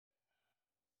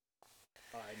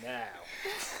now.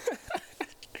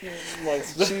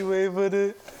 She wait for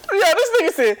the. Yeah, this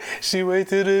nigga said she wait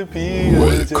till the P.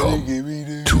 Welcome to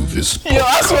this podcast. Yo,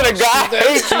 I swear to God, I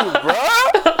hate you, bro.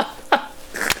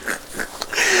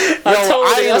 Yo,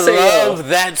 I love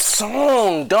that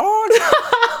song, dog.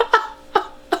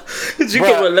 You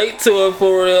can relate to it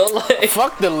for real. Like,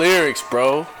 fuck the lyrics,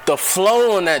 bro. The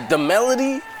flow on that, the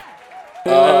melody.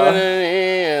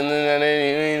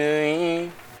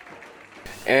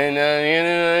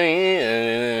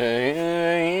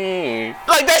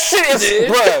 Like that shit is,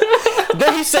 bruh.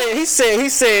 Then he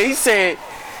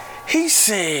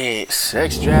said,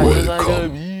 sex drive is like a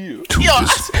view. Yo,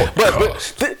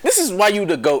 but this is why you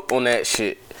the GOAT on that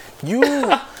shit.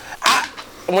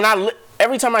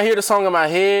 Every time I hear the song in my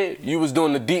head, you was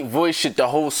doing the deep voice shit the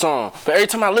whole song. But every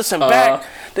time I listen back,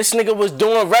 this nigga was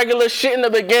doing regular shit in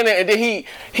the beginning, and then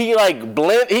he like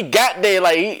blend. He got there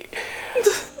like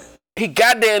he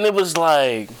got there, and it was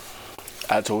like,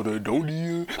 I told her don't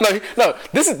you. No.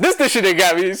 This the shit that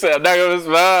got me. He said I'm not gonna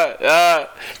smile.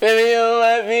 Baby, you don't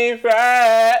let me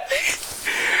fry.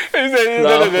 He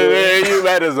said you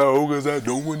mad as a hoe 'cause I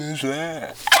don't want to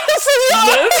slide.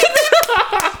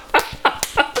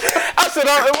 I said,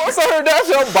 once I heard that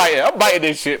shit, I'm biting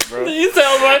this shit, bro. You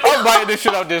sound like I'm biting this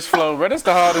shit off this flow, bro. That's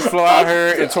the hardest flow I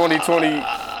heard in 2020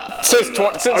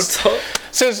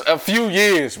 since a few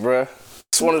years, bro.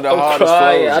 It's one of the hardest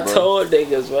flows, bro. I told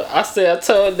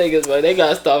niggas, bro. They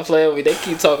gotta stop playing with me. They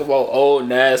keep talking about old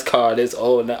NASCAR, this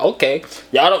old. Okay,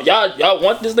 y'all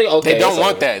want this thing? Okay, they don't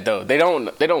want that though. They don't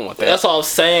want that. That's what I'm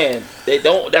saying. They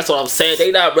don't. That's what I'm saying.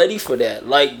 They not ready for that.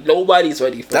 Like nobody's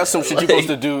ready for that. That's some shit you're supposed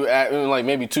to do at like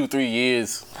maybe 2-3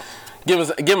 years. Give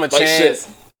him a chance.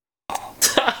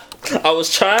 I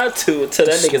was trying to until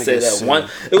that nigga said that one.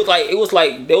 It was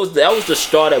like that was the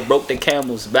straw that broke the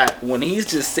camel's back. When he's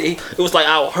just it was like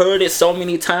I heard it so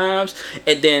many times,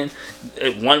 and then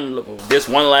this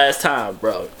one last time,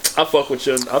 bro. I fuck with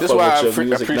your. I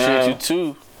appreciate you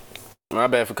too. My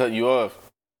bad for cutting you off.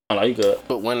 Oh, no, you good.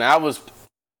 But when I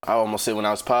almost said when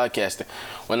I was podcasting,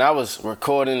 when I was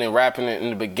recording and rapping it in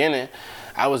the beginning,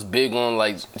 I was big on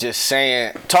like just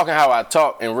talking how I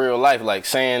talk in real life, like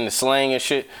saying the slang and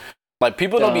shit. Like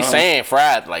people don't be saying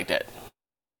fried like that,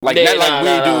 like we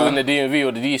do in the DMV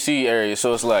or the DC area.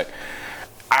 So it's like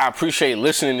I appreciate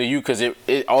listening to you because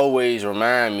it always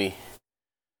remind me.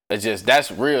 It's just that's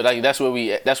real. Like that's where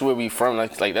we from.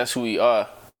 Like that's who we are.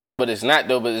 But it's not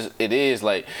though. But it is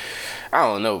like I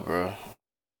don't know, bro.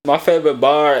 My favorite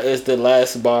bar is the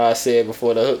last bar I said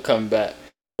before the hook come back.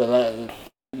 You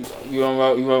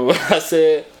remember what I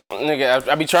said? Nigga,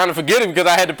 I be trying to forget it because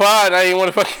I had the pod and I didn't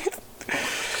want to fucking.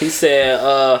 He said,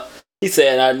 I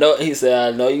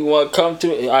know you want to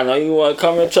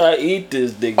come and try to eat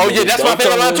this dick. Oh yeah, that's my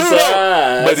favorite line too,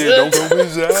 though. But it don't come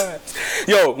inside.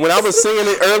 Yo, when I was singing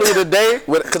it earlier today,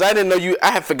 because I didn't know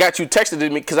I had forgot you texted me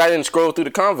because I didn't scroll through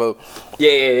the convo.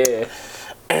 Yeah.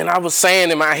 And I was saying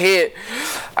in my head,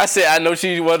 I said, I know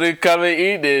she want to come and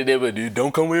eat it, but it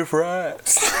don't come with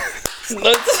fries.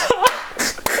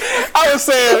 I was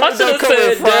saying, it don't come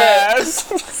with fries.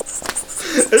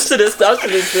 I should have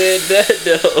said that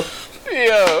though.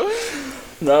 Yo.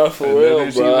 Nah, for real,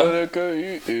 bro.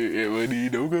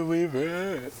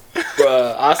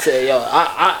 Bruh, I said, yo, I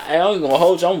ain't gonna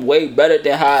hold you. I'm way better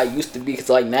than how I used to be. Cause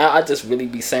like now, I just really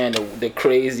be saying the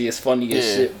craziest,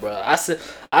 funniest shit, bro. I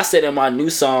said in my new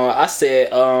song, I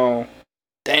said,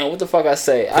 damn, what the fuck I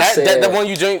say? The one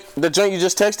the joint you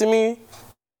just texted me.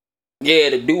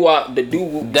 Yeah, the doo-wop,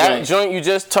 that joint you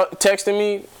just texted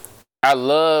me. I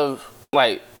love.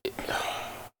 Like,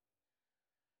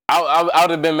 I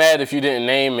would have been mad if you didn't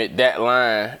name it that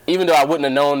line, even though I wouldn't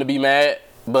have known to be mad.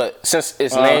 But since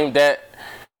it's named that,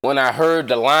 when I heard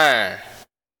the line,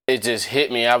 it just hit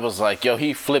me. I was like, yo,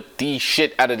 he flipped the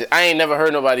shit out of it. I ain't never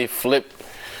heard nobody flip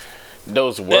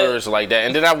those words like that.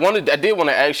 And then I did want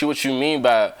to ask you what you mean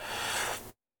by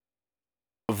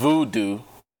voodoo.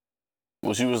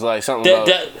 Which you was like something about.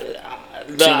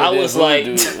 I was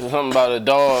like something about a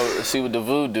dog. See with the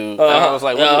voodoo. And I was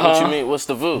like, what you mean? What's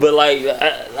the voodoo? But like,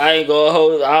 I ain't gonna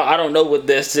hold. I don't know what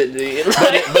that shit is.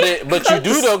 But you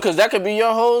do though, because that could be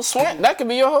your whole slang. That could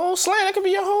be your whole slang. That could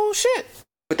be your whole shit.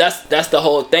 But that's the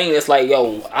whole thing. It's like,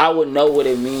 yo, I would know what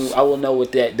it means. I would know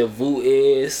what the voo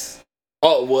is.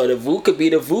 Oh well, the voo could be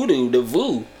the voodoo. The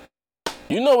voo.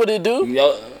 You know what it do? You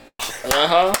know,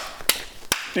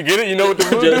 You get it? You know what the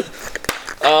voodoo?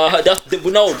 That's the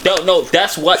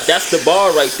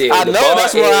bar right there. I the know bar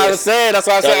that's what I was saying. That's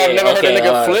why I said I've never heard a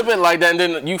nigga flip it like that. And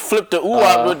then you flip the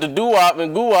ooh-wop with the doo-wop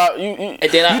and goo-wop. You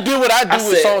do what I do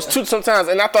with songs too sometimes.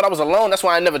 And I thought I was alone. That's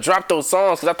why I never dropped those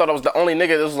songs, because I thought I was the only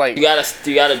nigga that was like. You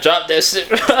gotta drop that shit.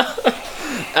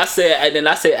 I said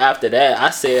after that, I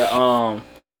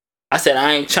said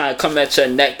I ain't trying to come at your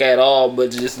neck at all,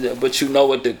 but you know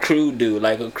what the crew do,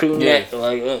 like a crew neck,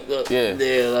 like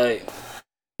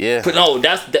yeah. But no,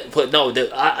 this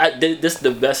is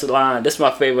the best line. This is my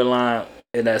favorite line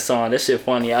in that song. This shit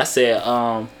funny. I said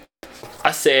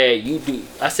you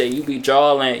be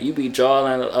drawing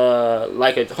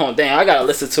like a dang. I gotta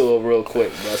listen to it real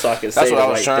quick, bro, so I can say that's what I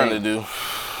was right trying thing. to do,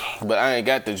 but I ain't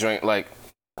got the drink like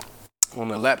on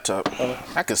the laptop.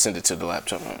 I could send it to the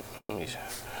laptop. Let me see.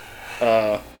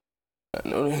 But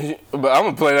I'm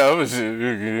gonna play that other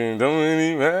shit. Don't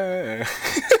really matter.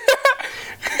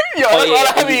 Yo, that's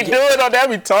what I be doing on that. I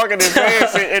be talking and saying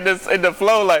shit in the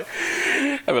flow. Like,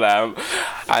 I be like,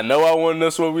 I know I want to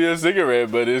smoke me a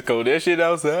cigarette, but it's cold that shit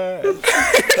outside. No,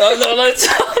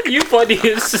 you funny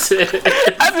as shit.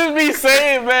 I just be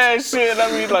saying bad shit. I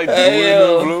mean, like, doing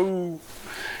the flow.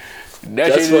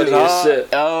 That's shit funny as shit.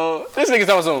 This nigga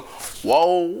talking some,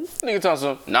 whoa. Nigga talking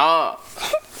some, nah.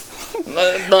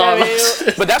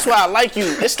 But that's why I like you.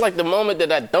 It's like the moment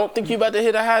that I don't think you about to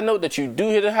hit a high note, that you do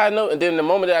hit a high note, and then the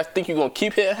moment that I think you're gonna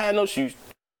keep hitting high notes, you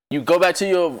go back to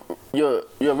your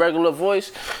regular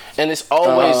voice, and it's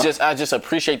always I just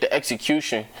appreciate the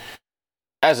execution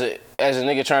as a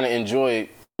nigga trying to enjoy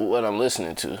what I'm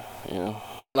listening to, you know.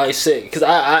 Like shit, cause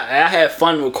I had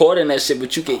fun recording that shit,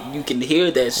 but you can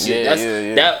hear that shit.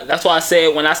 That's why I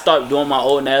said when I started doing my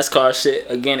old NASCAR shit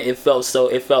again, it felt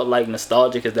like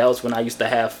nostalgic, cause that was when I used to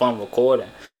have fun recording,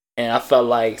 and I felt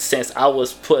like since I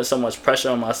was putting so much pressure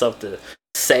on myself to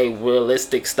say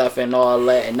realistic stuff and all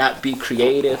that, and not be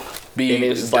creative, and it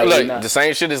was like the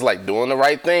same shit is like doing the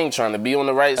right thing, trying to be on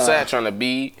the right side, trying to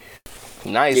be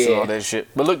nice and all that shit.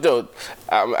 But look though,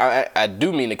 I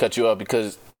do mean to cut you off,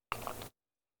 because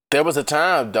there was a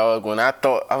time, dog, when I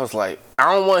thought, I was like,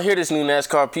 I don't want to hear this new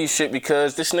NASCAR piece shit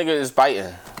because this nigga is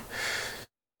biting.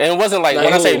 And it wasn't like,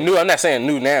 when I say new, I'm not saying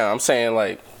new now. I'm saying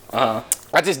like, I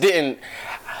just didn't,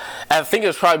 I think it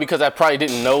was probably because I probably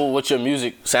didn't know what your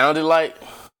music sounded like.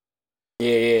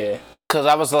 Yeah. Because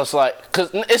I was just like, because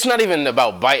it's not even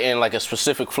about biting like a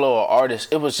specific flow or artist.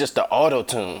 It was just the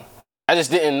auto-tune. I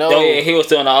just didn't know. Oh, yeah, he was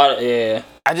doing the auto, yeah.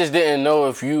 I just didn't know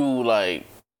if you like,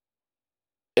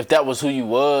 if that was who you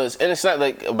was. And it's not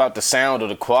like about the sound or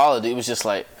the quality. It was just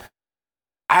like,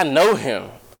 I know him.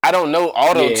 I don't know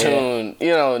auto-tune,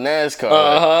 you know, NASCAR.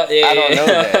 I don't know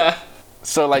that.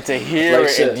 So like to hear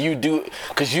it, and you do,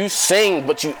 because you sing,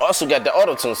 but you also got the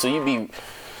auto-tune. So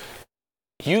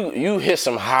you hit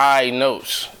some high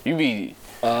notes. You be,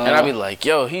 and I be like,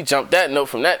 yo, he jumped that note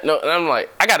from that note. And I'm like,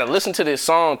 I got to listen to this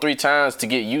song 3 times to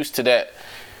get used to that.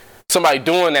 Somebody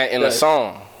doing that in a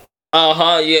song. You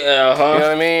know what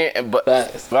I mean? But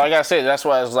like I said, that's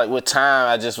why it's like with time,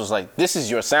 I just was like, this is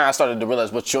your sound. I started to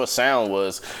realize what your sound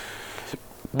was.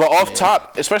 But off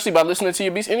top, especially by listening to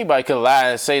your beats, anybody could lie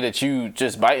and say that you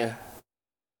just biting.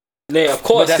 Yeah, of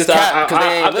course. Because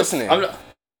they ain't listening.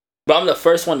 But I'm the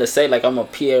first one to say like I'm a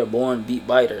Pierre born beat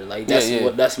biter. Like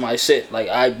that's my shit. Like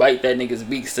I bite that nigga's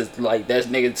beats. Like that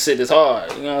nigga shit is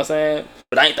hard. You know what I'm saying?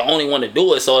 But I ain't the only one to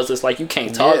do it. So it's just like you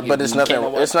can't talk. Yeah, but it's nothing.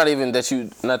 It's not even that you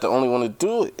not the only one to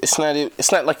do it. It's not.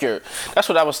 It's not like you're. That's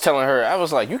what I was telling her. I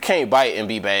was like, you can't bite and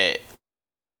be bad.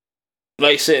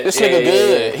 Like shit. This nigga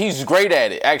good. He's great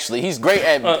at it. Actually, he's great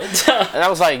at it. And I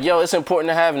was like, yo, it's important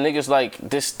to have niggas like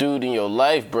this dude in your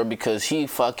life, bro, because he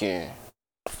fucking.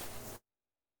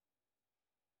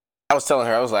 I was telling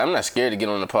her, I was like, I'm not scared to get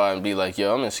on the pod and be like,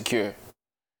 yo, I'm insecure.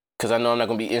 Because I know I'm not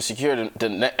going to be insecure.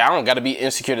 I don't got to be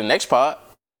insecure the next pod.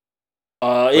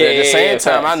 But at the same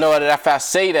time, I know that if I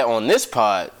say that on this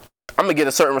pod, I'm going to get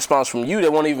a certain response from you that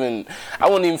I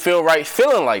won't even feel right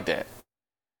feeling like that.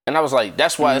 And I was like,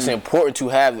 that's why it's important to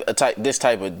have this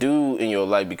type of dude in your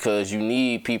life, because you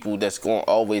need people that's going to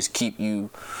always keep you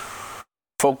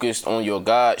focused on your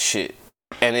God shit.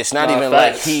 And it's not even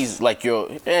like he's like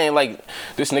it ain't like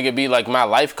this nigga be like my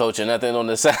life coach or nothing on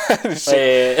the side of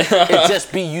shit. It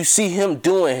just be you see him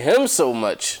doing him so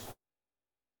much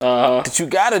that you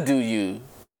gotta do you.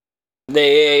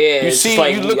 Yeah. You see,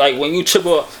 like, you look like when you chip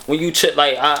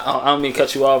like I don't mean to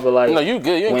cut you off, but like no, you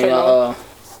good. You ain't cutting off.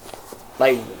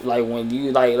 Like when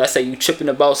you like, let's say you tripping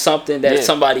about something that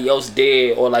somebody else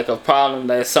did, or like a problem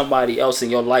that somebody else in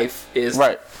your life is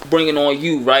bringing on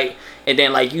you, right? And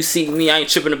then like you see me, I ain't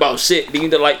tripping about shit. Then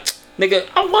you're like, nigga,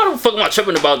 why the fuck am I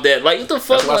tripping about that? Like, what the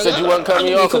fuck? That's why I said you wasn't cutting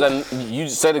me off, cool. because you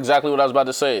said exactly what I was about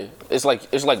to say. It's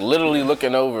like literally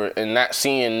looking over and not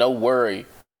seeing no worry,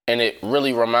 and it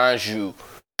really reminds you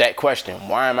that question: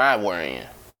 why am I worrying?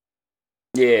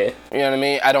 Yeah. You know what I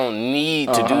mean? I don't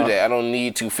need to do that. I don't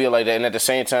need to feel like that. And at the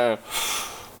same time,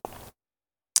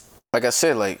 like I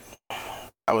said, like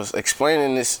I was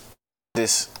explaining this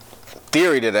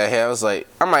theory that I had. I was like,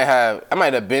 I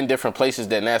might have been different places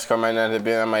that NASCAR might not have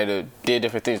been. I might have did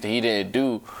different things that he didn't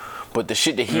do. But the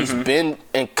shit that he's been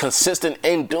and consistent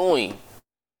in doing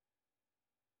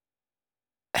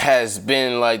has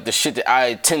been like the shit that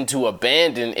I tend to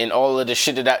abandon, and all of the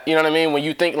shit that you know what I mean? When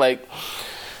you think like,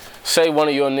 say one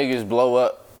of your niggas blow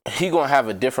up, he gonna have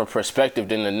a different perspective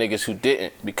than the niggas who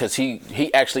didn't, because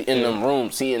he actually in them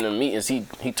rooms, he in the meetings,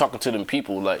 he talking to them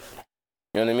people, like,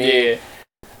 you know what I mean? Yeah.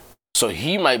 So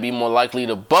he might be more likely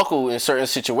to buckle in certain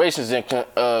situations and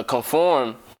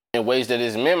conform in ways that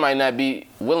his men might not be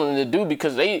willing to do,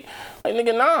 because they like,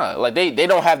 nigga, nah, like they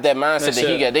don't have that mindset that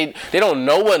he got. They don't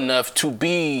know enough to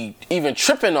be even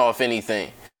tripping off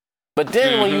anything. But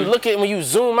then when you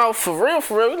zoom out for real,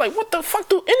 you're like, what the fuck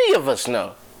do any of us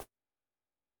know?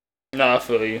 Nah, I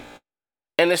feel you.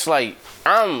 And it's like,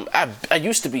 I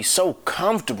used to be so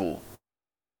comfortable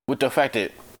with the fact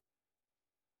that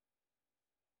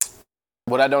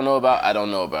what I don't know about, I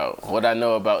don't know about. What I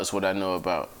know about is what I know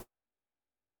about.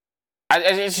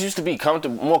 I just used to be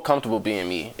more comfortable being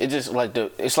me. It's just like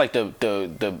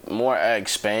the more I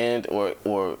expand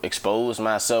or expose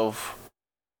myself,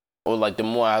 or like the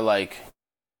more I like,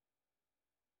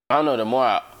 I don't know, the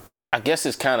more I guess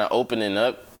it's kind of opening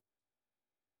up.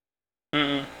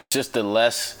 Just the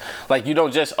less, like, you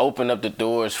don't just open up the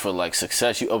doors for like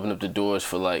success, you open up the doors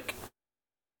for like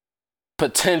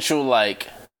potential like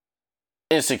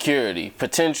insecurity,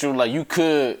 potential like you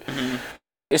could,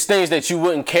 it's things that you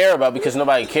wouldn't care about because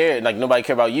nobody cared, like nobody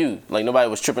cared about you, like nobody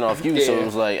was tripping off you, so it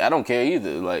was like, I don't care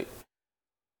either, like,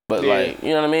 but like, you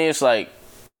know what I mean? It's like,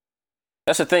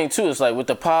 that's the thing too. It's like with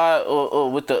the pod or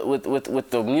with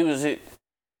the music,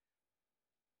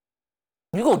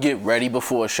 you gonna get ready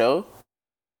before a show.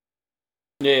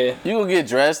 Yeah. You gonna get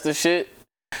dressed and shit.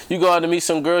 You go out to meet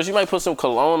some girls. You might put some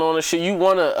cologne on and shit. You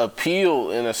wanna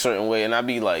appeal in a certain way, and I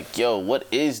be like, yo, what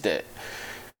is that?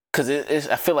 Cause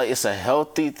I feel like it's a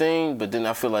healthy thing, but then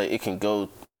I feel like it can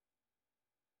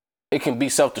be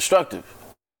self-destructive.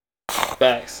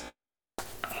 Facts.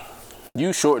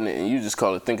 You shorten it and you just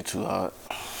call it thinking too hard.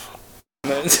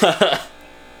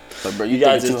 But bro, you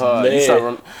thinking too hard. You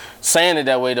start saying it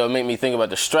that way though, make me think about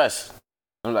the stress.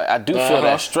 I'm like, I do feel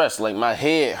that stress. Like my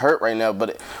head hurt right now,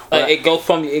 but it go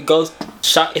from your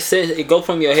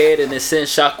head and it sends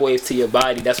shockwaves to your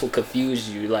body. That's what confuses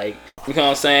you. Like, you know what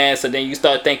I'm saying? So then you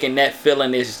start thinking that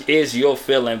feeling is your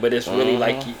feeling, but it's really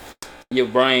like your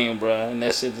brain, bro. And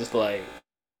that shit just like,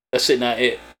 that shit not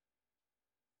it.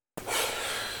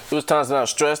 It was times when I was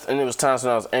stressed, and it was times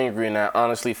when I was angry, and I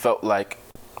honestly felt like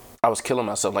I was killing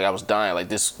myself, like I was dying. Like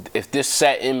this, if this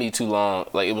sat in me too long,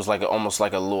 like it was like almost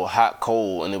like a little hot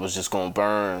coal, and it was just gonna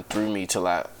burn through me till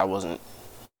I wasn't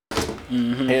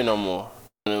here no more.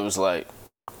 And it was like,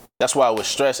 that's why I was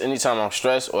stressed. Anytime I'm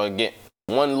stressed or get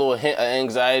one little hint of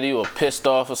anxiety or pissed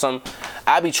off or something,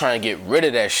 I be trying to get rid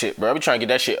of that shit, bro. I be trying to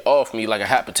get that shit off me like a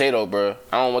hot potato, bro.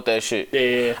 I don't want that shit.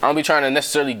 Yeah. I don't be trying to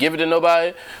necessarily give it to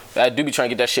nobody, but I do be trying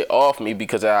to get that shit off me,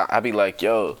 because I be like,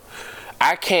 yo,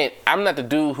 I'm not the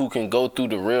dude who can go through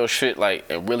the real shit, like,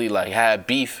 and really like have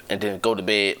beef and then go to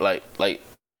bed, like.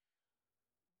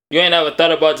 You ain't ever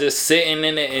thought about just sitting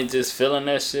in it and just feeling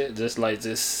that shit? Just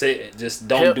sit, just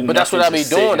don't do nothing. But that's what I be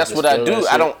doing. That's what I do.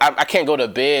 I can't go to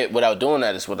bed without doing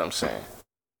that, is what I'm saying.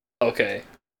 Okay.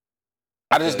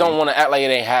 I just don't want to act like it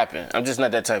ain't happened. I'm just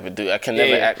not that type of dude. I can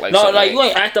never act like no, like you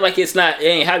ain't acting like it's not. It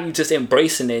ain't have you just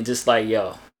embracing it, just like,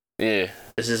 yo. Yeah.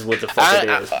 This is what the fuck it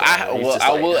is.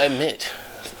 I will admit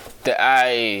that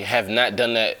I have not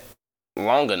done that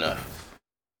long enough.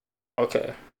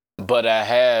 Okay. But I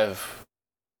have,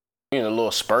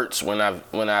 little spurts when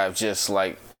I've just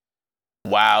like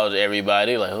wowed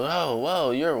everybody, like,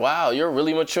 whoa, you're wow, you're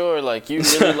really mature, like you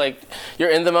really like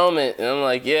you're in the moment, and I'm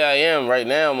like, yeah, I am right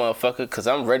now, motherfucker, because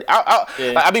I'm ready.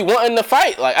 I be wanting to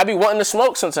fight, like I be wanting to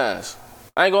smoke sometimes.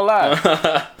 I ain't gonna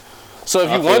lie. So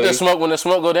if you want to smoke, when the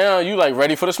smoke go down, you like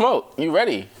ready for the smoke. You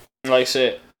ready? Like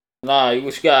shit. Nah,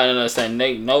 you gotta understand.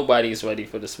 Nobody's ready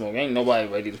for the smoke. Ain't nobody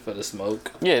ready for the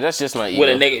smoke. Yeah, that's just my ego.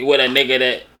 With a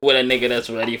nigga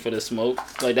that's ready for the smoke.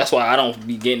 Like that's why I don't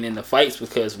be getting into fights,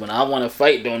 because when I want to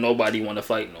fight, don't nobody want to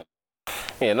fight no.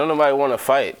 Yeah, don't nobody want to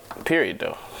fight. Period,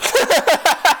 though.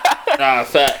 Nah,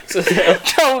 facts.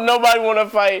 Don't nobody want to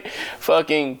fight.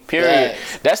 Fucking period.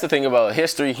 Facts. That's the thing about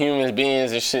history, human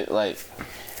beings and shit. Like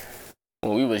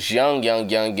when we was young. I'm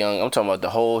talking about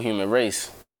the whole human race.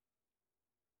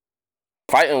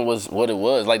 Fighting was what it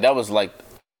was. Like that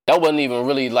wasn't even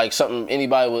really like something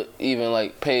anybody would even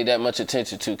like pay that much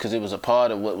attention to because it was a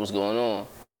part of what was going on.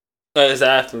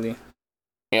 Exactly.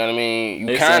 You know what I mean? You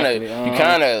Exactly.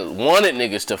 kind of wanted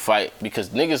niggas to fight because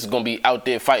niggas is gonna be out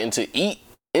there fighting to eat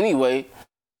anyway.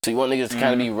 So you want niggas to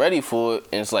kind of be ready for it.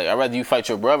 And it's like I'd rather you fight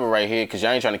your brother right here because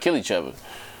y'all ain't trying to kill each other.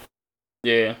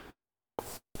 Yeah.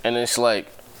 And it's like,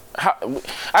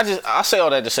 I say all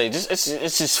that to say, it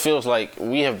just feels like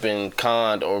we have been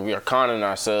conned or we are conning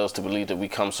ourselves to believe that we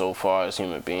come so far as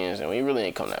human beings, and we really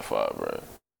ain't come that far, bro.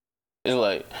 It's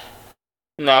like,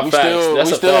 nah, we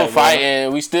facts. still fighting,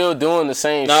 bro. We still doing the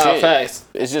same shit. Nah, facts.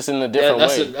 It's just in a different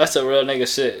way. That's a real nigga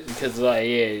shit. Because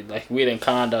like we done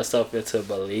conned ourselves into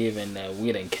believing that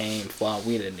we done came from,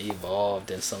 we done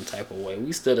evolved in some type of way.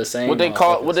 We still the same. What do they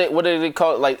call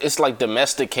it? Like it's like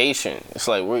domestication. It's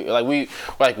like we're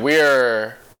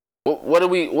what do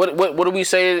we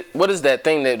say? What is that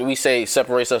thing that we say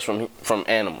separates us from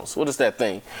animals? What is that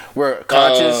thing? We're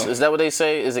conscious. Is that what they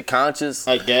say? Is it conscious?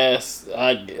 I guess.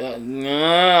 I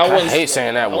hate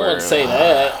saying that word. I wouldn't say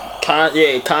that.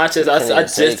 Conscious.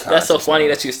 That's so funny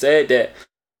that you said that.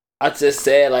 I just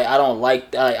said like I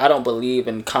don't believe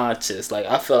in conscious. Like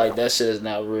I feel like that shit is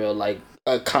not real. Like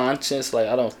a conscience. Like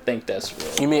I don't think that's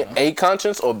real. You mean a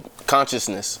conscience or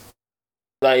consciousness?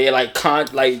 Like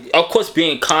of course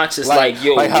being conscious like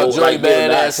how Joey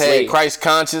Badass had Christ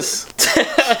conscious.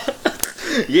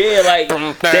 Yeah, like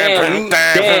damn,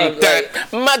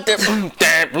 mother.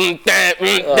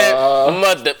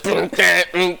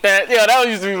 Yeah, that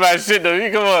used to be my shit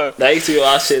though. Come on. That used to be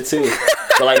our shit too.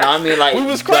 But like I mean like we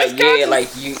was Christ conscious.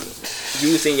 Like you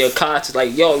using your conscience,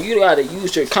 like yo, you gotta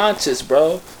use your conscience,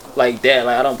 bro. Like that,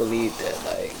 like I don't believe that.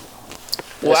 Like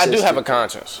well, I do have a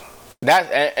conscience. That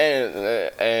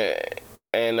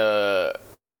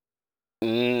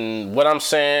what I'm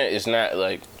saying is not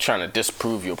like trying to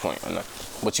disprove your point or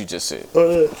nothing, what you just said.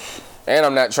 And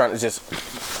I'm not trying to just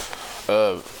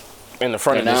in the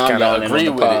front of this kind of agree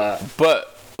with it.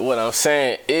 But what I'm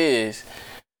saying is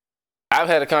I've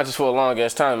had a conscience for a long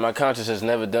ass time. My conscience has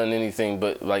never done anything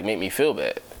but like make me feel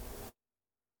bad.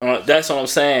 That's what I'm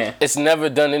saying. It's never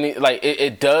done any like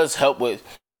it does help with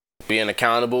being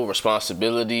accountable,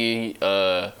 responsibility,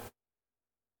 kind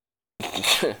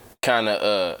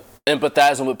of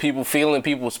empathizing with people, feeling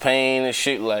people's pain and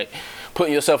shit, like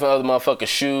putting yourself in other motherfuckers'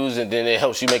 shoes, and then it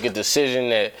helps you make a decision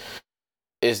that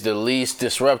is the least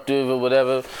disruptive or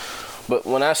whatever. But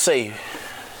when I say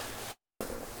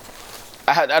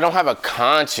I don't have a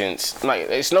conscience, like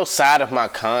there's no side of my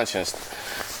conscience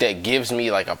that gives me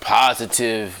like a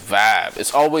positive vibe.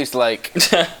 It's always like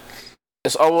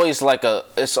it's always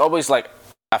like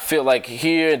I feel like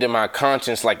here, then my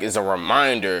conscience like is a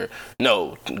reminder.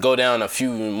 No, go down a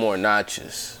few more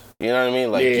notches. You know what I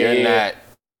mean? Like you're not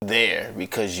there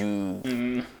because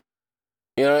you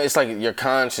know, it's like your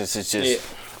conscience is just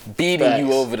beating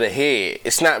you over the head.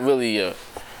 It's not really it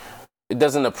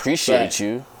doesn't appreciate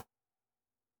you.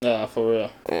 Nah, for real.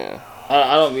 Yeah.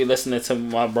 I don't be listening to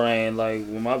my brain. Like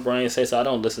when my brain says so, I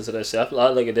don't listen to that shit. I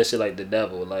look at that shit like the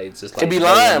devil. Like just like it be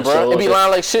lying, bro. It be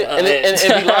lying like shit, and it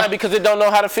be lying because it don't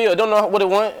know how to feel. It don't know what it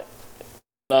want.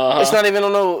 It's not even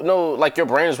no like your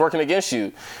brain is working against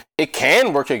you. It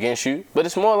can work against you, but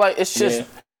it's more like it's just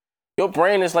your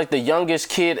brain is like the youngest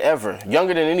kid ever,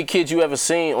 younger than any kid you ever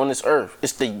seen on this earth.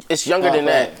 It's younger than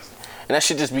that, and that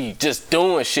should just be just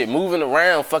doing shit, moving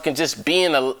around, fucking just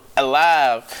being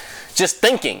alive. Just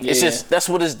thinking. It's just that's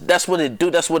what it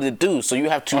do. So you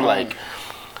have to like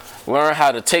learn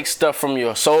how to take stuff from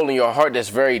your soul and your heart that's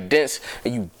very dense,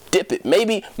 and you dip it.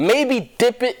 Maybe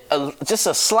dip it just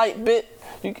a slight bit.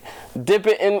 You dip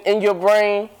it in your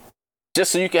brain,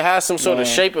 just so you can have some sort of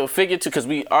shape or figure to, because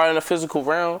we are in a physical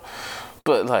realm.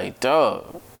 But like,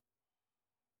 dog.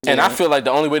 And I feel like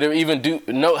the only way to even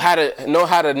know how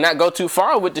to not go too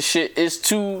far with the shit is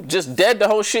to just dead the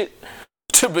whole shit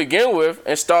to begin with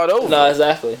and start over. No,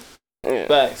 exactly. Yeah.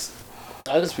 Facts.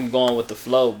 I just be going with the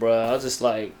flow, bro. I was just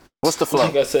like, what's the flow?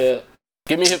 Like I said,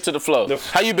 give me hip to the flow.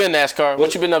 How you been, NASCAR?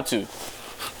 What you been up to?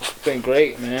 Been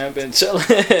great, man. Been chilling.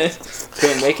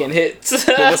 Been making hits.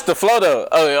 But what's the flow though?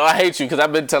 Oh, I hate you because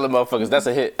I've been telling motherfuckers that's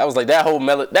a hit. I was like, that whole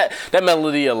melody, that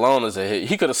melody alone is a hit.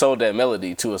 He could have sold that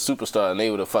melody to a superstar and they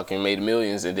would have fucking made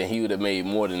millions, and then he would have made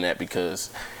more than that because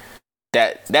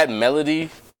that melody.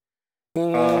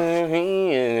 Yo,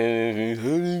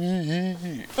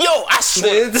 I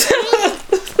swear.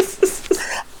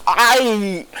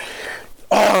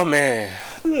 Oh man,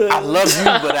 I love you,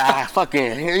 but I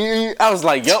was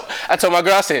like, yo. I told my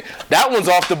girl, I said, that one's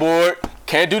off the board.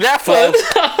 Can't do that flow.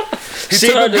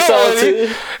 She heard the song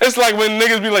too. It's like when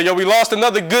niggas be like, yo, we lost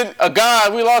another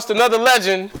god, we lost another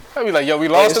legend. I be like, yo, we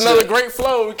lost another great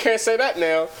flow. We can't say that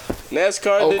now.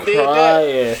 NASCAR did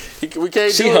that. We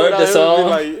can't she do heard it the song.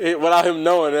 Without him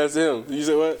knowing that's him. You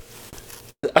said what?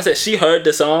 I said she heard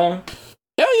the song.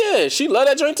 Hell yeah, she love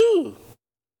that joint too.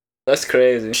 That's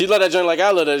crazy. She love that joint like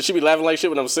I love that. She be laughing like shit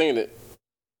when I'm singing it.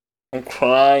 I'm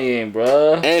crying,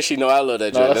 bro. And she know I love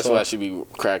that joint. That's why she be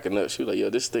cracking up. She be like, yo,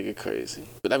 this nigga crazy.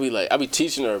 But I be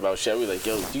teaching her about shit. I be like,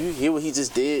 yo, do you hear what he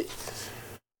just did?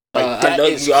 Like, that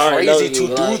is crazy to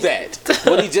do that.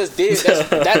 What he just did,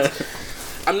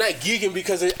 that's I'm not geeking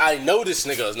because I know this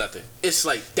nigga is nothing. It's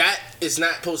like, that is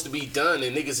not supposed to be done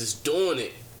and niggas is doing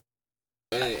it.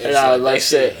 And I like that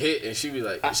shit hit, and she be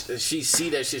like, she see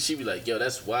that shit, she be like, yo,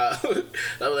 that's wild.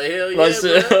 I was like, hell yeah, bro.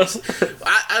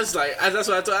 I was like, that's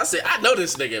what I told her. I said, I know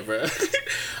this nigga, bro.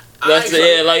 That's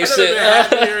it, like shit. I'm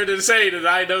happier to say that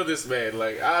I know this man.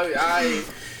 Like, I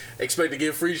expect to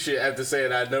get free shit after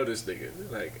saying I know this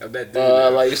nigga. Like, I'm that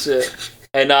dude. Like shit.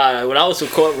 And when I was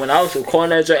recording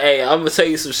that joint, hey, I'm gonna tell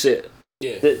you some shit.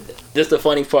 Yeah. This the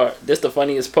funny part. This the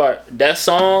funniest part. That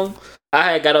song,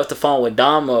 I had got off the phone with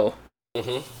Damo.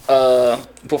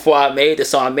 Before I made the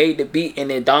song, I made the beat, and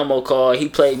then Damo called. He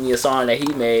played me a song that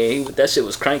he made. That shit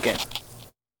was cranking.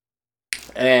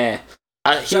 And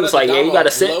he was like, "Yeah, you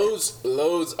gotta sit."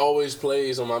 Loads always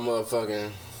plays on my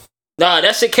motherfucking. Nah,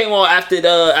 that shit came on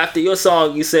after your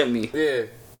song you sent me. Yeah.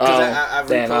 I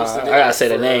reposted it. I gotta say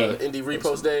the name. Indie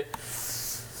repost day.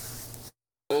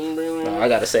 No, I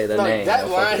gotta say the name. That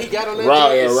line he got on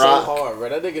that is so hard, bro.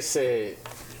 That nigga said,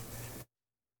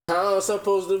 how I'm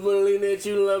supposed to believe that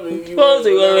you love me? Supposed to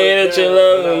believe that you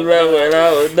love me, left when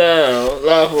I was down.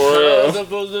 Laugh for real. I'm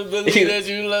supposed to believe that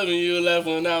you love me, you left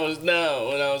when I was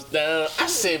down. I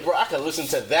said, bro, I can listen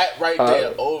to that right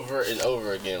there over and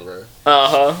over again, bro.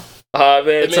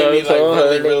 It made me like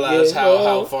really realize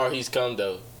how far he's come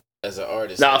though as an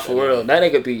artist. Nah, for real, that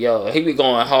nigga be he be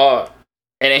going hard,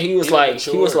 and then he was like,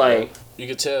 you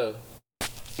could tell.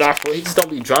 Nah, for he just don't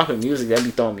be dropping music that be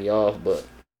throwing me off, but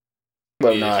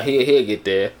nah, he'll get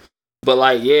there. But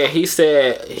like, yeah, he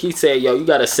said, yo, you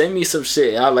gotta send me some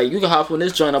shit. And I was like, you can hop on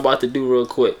this joint I'm about to do real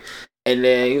quick. And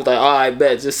then he was like, all right,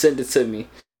 bet, just send it to me.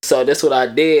 So that's what I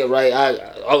did, right?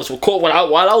 I was recording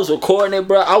while I was recording it,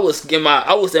 bro. I was in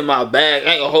my bag.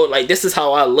 I ain't gonna hold, like, this is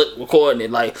how I look recording it,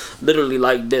 like literally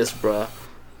like this, bro.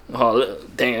 Oh,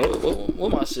 damn, where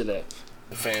my shit at?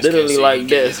 The fans literally like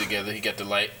this. Together. He got the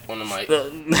light on the mic.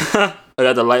 I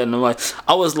got the light on the mic.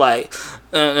 I was like,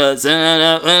 I'm about to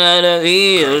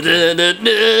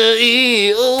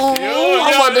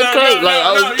crack.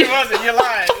 Like, you wasn't. You're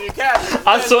lying.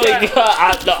 I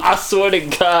swear to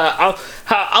God,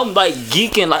 I'm like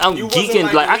geeking. Like I'm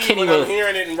geeking. Like I can't even. I'm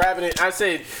hearing it and rapping it. I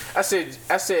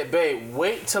said, babe,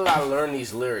 wait till I learn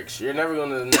these lyrics. You're never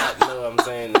gonna not know what I'm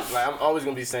saying. Like I'm always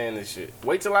gonna be saying this shit.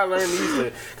 Wait till I learn these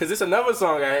lyrics, cause it's another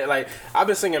song I had. Like I've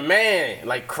been singing, man,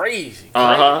 like crazy.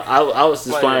 I was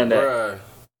just playing that. Bruh.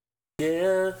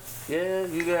 Yeah,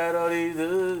 you got all these.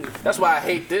 That's why I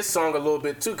hate this song a little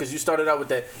bit too, cause you started out with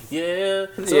that. Yeah,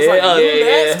 so it's like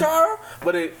NASCAR,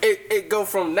 but it go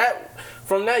from that.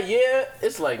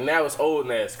 It's like now it's old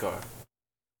NASCAR.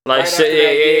 Like shit,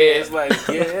 yeah. It's like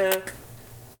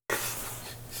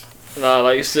Nah,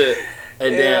 like shit,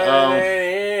 and then I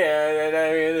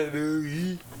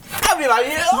be like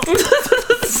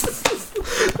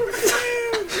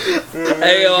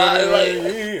hey yo,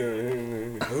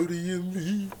 how do you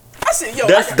mean? I said, yo,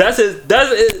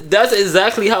 that's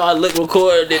exactly how I look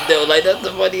recording it though. Like that's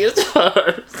the funniest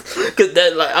part. Cause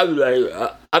that like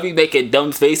I be making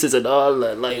dumb faces and all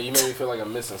that. Like you made me feel like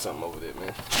I'm missing something over there,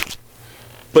 man.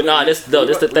 But nah, this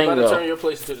the thing though. Turn your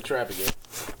place to the trap again.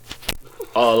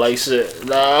 Oh, like shit.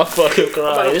 Nah, I'm fucking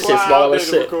crying. This shit small as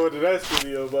shit.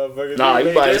 Nah,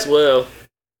 you might as well.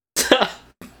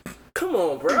 Come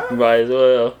on, bro. You might as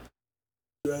well.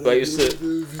 Like shit.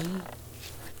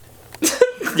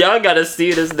 Y'all gotta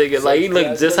see this nigga. Like he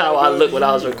look just how I look when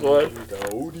I was recording.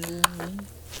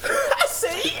 I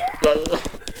see. But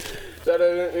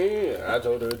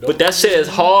that shit is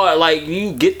hard. Like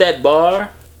you get that bar.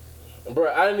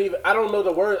 Bro, I don't know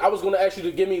the words. I was gonna ask you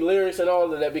to give me lyrics and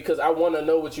all of that because I want to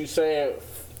know what you saying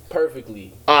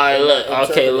perfectly. Alright, look.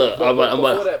 Okay, look.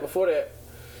 Before that.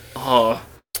 Oh.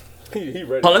 He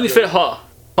ready. Let me finish.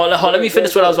 Hold on, let me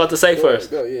finish what I was about to say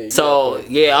first.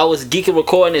 I was geeking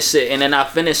recording this shit, and then I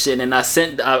finished it, and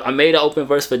I made an open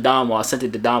verse for Damo. I sent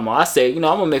it to Damo. I said, I'm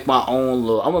gonna make my own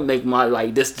I'm gonna make my,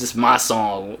 like, this just my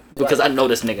song, because I know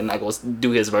this nigga not gonna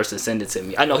do his verse and send it to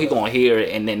me. I know he gonna hear it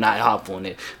and then not hop on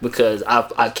it, because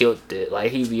I killed it.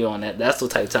 Like, he be on that. That's the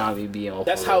type of time he be on.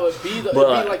 That's how it be. It'd be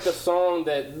like the song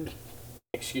that,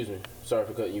 excuse me, sorry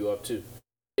for cutting you off too.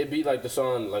 It'd be like the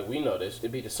song, like, we know this.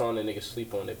 It'd be the song that niggas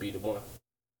sleep on that be the one.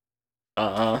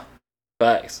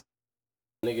 Facts.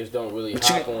 Niggas don't really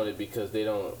hop on it because they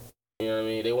don't, you know what I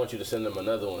mean? They want you to send them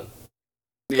another one.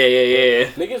 Yeah.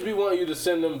 Niggas be wanting you to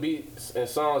send them beats and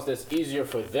songs that's easier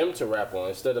for them to rap on,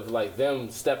 instead of, like, them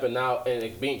stepping out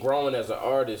and being growing as an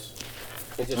artist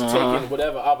and just taking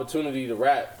whatever opportunity to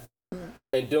rap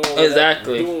and doing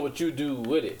what you do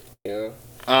with it. You know?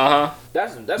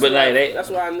 That's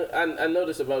why I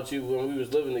noticed about you when we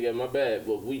was living together. My bad,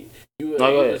 but you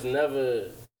was never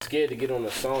scared to get on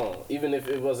a song, even if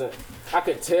it wasn't. I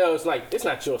could tell it's like, it's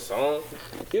not your song.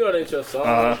 You know it ain't your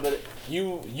song, but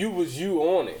you was you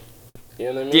on it.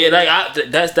 You know what I mean? Yeah,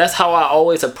 like that's how I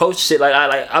always approach shit. Like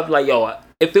I'm like, yo,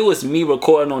 if it was me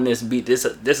recording on this beat, this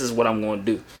is what I'm gonna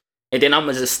do, and then I'm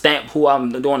gonna just stamp who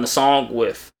I'm doing the song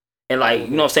with. And, like, you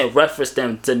know what I'm saying, reference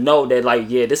them to know that, like,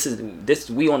 yeah, this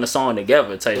we on the song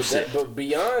together type shit. But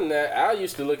beyond that, I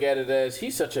used to look at it as,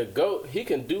 he's such a GOAT. He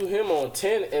can do him on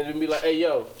 10 and then be like, hey,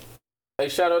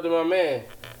 shout out to my man.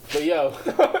 But yo,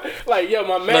 like, yo,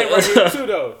 my man right here too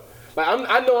though. Like,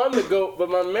 I know I'm the GOAT, but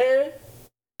my man,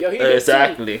 yo, he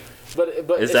exactly. Too.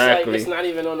 But exactly. It's not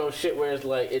even on no shit where it's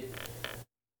like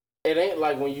it ain't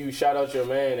like when you shout out your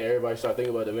man and everybody start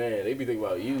thinking about the man. They be thinking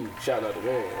about you shouting out the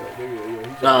man.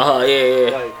 Like, yeah.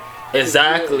 Like,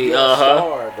 exactly. You're a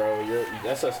star, bro.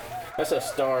 That's a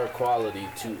star quality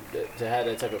to have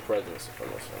that type of presence on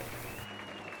that song.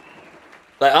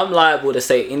 Like, I'm liable to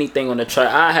say anything on the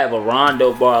track. I have a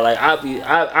Rondo bar. Like,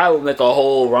 I would make a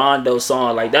whole Rondo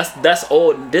song. Like, that's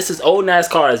old. This is old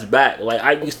NASCAR is back. Like,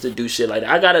 I used to do shit like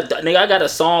that. I got a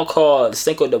song called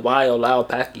Cinco de Mayo Loud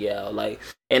Pacquiao. Like,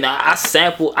 and I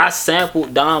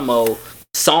sampled Damo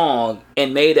song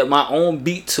and made it my own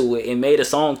beat to it and made a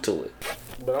song to it.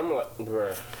 But I'm like,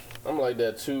 bruh, I'm like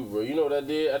that too, bro. You know what I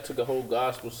did? I took a whole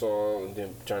gospel song and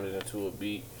then turned it into a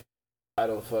beat.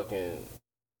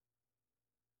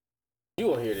 You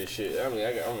won't hear this shit. I mean,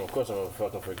 of course I'm gonna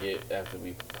fucking forget after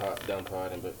we done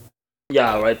podding, but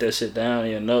yeah, I'll write that shit down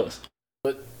in your notes.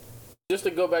 But just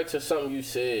to go back to something you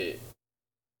said,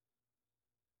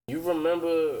 you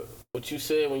remember what you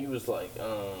said when you was like,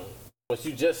 what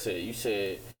you just said. You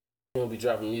said he'll be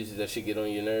dropping music that shit get on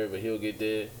your nerve, but he'll get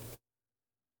there.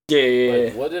 Yeah.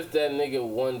 Like, what if that nigga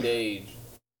one day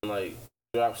like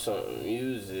drop some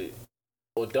music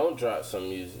or don't drop some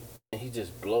music? And he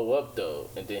just blow up though,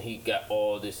 and then he got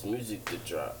all this music to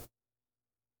drop,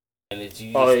 and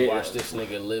you just watch this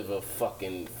nigga live a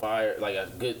fucking fire, like a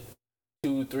good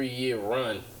 2-3 year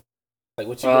run. Like,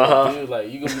 what you gonna do?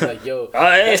 Like, you gonna be like, yo,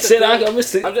 I'm just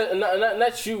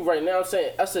not you right now. I'm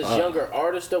saying us as younger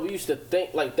artists though, we used to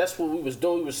think like that's what we was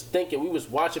doing. We was thinking, we was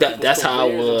watching people's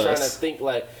careers and trying to think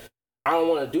like, I don't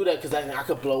want to do that because I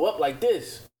could blow up like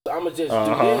this. So I'm gonna just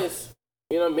do this.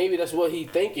 You know, maybe that's what he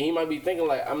thinking. He might be thinking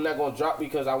like, I'm not gonna drop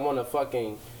because I want to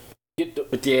fucking get the.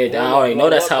 But yeah, I already know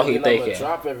that's how he thinking.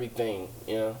 Drop everything,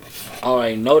 you know. I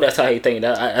already know that's how he thinking.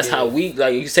 That's how we,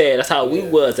 like you said, that's how we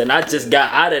was, and I just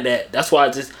got out of that. That's why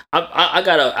I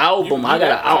got an album. I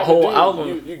got a whole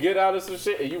album. You get out of some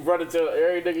shit and you run into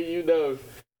every nigga you know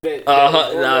that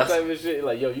type of shit.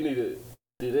 Like, yo, you need to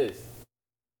do this.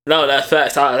 No, that's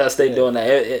facts. I stay doing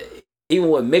that. Even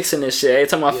with mixing and shit, every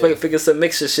time I figure some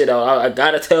mixing shit out, I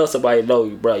gotta tell somebody, no,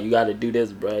 bro, you gotta do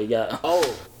this, bro. You got.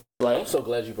 Like, I'm so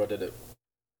glad you brought that up.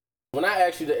 When I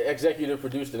asked you to executive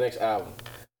produce the next album,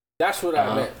 that's what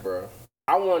I meant, bro.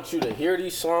 I want you to hear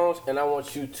these songs, and I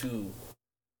want you to, you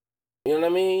know what I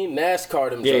mean?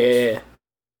 NASCAR them. Yeah.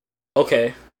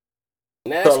 Okay.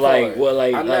 NASCAR. So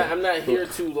like, I'm not here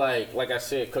to like I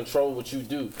said, control what you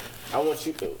do. I want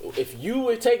you to, if you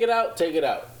would take it out, take it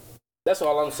out. That's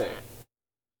all I'm saying.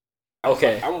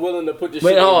 Okay. I'm willing to put this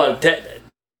shit on.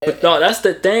 No, that's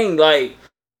the thing. Like,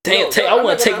 I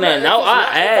wouldn't take nothing out.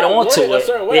 I add on to it.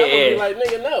 I'm gonna be like,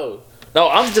 nigga, no. No,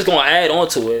 I'm just gonna add on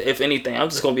to it. If anything, I'm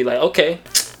just gonna be like, okay,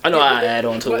 I know I add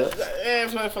on to it.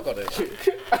 Man, fuck all that shit.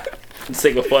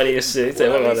 Sick of funny as shit. Say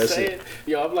fuck all that shit.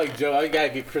 Yo, I'm like Joe. I gotta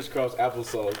get crisscross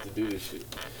applesauce to do this shit.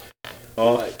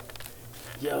 Like,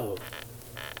 yo,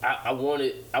 I want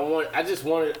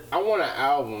an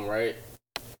album, right?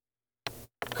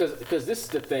 Because this is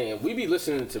the thing. We be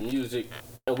listening to music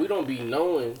and we don't be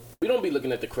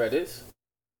looking at the credits.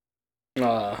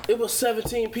 It was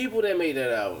 17 people that made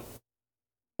that album.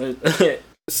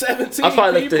 17 I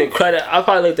probably people. looked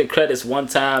at credits one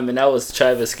time, and that was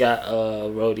Travis Scott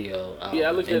Rodeo album. Yeah,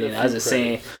 I looked at it. I was just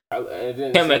saying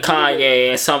him and Kanye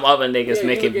and some other niggas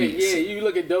making beats. Yeah, you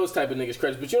look at those type of niggas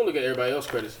credits, but you don't look at everybody else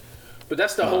credits. But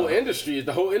that's the whole industry.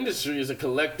 The whole industry is a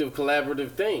collective,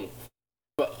 collaborative thing.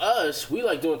 For us, we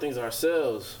like doing things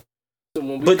ourselves.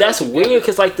 So but that's weird,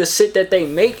 because like the shit that they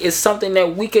make is something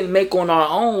that we can make on our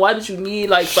own. Why did you need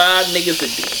like 5 niggas to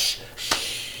do?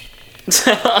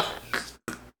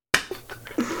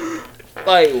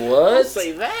 Like what? Don't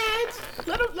say that.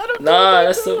 Let them do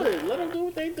it. Let them do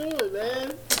what they doing,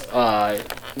 man. I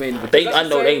mean, but I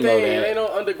know they know that. It ain't no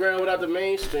underground without the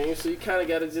mainstream, so you kind of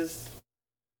gotta just.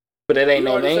 But it ain't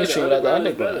no mainstream without the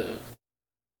underground.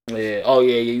 Yeah. Oh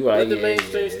yeah. You right. Let the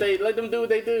mainstream stay. Let them do what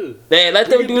they do. Man, let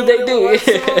them do what they do.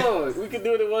 We can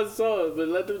do it in one song, but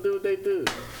let them do what they do.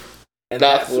 And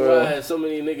that's why so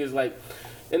many niggas like.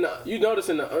 You notice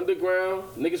in the underground,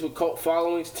 niggas with cult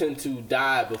followings tend to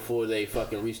die before they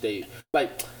fucking reach their...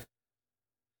 Like,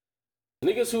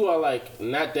 niggas who are, like,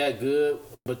 not that good,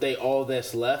 but they all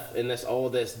that's left, and that's all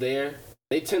that's there,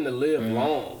 they tend to live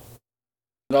long.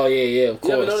 Oh, yeah, of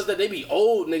course. You ever notice that they be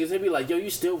old niggas? They be like, yo, you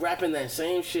still rapping that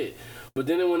same shit. But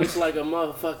then when it's like a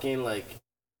motherfucking, like,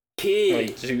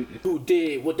 kid who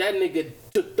did what that nigga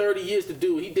took 30 years to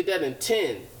do, he did that in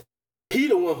 10. He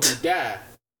the one who died.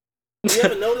 You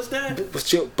ever noticed that?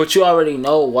 But you already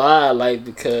know why, like,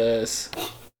 because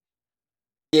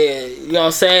you know what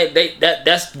I'm saying?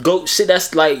 That's goat shit.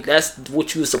 That's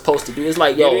what you were supposed to do. It's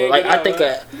like, yo, like I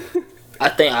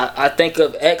think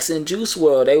of X and Juice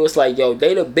WRLD. They was like, yo,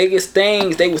 they the biggest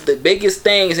things. They was the biggest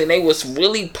things, and they was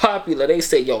really popular. They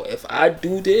said, yo, if I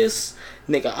do this,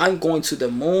 nigga, I'm going to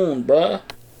the moon, bruh.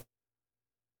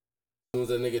 As soon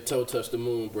as that nigga toe touched the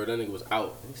moon, bro, that nigga was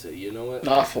out. He said, "You know what?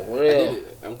 Nah, for real.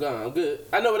 I'm gone. I'm good.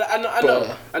 I know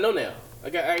now. I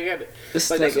got it. This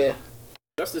like, nigga.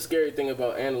 That's the scary thing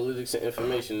about analytics and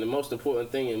information. The most important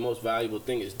thing and most valuable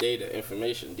thing is data,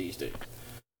 information these days.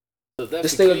 So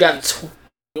this nigga got.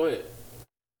 Go ahead.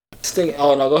 This thing.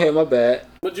 Oh no, go ahead. My bad.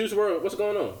 But Juice WRLD, what's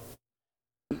going on?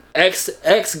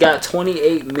 X got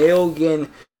 28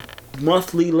 million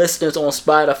monthly listeners on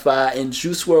Spotify, and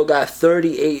Juice WRLD got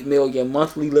 38 million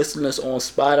monthly listeners on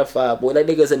Spotify. Boy, that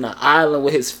nigga's in the island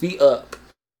with his feet up.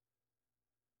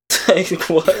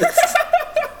 What?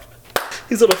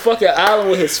 He's on the fucking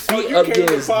island with his feet up, getting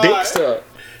his dick up.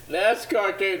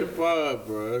 NASCAR came to pod,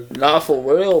 bro. Nah, for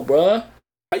real, bro.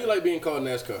 How you like being called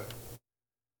NASCAR?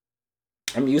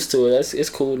 I'm used to it. It's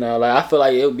cool now. Like, I feel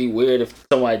like it would be weird if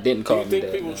somebody didn't call me that. Do you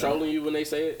think people trolling you when they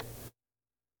say it?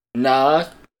 Nah.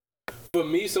 For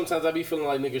me, sometimes I be feeling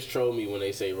like niggas troll me when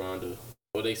they say Rondo.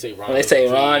 Or they say Rondo. When they say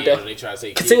Rondo. Or they try to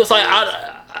say Kid. See, it's like,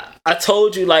 I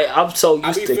told you, like, I'm so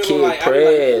used to Kid like,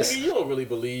 Prez. Like, you don't really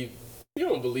believe. You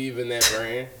don't believe in that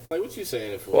brand. Like, what you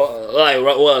saying it for? Well, like,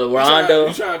 what, Rondo?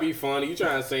 You trying to be funny. You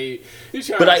trying to say.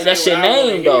 But, like, that's your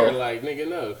name, though. Like, nigga,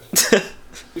 no.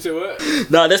 You said what?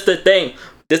 No, that's the thing.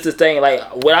 Like,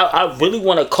 what I really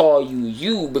want to call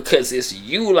you because it's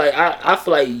you. Like, I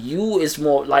feel like you is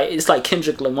more like, it's like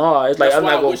Kendrick Lamar. It's like, I'm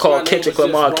not gonna call Kendrick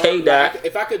Lamar K-Dot.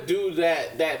 If I could do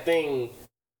that thing,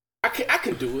 I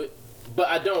can do it, but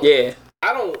I don't. Yeah.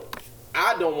 I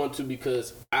don't want to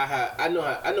because I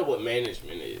know what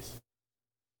management is.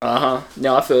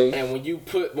 No, I feel you. And when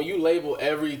you label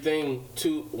everything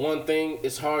to one thing,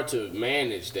 it's hard to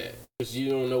manage that. Cause you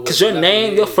don't know. Cause your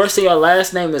name, your first and your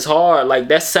last name is hard. Like,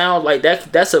 that sounds like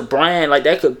that's a brand. Like,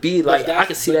 that could be like, I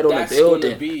can see that on the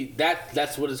building.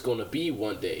 That's what it's gonna be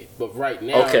one day. But right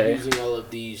now, I'm using all of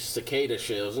these cicada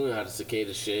shells. You know how the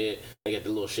cicada shed? They got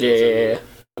the little shells. Yeah.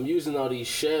 I'm using all these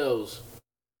shells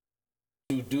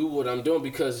to do what I'm doing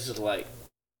because it's just like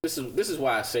this is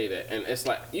why I say that. And it's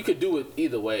like you could do it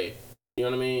either way. You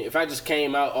know what I mean? If I just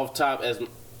came out off top as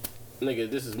nigga,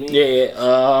 this is me.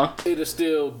 Yeah. It'd have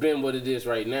still been what it is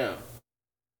right now.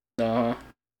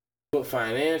 But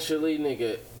financially,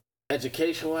 nigga,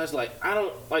 education-wise, like, I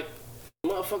don't, like,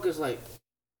 motherfuckers, like,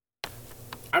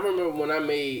 I remember when I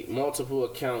made multiple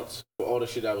accounts for all the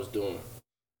shit I was doing.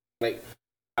 Like,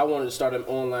 I wanted to start an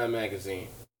online magazine.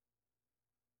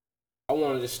 I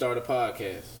wanted to start a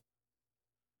podcast.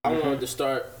 I wanted to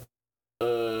start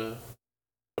a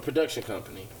production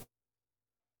company.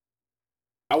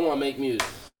 I want to make music.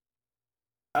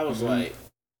 I was like,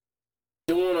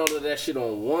 doing all of that shit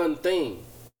on one thing,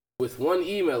 with one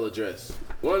email address,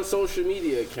 one social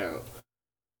media account,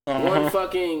 one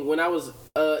fucking, when I was,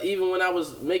 even when I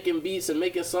was making beats and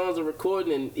making songs and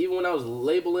recording, and even when I was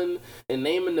labeling and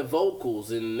naming the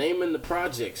vocals and naming the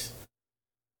projects,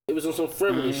 it was on some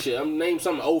frivolous shit. I'm name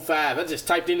something 05. I just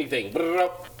typed anything.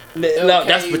 No,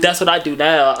 that's what I do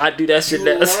now. I do that shit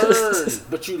now.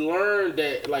 But you learn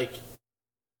that like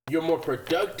you're more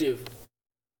productive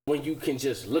when you can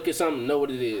just look at something, know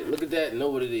what it is. Look at that, know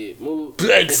what it is. Move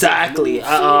exactly. Move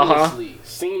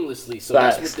seamlessly. So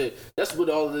that's what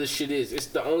all of this shit is. It's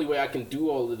the only way I can do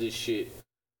all of this shit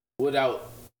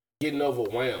without getting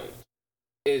overwhelmed.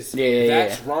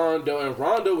 That's Rondo, and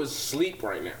Rondo is asleep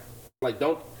right now. Like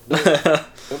don't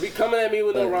be coming at me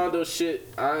with no Rondo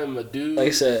shit. I am a dude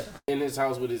in his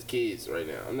house with his kids right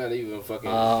now. I'm not even fucking.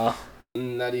 Not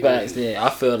even. Facts, yeah, I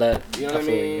feel that. You know what I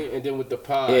mean? And then with the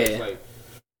pod, it's like,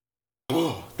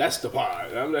 oh, that's the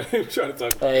pod. I'm not even trying to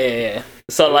talk about yeah.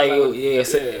 So like,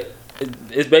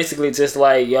 it's basically just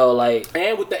like, yo, like.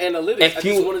 And with the analytics, I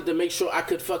just wanted to make sure I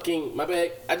could fucking. My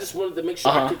bad. I just wanted to make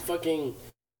sure I could fucking.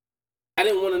 I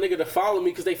didn't want a nigga to follow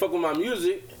me because they fuck with my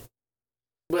music,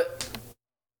 but.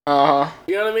 You know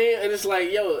what I mean? And it's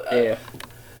like, yo,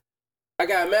 I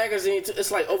got a magazine.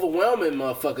 It's like overwhelming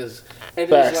motherfuckers. And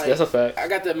then it's like, that's a fact. I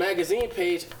got the magazine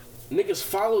page. Niggas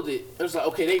followed it. It was like,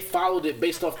 okay, they followed it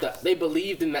based off they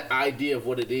believed in the idea of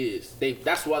what it is.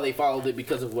 That's why they followed it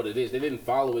because of what it is. They didn't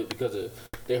follow it because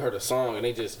they heard a song and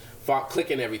they just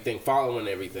clicking everything, following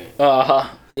everything.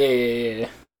 Yeah.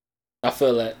 I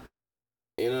feel that.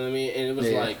 You know what I mean? And it was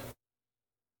like,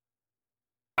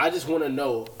 I just want to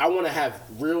know. I want to have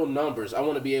real numbers. I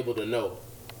want to be able to know.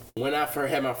 When I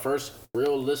had my first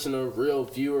real listener, real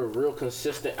viewer, real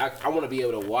consistent, I want to be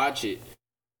able to watch it.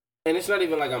 And it's not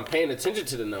even like I'm paying attention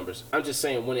to the numbers. I'm just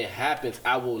saying when it happens,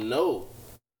 I will know.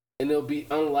 And it'll be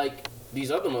unlike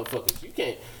these other motherfuckers. You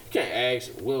can't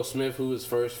ask Will Smith who his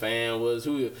first fan was,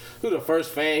 who the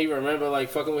first fan he remember like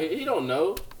fucking with. He don't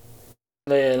know.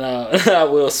 Man,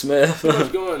 not Will Smith. What's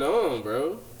going on,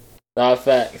 bro? Nah,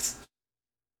 facts.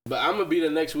 But I'm gonna be the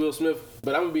next Will Smith.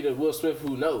 But I'm gonna be the Will Smith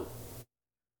who know.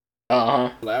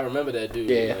 Like I remember that dude.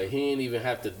 Yeah. Like he ain't even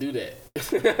have to do that.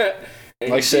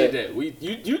 And like he did that.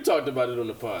 You talked about it on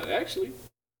the pod actually.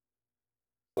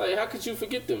 Like how could you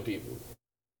forget them people?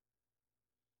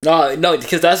 No,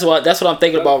 because that's what I'm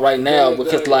thinking about right now.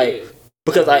 Because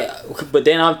but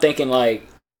then I'm thinking like,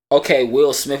 okay,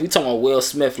 Will Smith. We talking about Will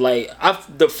Smith. Like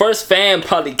the first fan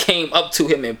probably came up to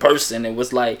him in person and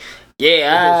was like,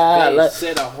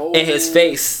 said a whole in his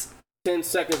face 10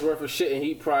 seconds worth of shit, and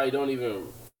he probably don't even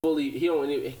fully.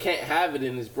 He can't have it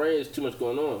in his brain. There's too much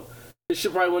going on. This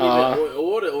shit probably wasn't even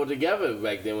order or together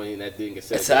back then when that didn't get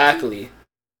said. Exactly.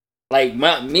 Like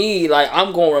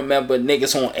I'm gonna remember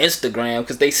niggas on Instagram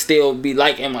because they still be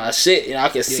liking my shit, and I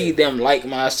can see them like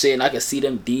my shit, and I can see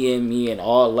them DM me and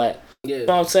all that. Yeah. You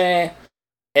know what I'm saying?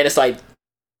 And it's like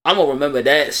I'm gonna remember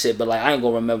that shit, but like I ain't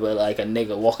gonna remember like a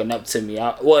nigga walking up to me.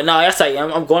 That's like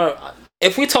I'm gonna.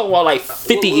 If we talk about like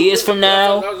 50 years from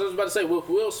now, I was about to say with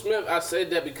Will Smith, I said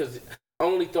that because I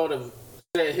only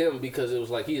said him because it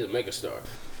was like he's a megastar.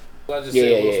 So I just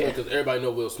said Will Smith because everybody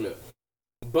know Will Smith.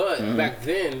 But back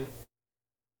then,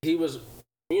 he was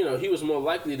more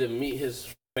likely to meet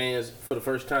his fans for the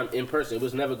first time in person. It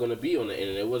was never going to be on the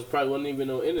internet. It probably wasn't even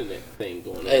no internet thing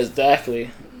going on. Exactly.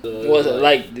 So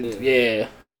wasn't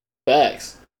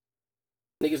facts.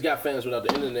 Niggas got fans without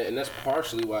the internet, and that's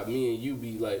partially why me and you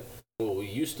be like, well, we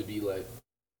used to be like,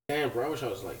 damn, bro, I wish I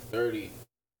was like 30,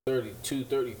 32,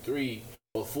 33,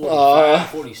 or 45,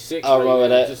 46. I remember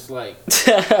that. Just like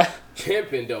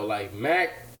pimping though, like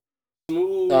Mac,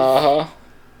 smooth.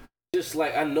 Just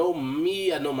like I know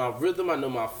me, I know my rhythm, I know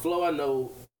my flow, I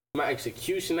know my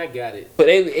execution, I got it. But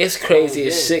it's crazy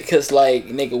as shit, cause like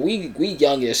nigga, we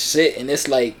young as shit, and it's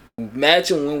like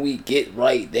imagine when we get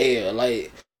right there,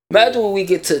 like. Imagine when we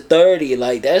get to 30,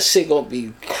 like, that shit gonna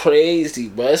be crazy,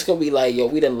 bro. It's gonna be like, yo,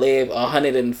 we done lived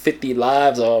 150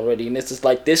 lives already, and it's just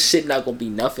like, this shit not gonna be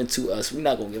nothing to us. We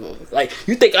not gonna give a fuck. Like,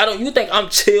 you think I'm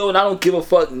chill and I don't give a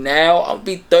fuck now? I'm gonna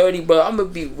be 30, bro. I'm gonna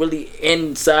be really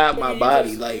inside my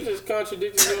body. You just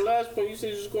contradicted your last point. You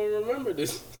said you're just gonna remember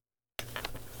this.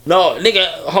 No,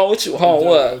 nigga, what?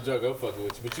 I'm joking, I'm fucking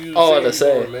with you. But you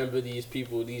gonna remember these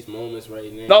people, these moments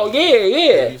right now. No,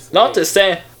 yeah. No, I'm just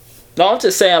saying.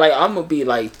 Like, I'm gonna be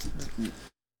like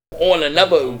on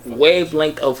another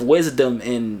wavelength of wisdom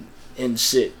and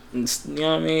shit. And, you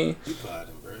know what I mean? You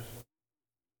plotting, bro.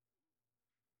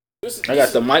 I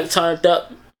got the mic turned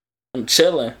up. I'm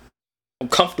chilling. I'm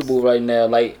comfortable right now.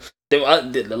 Like the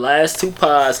last two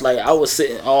pods, like I was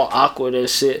sitting all awkward and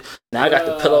shit. Now I got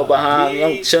the pillow behind me.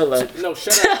 I'm chilling. No,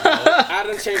 shut up. Bro. I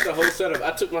done changed the whole setup.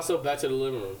 I took myself back to the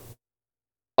living room.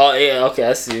 Oh yeah, okay,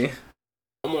 I see.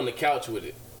 I'm on the couch with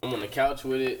it.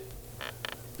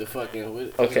 The fucking with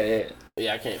it. Okay.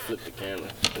 Yeah, I can't flip the camera.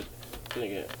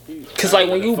 Cause like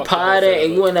when you podding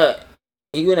and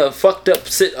you in a fucked up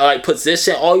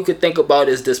position, all you could think about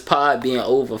is this pod being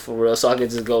over for real, so I can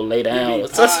just go lay down.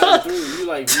 That's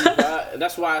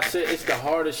why I said it's the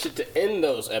hardest shit to end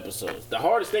those episodes. The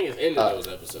hardest thing is ending those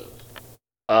episodes.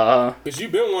 Cause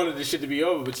you've been wanting this shit to be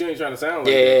over, but you ain't trying to sound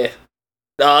like it.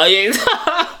 Nah, yeah.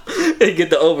 They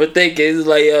get the overthinking. It's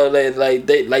like, yo, they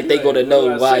gonna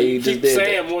know why you just did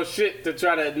saying more shit to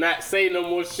try to not say no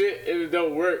more shit, and it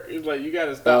don't work. It's like you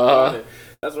gotta stop doing it.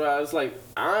 That's why it's like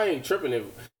I ain't tripping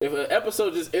if an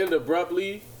episode just end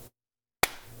abruptly.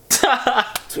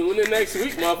 Tune in next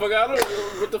week, motherfucker. I don't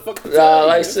know what the fuck.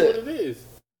 That's what it is.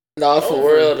 Nah,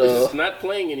 for real though. It's not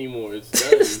playing anymore. It's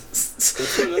done.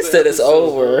 Instead, it's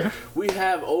over. We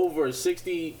have over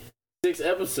 66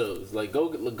 episodes. Like, go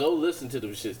listen to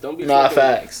them shits. Don't be.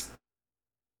 Facts.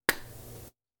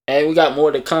 And we got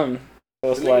more to come.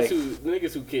 So the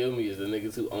niggas who kill me is the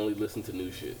niggas who only listen to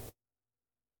new shit.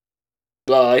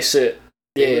 Shit.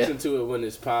 Yeah. They listen to it when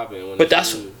it's popping. But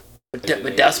that's what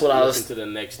I was. Listen to the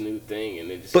next new thing, and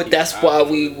they just. But that's why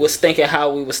we was thinking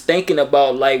how we was thinking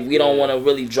about like we don't want to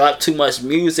really drop too much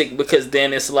music because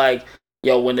then it's like.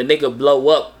 Yo, when the nigga blow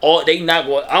up, I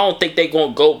don't think they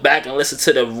gonna go back and listen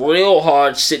to the real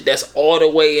hard shit that's all the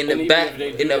way in the back.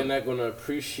 They're not gonna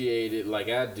appreciate it like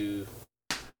I do.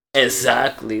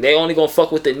 Exactly. They only gonna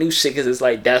fuck with the new shit because it's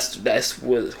like that's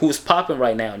who's popping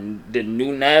right now. The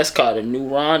new NASCAR, the new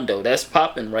Rondo, that's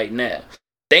popping right now.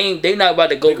 They not about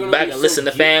to go back and listen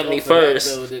to Family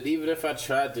First. That even if I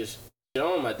tried to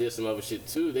show them I did some other shit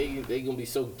too, they gonna be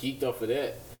so geeked off of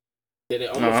that. That it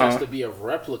almost has to be a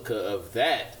replica of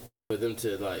that for them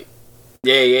to like.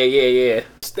 Yeah.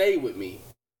 Stay with me.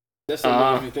 That's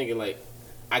what makes me thinking like,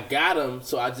 I got them,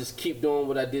 so I just keep doing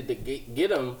what I did to get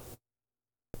them.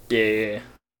 Yeah.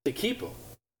 To keep them.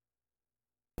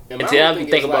 And my whole thing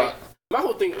is like, my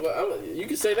whole thing. You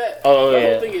can say that. Oh my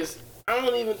whole thing is I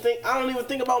don't even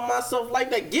think about myself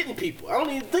like that. Getting people, I don't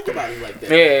even think about it like that.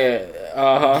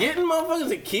 Yeah. Getting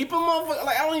motherfuckers and keeping motherfuckers.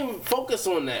 Like I don't even focus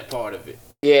on that part of it.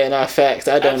 Yeah, not facts.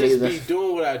 I don't just either. Be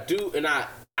doing what I do, and I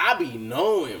be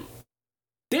knowing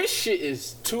this shit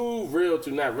is too real to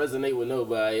not resonate with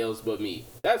nobody else but me.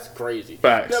 That's crazy.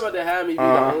 Facts. You're not about to have me be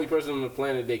the only person on the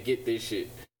planet that get this shit.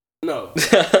 No.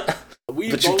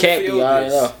 But you can't be. I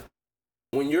know.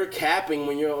 When you're capping,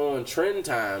 when you're on trend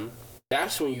time,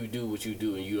 that's when you do what you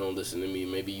do, and you don't listen to me.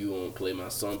 Maybe you won't play my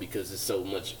song because it's so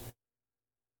much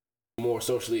more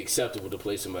socially acceptable to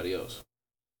play somebody else.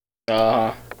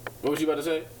 What was you about to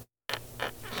say?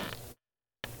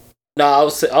 No, I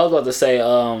was about to say,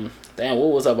 damn,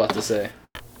 what was I about to say?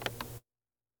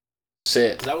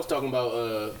 Shit. 'Cause I was talking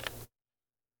about,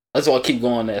 That's why I keep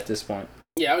going at this point.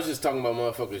 Yeah, I was just talking about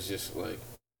motherfuckers just, like,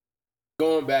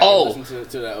 going back and listening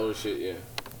to that old shit, yeah.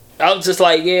 I was just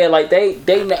like, yeah, like, they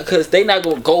not, because they not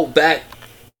going to go back,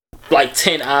 like,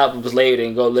 10 albums later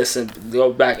and go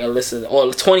back and listen,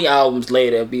 or 20 albums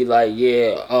later and be like,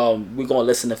 yeah, we're going to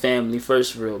listen to Family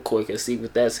First real quick and see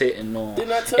what that's hitting on.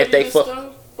 Didn't I tell you this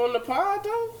stuff on the pod,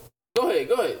 though? Go ahead.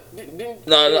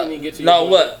 No,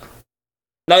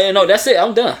 that's it.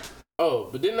 I'm done. Oh,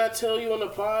 but didn't I tell you on the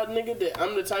pod, nigga, that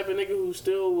I'm the type of nigga who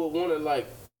still would want to, like,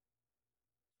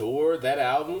 tour that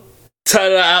album?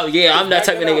 Yeah, I'm that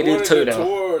type of nigga to tour, though.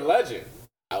 Tour Legend.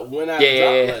 When I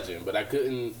dropped Legend, but I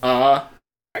couldn't. I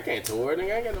can't tour,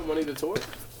 nigga. I ain't got no money to tour.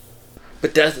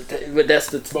 But that's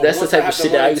the type of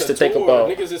shit that I used to think about.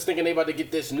 Niggas is thinking they about to get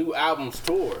this new album's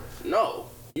tour. No,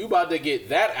 you about to get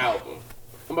that album.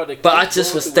 I'm about to. But I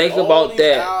just was thinking about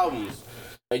that. Albums,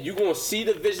 and you gonna see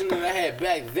the vision that I had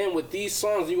back then with these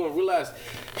songs. You gonna realize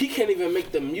he can't even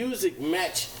make the music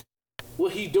match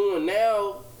what he doing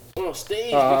now on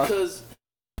stage because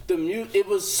the music.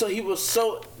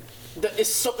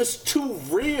 It's too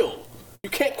real. You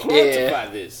can't quantify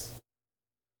this.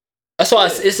 That's why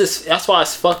that's why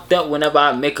it's fucked up whenever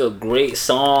I make a great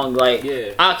song. Like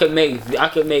I could make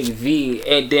V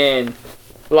and then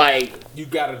like you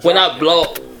gotta when I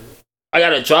blow I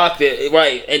gotta drop it,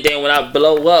 right? And then when I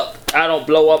blow up, I don't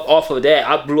blow up off of that.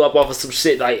 I blew up off of some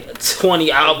shit like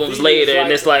 20 albums later,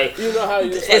 and it's like, you know how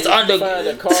it's under find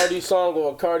a Cardi song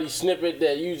or a Cardi snippet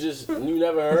that you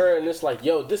never heard, and it's like,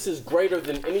 yo, this is greater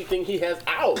than anything he has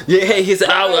out. Yeah, he's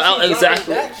out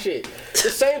exactly. That shit. The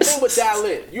same thing with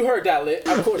Dalit. You heard Dalit,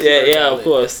 of course. Of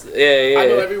course. Yeah. I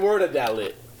know every word of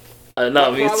Dalit. I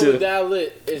know, me too. The problem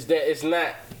with Dalit is that it's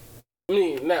not.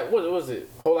 What was it?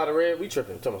 Whole lot of red? We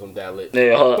tripping. Talking about some Dalit.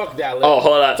 Yeah, fuck Dalit. Oh,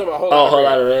 whole lot of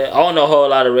red. I don't know Whole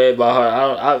Lot of Red by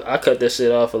heart. I cut that shit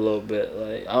off a little bit.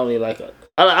 Like I don't even like it.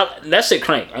 That shit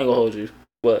crank. I ain't gonna hold you,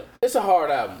 but it's a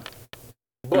hard album.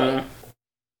 But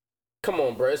come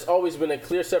on, bro. It's always been a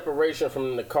clear separation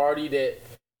from the Cardi that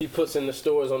he puts in the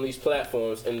stores on these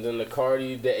platforms, and then the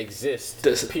Cardi that exists.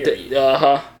 Period.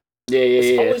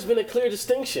 It's always been a clear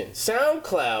distinction.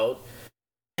 SoundCloud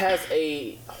has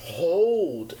a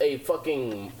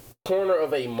fucking corner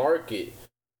of a market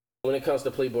when it comes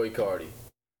to Playboy Cardi.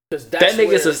 Because that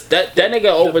nigga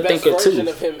overthinker the best version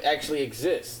too. of him actually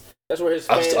exists. That's where his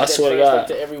fans I swear to God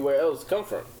to everywhere else come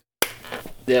from.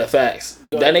 Yeah, facts.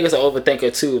 That nigga's an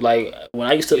overthinker too. Like when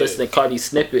I used to listen to Cardi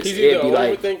snippets, he's either it'd be an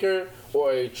like overthinker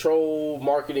or a troll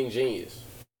marketing genius.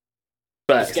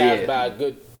 Facts, this guy's by a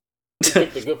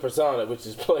good persona, which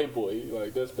is Playboy.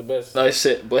 Like that's the best. No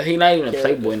shit, but he not even a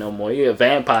Playboy no more. He a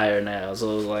vampire now.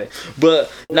 So it's like,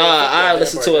 but I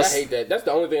listen to I hate that. That's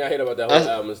the only thing I hate about that whole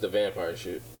album is the vampire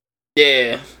shit.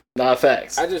 Yeah,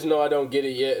 facts. I just know I don't get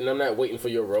it yet, and I'm not waiting for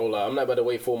your rollout. I'm not about to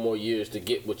wait 4 more years to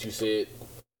get what you said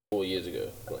 4 years ago.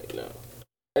 Like, no.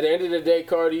 At the end of the day,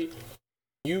 Cardi,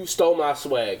 you stole my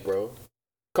swag, bro.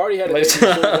 Cardi had a baby as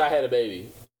soon as I had a baby.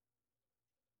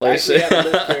 I actually had a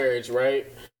miscarriage, right?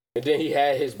 And then he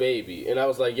had his baby. And I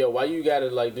was like, yo, why you gotta,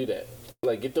 like, do that?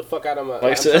 Like, get the fuck out of my...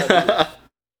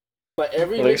 Like,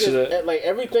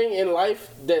 everything in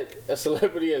life that a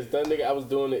celebrity has done, nigga, I was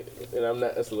doing it, and I'm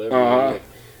not a celebrity. Like,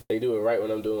 they do it right when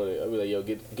I'm doing it. I'll be like, yo,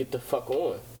 get the fuck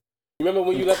on. You remember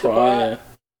when you left the pod?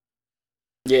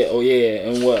 Yeah,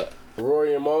 and what?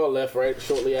 Rory and Maul left right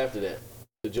shortly after that.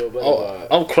 The Joe Budden pod.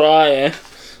 I'm crying.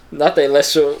 Not they left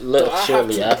shortly after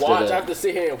that. I have to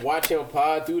sit here and watch him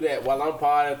pod through that while I'm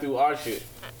podding through our shit.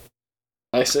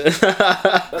 That's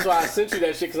why I sent you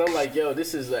that shit, because I'm like, yo,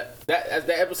 this is that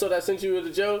episode I sent you with the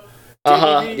Joe.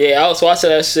 Yeah, I was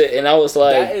watching that shit and I was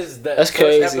like, that's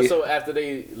crazy. Episode after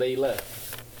they left.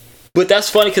 But that's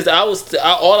funny because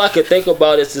all I could think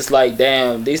about is just like,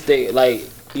 damn, these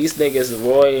niggas,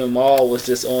 Roy and Maul was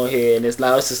just on here, and it's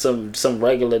just some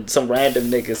random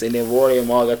niggas, and then Roy and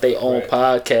Maul got their own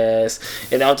podcast,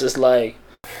 and I'm just like,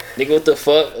 nigga, what the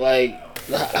fuck, like.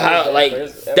 How, like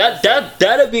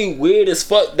that'd be weird as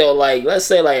fuck though. Like, let's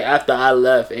say like after I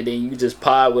left and then you just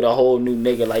pod with a whole new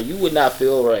nigga, like you would not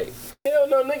feel right. Hell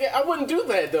no, nigga, I wouldn't do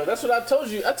that though. That's what I told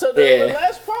you. I told you in the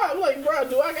last pod. I'm like, bro,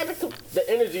 do I got the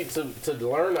energy to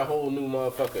learn a whole new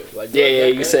motherfucker? Like,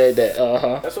 you said that.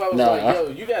 That's why I was like, yo,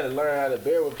 you gotta learn how to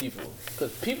bear with people,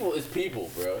 because people is people,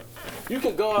 bro. You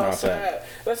can go outside.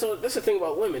 That's the thing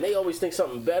about women. They always think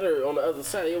something better on the other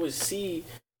side. They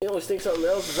always think something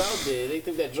else is out there. They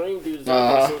think that dream dude is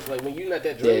out there. So it's like, when you're not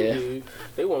that dream dude,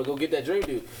 they want to go get that dream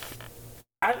dude.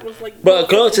 I was like, but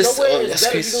girl, just that's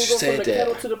crazy. You gonna go from the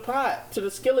kettle to the pot, to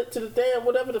the skillet, to the damn,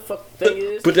 whatever the fuck thing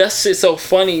is. But that shit's so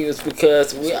funny is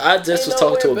because I just was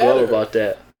talking to a girl about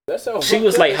that. She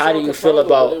was like, "How do you feel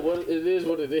about it? Is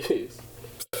what it is.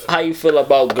 How you feel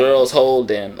about girls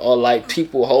holding or like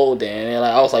people holding?" And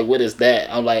like, I was like, "What is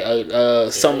that?" I'm like,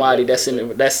 somebody that's in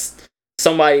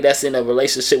a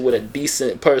relationship with a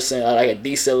decent person, or like a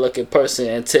decent looking person,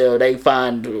 until they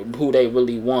find who they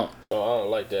really want. Oh, I don't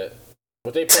like that.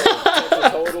 But they put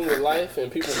holding with life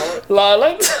and people's heart.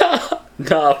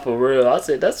 Nah, for real. I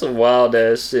said that's some wild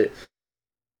ass shit.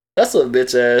 That's some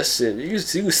bitch ass shit.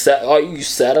 Are you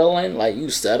settling? Like,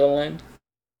 you settling?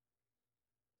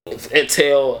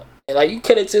 Until like you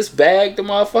could have just bagged the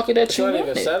motherfucker that you wanted. Not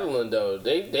even settling though.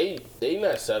 They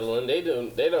not settling. They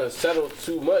done settled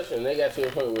too much, and they got to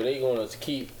a point where they gonna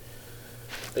treat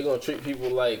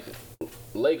people like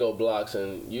Lego blocks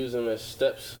and use them as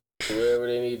steps to wherever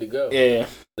they need to go. Yeah.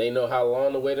 They know how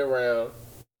long to wait around,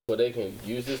 but they can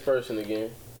use this person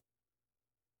again.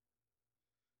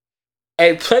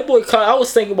 Hey, Playboy Cardi, I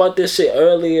was thinking about this shit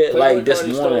earlier, Playboy like this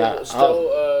Cardi morning. Stole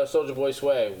Soulja Boy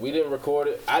swag. We didn't record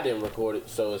it. I didn't record it,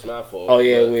 so it's my fault. Oh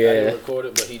yeah, I didn't record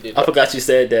it, but he did. I forgot you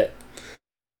said that.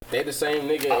 They the same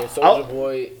nigga, and Soulja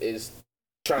Boy is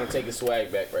trying to take his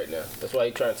swag back right now. That's why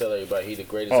he trying to tell everybody he the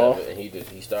greatest of it, and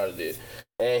he started it.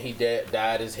 And he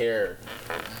dyed his hair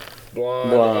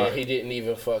blonde, and he didn't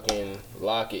even fucking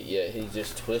lock it yet. He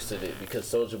just twisted it because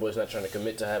Soulja Boy's not trying to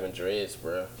commit to having dreads,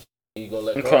 bro. You gonna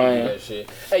let Cardi do that shit?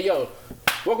 Hey, yo,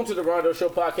 welcome to the Rondo Show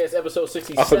podcast, episode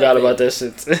 67. I forgot about that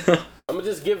shit. I'm gonna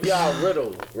just give y'all a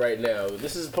riddle right now.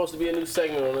 This is supposed to be a new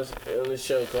segment on this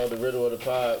show called the Riddle of the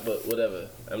Pod, but whatever.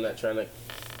 I'm not trying to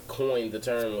coin the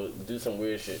term or do some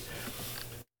weird shit.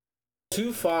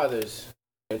 2 fathers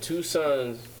and 2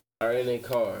 sons are in a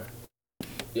car,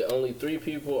 yet only 3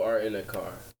 people are in a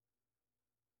car.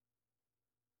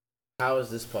 How is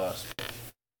this possible?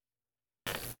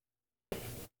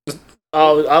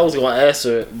 I was gonna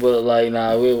answer it, but like,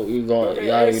 nah, we going.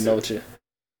 Y'all already know what you.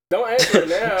 Don't answer it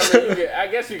now. I mean, I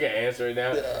guess you can answer it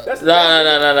now. No.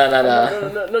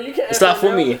 You can't. It's not for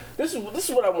now. me. This is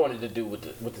what I wanted to do with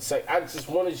the say. I just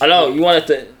wanted. I know you wanted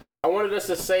to. I wanted us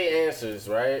to say answers,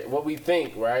 right? What we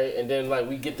think, right? And then like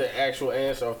we get the actual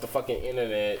answer off the fucking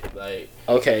internet, like.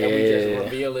 Okay. And we just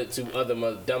reveal it to other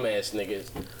dumbass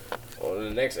niggas on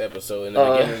the next episode. In the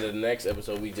beginning of the next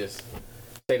episode, we just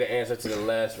say the answer to the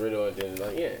last riddle, and then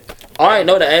like, yeah. I already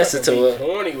know the answer to it.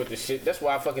 Horny with the shit. That's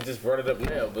why I fucking just brought it up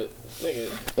now. But nigga,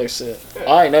 like shit. Yeah. I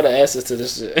already know the answer to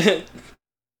this shit.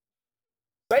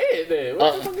 Say it then.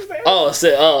 What the fuck is that? Oh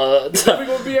shit. We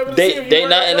gonna be able to see if they you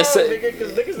not in the same.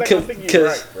 Because niggas not gonna think you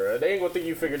right, bro. They ain't gonna think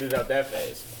you figured it out that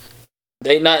fast.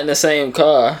 They not in the same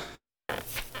car. Oh,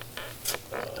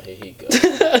 here he go.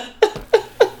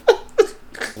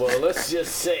 Well, let's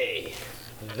just say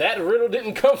that riddle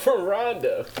didn't come from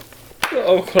Rondo.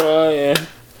 I'm crying.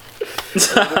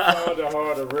 I found a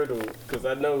harder riddle because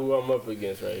I know who I'm up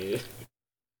against right here.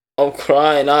 I'm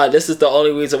crying. Nah, this is the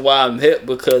only reason why I'm hip,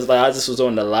 because like I just was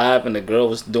on the live and the girl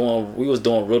was doing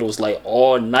riddles like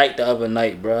all night the other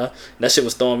night, bruh. That shit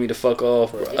was throwing me the fuck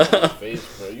off, bro.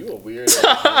 You a weird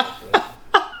ass, bro.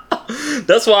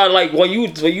 That's why, like, when you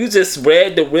just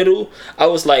read the riddle, I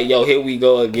was like, yo, here we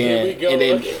go again. Here we go and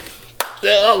then again.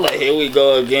 I'm like, here we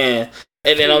go again.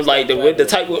 And then I'm like, the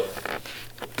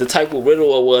type of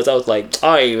riddle it was, I was like,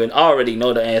 I already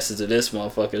know the answer to this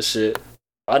motherfucking shit.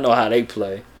 I know how they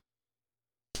play.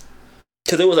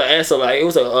 Cause it was an answer like it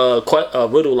was a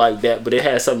riddle like that, but it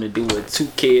had something to do with two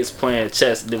kids playing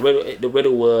chess. The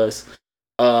riddle was,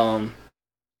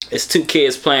 it's two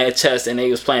kids playing chess and they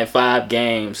was playing 5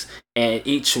 games and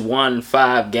each won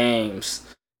 5 games,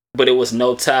 but it was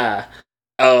no tie.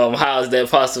 How is that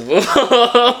possible?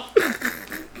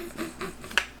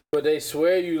 But they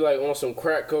swear you like on some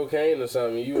crack cocaine or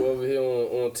something. You over here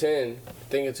on 10,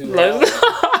 thinking too hard.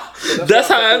 That's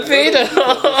how I feel.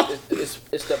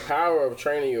 It's the power of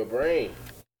training your brain.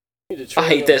 I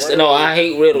hate that. No, I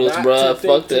hate riddles, bro.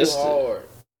 Fuck this. Nah,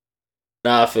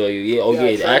 I feel you. Yeah. Oh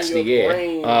yeah. Actually,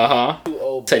 yeah.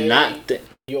 To not think.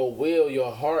 Your will,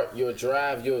 your heart, your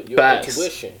drive, your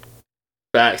intuition.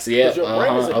 Facts, yeah. Your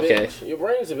brain is a bitch. Your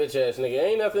brain's a bitch ass nigga.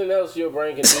 Ain't nothing else your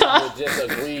brain can do but just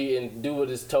agree and do what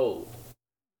it's told.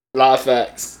 A lot of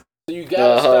facts. So you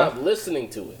gotta stop listening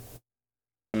to it.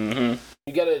 Mm-hmm.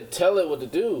 You gotta tell it what to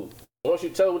do. Once you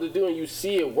tell it what to do and you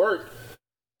see it work,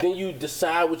 then you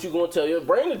decide what you're gonna tell your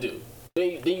brain to do.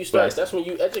 Then you start. Right. That's when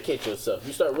you educate yourself.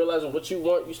 You start realizing what you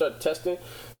want. You start testing.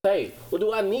 Hey, what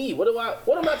do I need? What am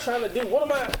I trying to do?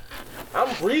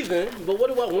 I'm breathing, but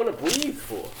what do I want to breathe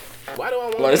for? Why do I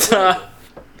want to breathe?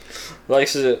 Like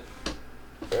shit.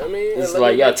 You know what I mean? It's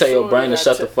like you gotta tell your brain to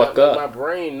shut the fuck up. My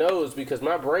brain knows because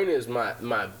my brain is my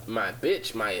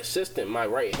bitch, my assistant, my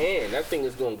right hand. That thing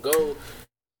is gonna go.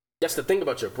 That's the thing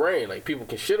about your brain. Like people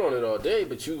can shit on it all day,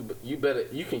 but you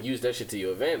can use that shit to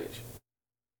your advantage.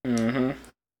 Mm-hmm.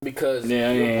 Because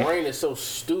your brain is so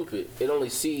stupid, it only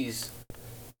sees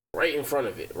right in front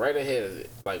of it, right ahead of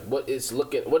it. Like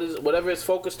whatever it's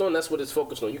focused on, that's what it's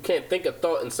focused on. You can't think a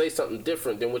thought and say something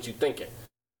different than what you're thinking.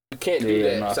 You can't do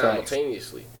that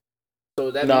simultaneously. So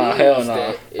that means hell no.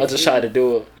 That I just tried to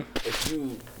do it. If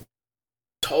you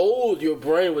told your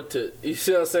brain what to, you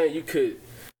see what I'm saying? You could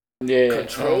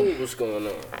control what's going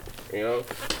on. You know?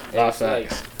 And it's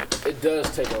like, it does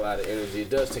take a lot of energy. It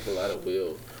does take a lot of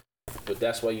will. But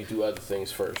that's why you do other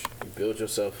things first. You build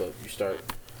yourself up. You start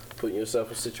putting yourself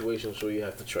in situations where you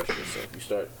have to trust yourself. You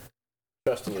start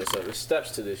trusting yourself. There's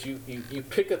steps to this. You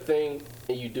pick a thing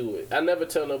and you do it. I never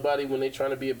tell nobody when they're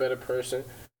trying to be a better person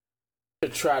to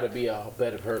try to be a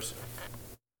better person.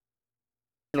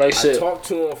 Like shit. I talk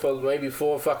to them for maybe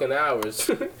 4 fucking hours.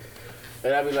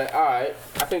 And I'd be like, all right,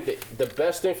 I think that the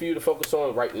best thing for you to focus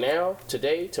on right now,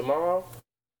 today, tomorrow,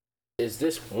 is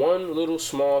this one little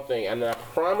small thing. And I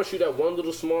promise you that one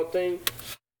little small thing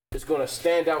is going to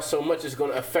stand out so much. It's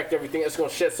going to affect everything. It's going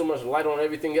to shed so much light on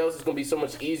everything else. It's going to be so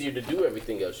much easier to do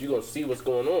everything else. You're going to see what's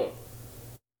going on.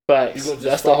 Facts.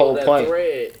 That's the whole point.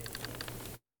 Thread,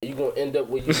 you're going to end up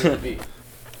where you need to be.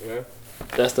 Yeah?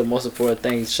 That's the most important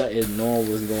thing. Is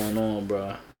knowing what's going on,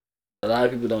 bro. A lot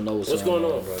of people don't know what's going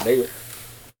on, bro.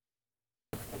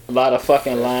 A lot of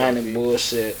fucking lying and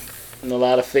bullshit. And a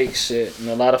lot of fake shit. And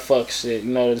a lot of fuck shit.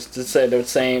 You know, just say the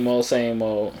same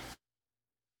old.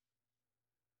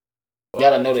 You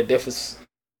gotta know the difference.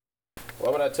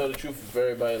 Why would I tell the truth if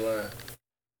everybody lying?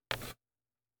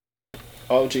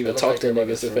 Why would you even talk to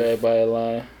niggas if everybody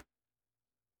lying?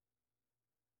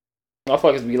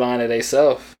 Motherfuckers be lying to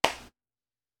themselves.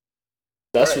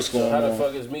 That's what's going on. How the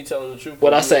fuck is me telling the truth?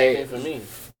 What I say? For me?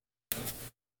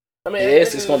 I mean,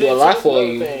 it's gonna do a lot for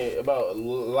you. about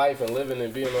life and living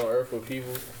and being on Earth with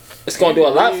people, it's gonna do a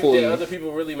lot for you. Other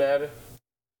people really matter.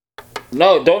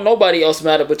 No, don't nobody else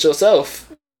matter but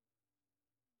yourself.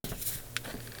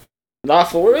 Not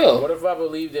for real. What if I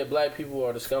believe that black people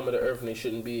are the scum of the earth and they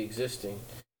shouldn't be existing?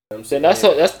 Then that's their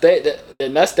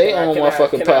own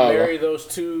motherfucking power. Can I marry those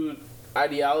two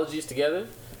ideologies together?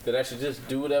 That I should just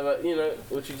do whatever,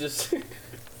 what you just.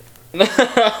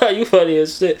 You funny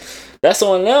as shit. That's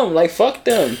on them. Like, fuck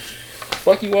them.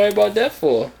 Fuck you worry about that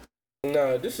for?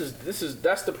 No,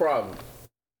 that's the problem.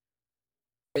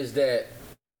 Is that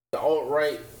the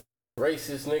alt-right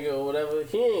racist nigga or whatever?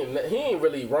 He ain't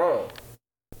really wrong.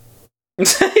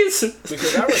 Because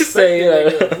I respect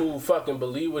the nigga who fucking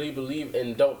believe what he believe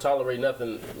and don't tolerate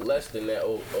nothing less than that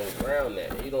or around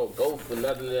that. You don't go for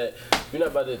nothing that you're not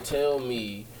about to tell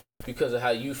me because of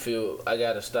how you feel I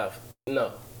gotta stop.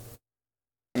 No.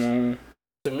 To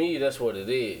me, that's what it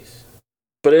is.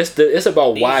 But it's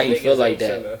about why he feel like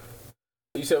that.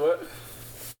 You said what?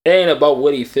 It ain't about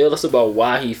what he feel. It's about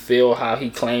why he feel how he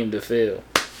claimed to feel.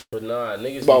 But nah,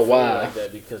 niggas about be why like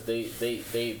that because they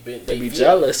be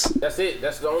jealous. That's it.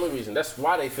 That's the only reason. That's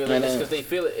why they feel it. It's because they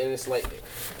feel it, and it's like,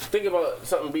 think about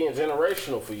something being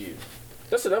generational for you.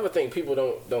 That's another thing people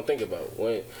don't think about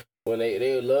when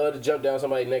they love to jump down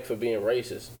somebody's neck for being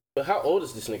racist. But how old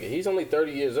is this nigga? He's only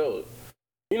 30 years old.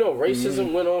 You know,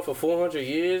 racism went on for 400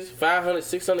 years, 500,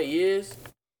 600 years,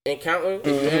 and counting.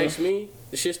 If you ask me,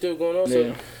 the shit's still going on.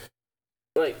 So,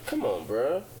 like, come on,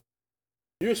 bro.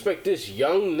 You expect this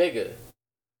young nigga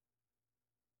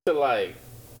to, like,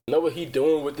 know what he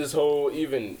doing with this whole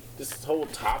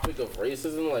topic of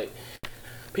racism? Like,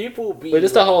 people be... But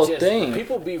it's the whole thing.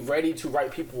 People be ready to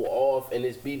write people off, and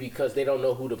it's because they don't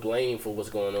know who to blame for what's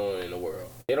going on in the world.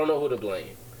 They don't know who to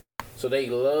blame. So they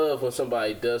love when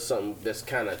somebody does something that's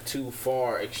kind of too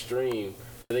far extreme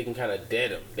so they can kind of dead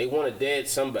them. They want to dead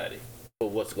somebody for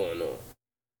what's going on.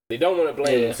 They don't want to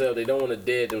blame themselves. They don't want to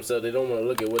dead themselves. They don't want to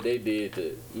look at what they did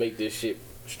to make this shit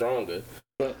stronger.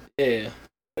 Yeah.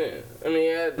 I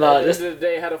mean, at the end of the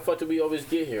day, how the fuck did we always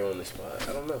get here on this spot?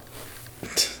 I don't know.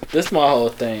 This my whole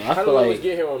thing. How do we always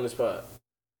get here on this spot?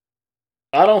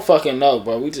 I don't fucking know,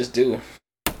 bro. We just do.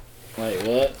 Like,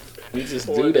 what? We just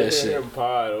do that shit.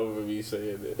 Pod over me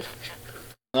saying that.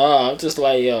 No, I'm just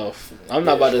like, yo, I'm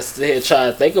not about to sit here try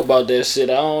to think about that shit.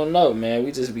 I don't know, man.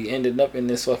 We just be ending up in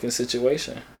this fucking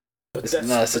situation. But it's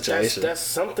not a situation. That's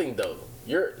something though.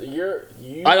 You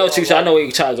I know what you. I know where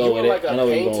you try to go with like it. I know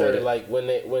where you going with it. Like when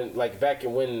back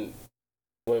in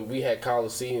when we had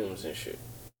coliseums and shit.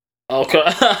 Okay.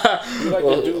 You like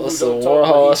the dude who don't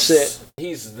talk, shit.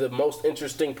 He's the most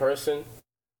interesting person.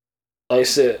 Like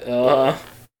shit.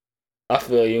 I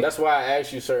feel you. That's why I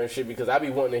ask you certain shit because I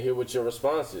be wanting to hear what your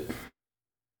response is.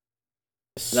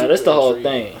 Now that's the whole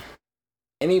thing.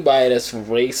 Anybody that's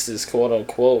racist, quote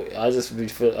unquote, I just be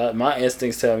feel my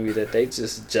instincts tell me that they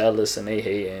just jealous and they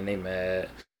hate and they mad.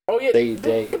 Oh yeah, they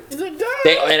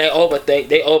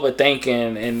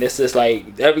overthinking, and this is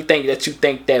like everything that you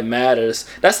think that matters.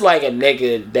 That's like a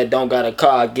nigga that don't got a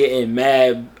car getting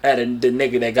mad at the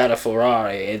nigga that got a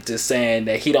Ferrari and just saying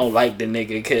that he don't like the nigga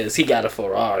because he got a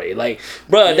Ferrari. Like,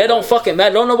 bruh, that don't fucking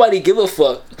matter. Don't nobody give a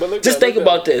fuck. Just think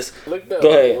about this. Go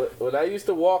ahead. When I used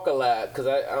to walk a lot, because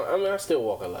I mean I still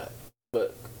walk a lot,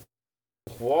 but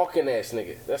walking ass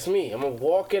nigga, that's me. I'm a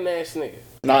walking ass nigga.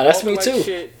 Nah, that's me too.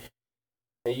 Shit.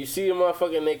 And you see a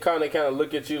motherfucker in their car and they kind of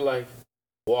look at you like,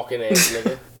 walking ass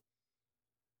nigga.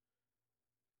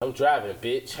 I'm driving,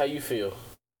 bitch. How you feel?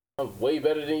 I'm way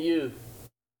better than you.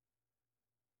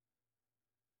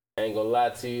 I ain't gonna lie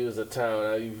to you. It was a time when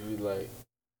I used to be like,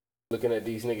 looking at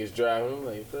these niggas driving. I'm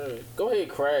like, bro, go ahead,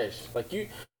 crash. Like,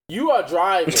 you are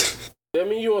driving. That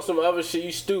mean you on some other shit.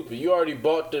 You stupid. You already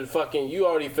bought the fucking, you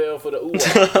already fell for the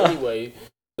Uber anyway.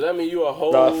 That mean you a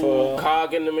whole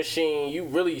cog in the machine. You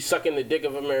really sucking the dick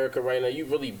of America right now. You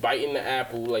really biting the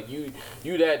apple. Like you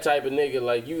that type of nigga.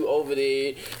 Like you over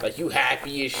there. Like you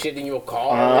happy as shit in your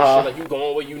car. And shit. Like you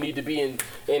going where you need to be in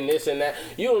this and that.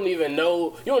 You don't even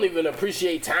know. You don't even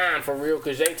appreciate time for real.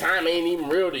 Cause that time ain't even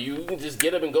real to you. You can just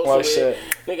get up and go somewhere. Shit.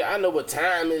 Nigga, I know what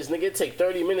time is. Nigga, it take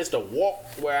 30 minutes to walk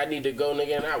where I need to go.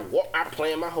 Nigga, and I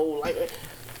plan my whole life.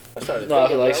 I started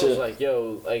thinking, I was like,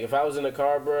 yo, like if I was in the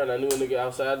car, bro, and I knew a nigga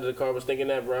outside of the car was thinking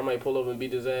that, bro, I might pull over and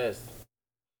beat his ass.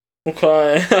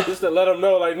 Okay. Just to let him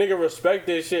know, like, nigga, respect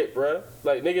this shit, bro.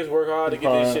 Like, niggas work hard to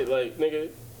get this shit. Like,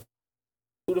 nigga,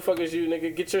 who the fuck is you,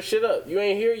 nigga? Get your shit up. You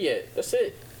ain't here yet. That's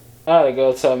it. I had a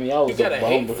girl tell me I was a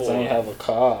bum because I didn't have a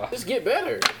car. Just get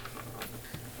better.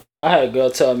 I had a girl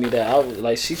tell me that I was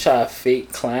like, she tried to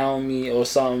fake clown me or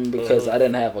something because I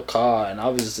didn't have a car, and I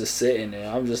was just sitting there.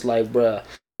 I'm just like, bruh.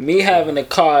 me having a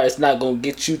car is not gonna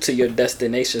get you to your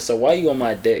destination. So why you on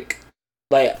my dick?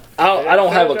 Like I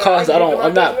don't have a car. So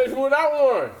I'm not. Without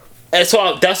one. And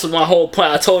so that's my whole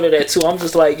point. I told her that too. I'm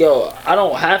just like, yo, I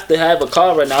don't have to have a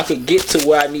car right now. I can get to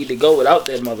where I need to go without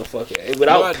that motherfucker.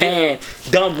 Without paying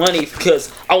dumb money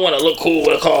because I want to look cool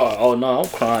with a car. Oh no, I'm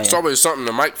crying. It's always something.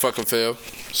 The mic fucking fell.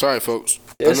 Sorry, folks.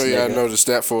 I know y'all noticed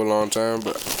that for a long time,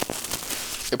 but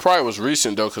it probably was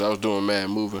recent though because I was doing mad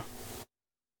moving.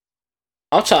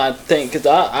 I'm trying to think because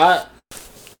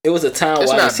it was a time where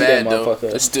I didn't see that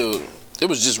motherfucker. It's still, it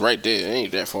was just right there. It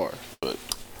ain't that far, but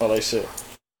like shit.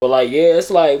 But like, yeah,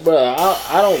 it's like, bro,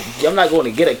 I'm not going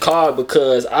to get a car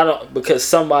because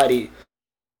somebody,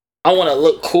 I want to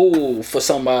look cool for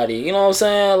somebody. You know what I'm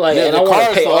saying? Like, yeah, and I want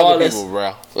to pay all this. People,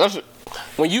 bro.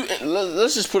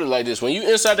 Let's just put it like this: when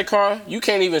you inside the car, you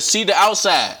can't even see the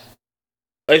outside.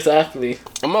 Exactly.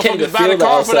 A motherfucker buy the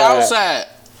car for the outside.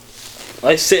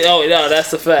 Like shit. Oh no,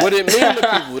 that's a fact. What it mean to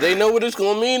people? They know what it's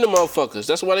gonna mean to motherfuckers.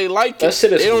 That's why they like it. That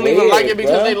shit is they don't weird, even like it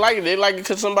because bro. they like it. They like it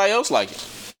because somebody else like it.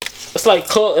 It's like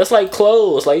clothes.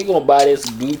 Like you gonna buy this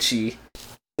Gucci,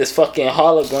 this fucking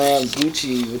hologram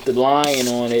Gucci with the lion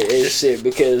on it and shit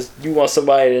because you want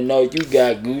somebody to know you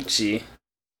got Gucci.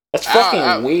 That's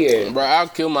fucking weird. Bro, I'll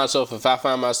kill myself if I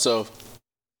find myself.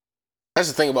 That's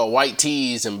the thing about white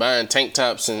tees and buying tank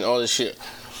tops and all this shit.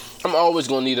 I'm always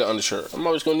gonna need an undershirt. I'm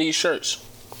always gonna need shirts.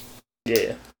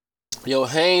 Yeah. Yo,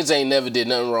 Hanes ain't never did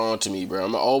nothing wrong to me, bro.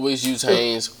 I'ma always use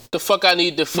Hanes. The fuck I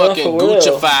need to fucking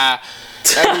Gucci-fy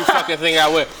every fucking thing I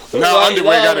wear. No,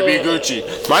 underwear gotta be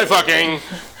Gucci. My fucking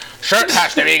shirt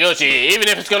has to be Gucci. Even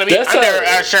if it's gonna be under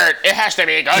a shirt, it has to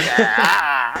be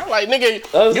Gucci. Like,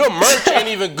 nigga, your merch ain't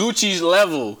even Gucci's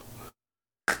level.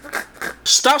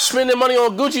 Stop spending money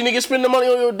on Gucci, nigga. Spend the money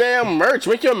on your damn merch.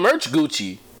 Make your merch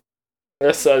Gucci.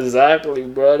 That's exactly,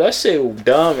 bro. That shit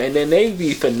dumb. And then they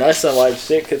be finessing like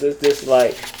shit because it's just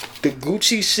like the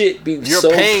Gucci shit be You're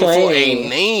so paying plain. for a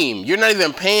name. You're not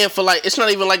even paying for like. It's not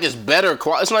even like it's better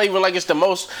quality. It's not even like it's the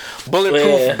most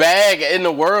bulletproof bag in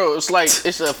the world. It's like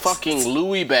it's a fucking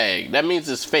Louis bag. That means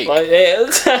it's fake. Like,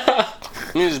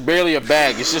 It means it's barely a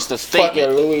bag. It's just a statement.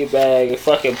 Fucking Louis bag,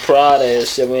 fucking Prada and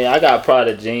shit. I mean, I got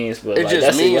Prada jeans, but it like, just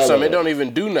that's means something. It don't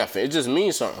even do nothing. It just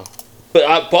means something. But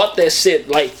I bought that shit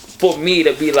like for me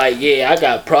to be like, yeah, I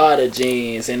got Prada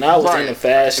jeans, and I was into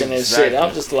fashion and shit.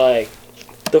 I'm just like,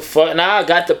 the fuck. Now I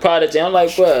got the Prada jeans. I'm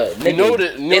like, bro, nigga,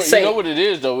 you know what it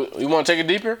is though. You want to take it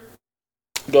deeper?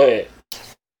 Go ahead.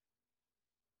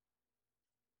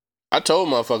 I told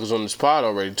motherfuckers on this pod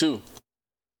already too.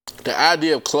 The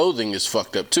idea of clothing is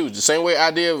fucked up too. The same way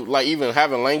idea of like even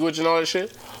having language and all that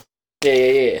shit.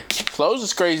 Yeah. Clothes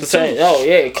is crazy too. Oh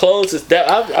yeah, clothes is that.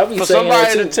 I be for saying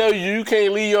somebody that to tell you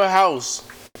can't leave your house,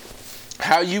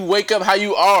 how you wake up, how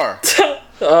you are.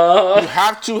 You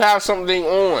have to have something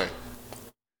on.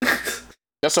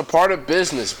 That's a part of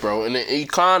business, bro, in the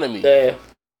economy. Yeah.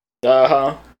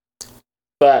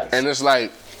 Facts. And it's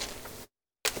like,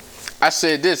 I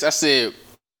said,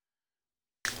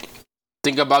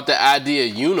 think about the idea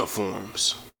of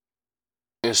uniforms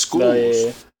in schools. Oh,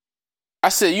 yeah. I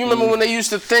said, you remember when they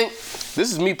used to think,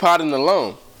 this is me potting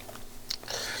alone.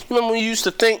 You remember when you used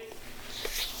to think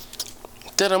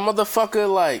that a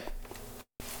motherfucker like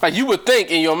you would think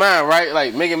in your mind, right?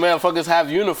 Like making motherfuckers have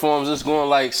uniforms is going to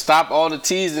like stop all the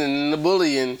teasing and the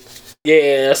bullying.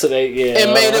 Yeah, that's what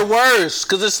It made it worse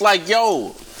because it's like,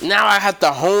 yo, now I have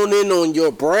to hone in on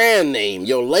your brand name,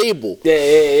 your label. Yeah.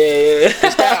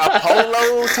 Is that a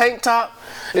polo tank top?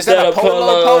 Is that a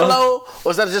polo?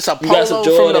 Or is that just a polo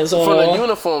from the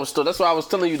uniform store? That's why I was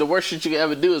telling you the worst shit you can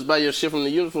ever do is buy your shit from the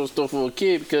uniform store for a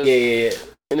kid because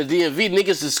in the DMV,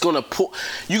 niggas is gonna pull.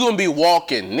 You gonna be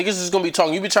walking. Niggas is gonna be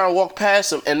talking. You be trying to walk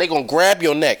past them and they gonna grab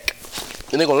your neck.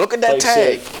 And they gonna look at that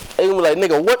tag. They gonna be like,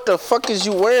 nigga, what the fuck is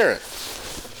you wearing?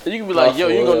 And you can be like, yo,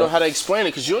 you gonna know how to explain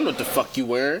it because you don't know what the fuck you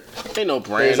wearing. Ain't no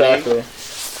brand name.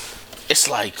 It's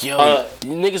like, yo,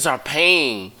 niggas are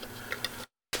paying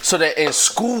so that in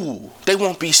school they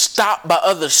won't be stopped by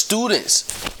other students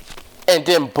and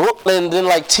then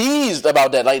like teased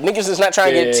about that. Like niggas is not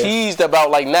trying to get teased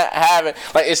about like not having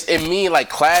like it mean like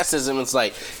classism. It's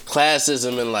like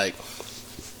classism and like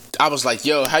I was like,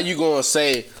 yo, how you gonna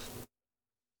say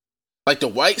like the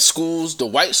white schools, the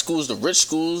rich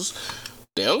schools,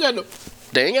 they ain't got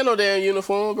no damn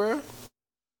uniform, bro.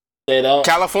 They don't.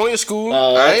 California school.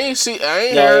 I ain't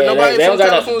heard nobody from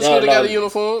California school that got a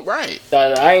uniform. Right.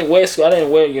 I didn't wear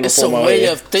a uniform. It's a way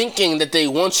of thinking that they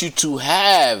want you to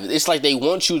have. It's like they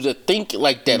want you to think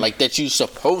like that you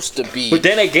supposed to be. But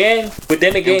then again,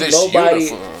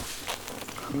 nobody.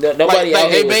 Nobody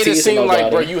like they made it seem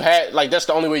like, bro, you had like that's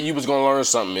the only way you was gonna learn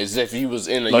something is if you was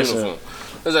in a uniform.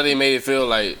 That's how they made it feel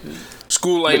like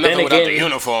school ain't nothing without the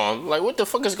uniform. Like, what the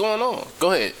fuck is going on?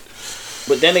 Go ahead.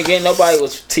 But then again, nobody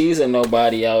was teasing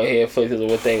nobody out here for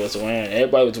what they was wearing.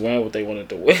 Everybody was wearing what they wanted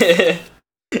to wear.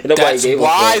 That's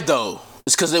why, though.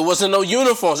 It's because there wasn't no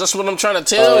uniforms. That's what I'm trying to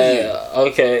tell you.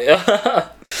 Okay.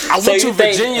 I went to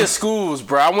Virginia schools,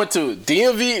 bro. I went to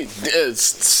DMV,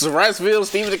 Riceville,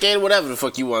 Stephen Decatur, whatever the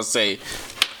fuck you want to say.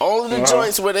 All of the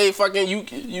joints where they fucking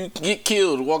you get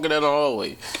killed walking down the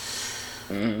hallway.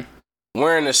 Mm-hmm.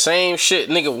 Wearing the same shit,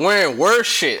 nigga. Wearing worse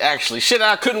shit, actually. Shit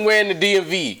I couldn't wear in the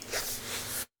DMV.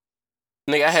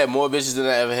 Nigga, I had more bitches than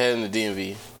I ever had in the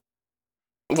DMV.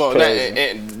 Well,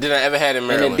 than I ever had in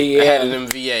Maryland. I had it in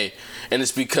VA. And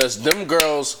it's because them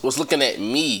girls was looking at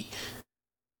me.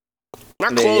 My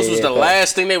clothes was the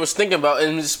last thing they was thinking about.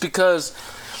 And it's because,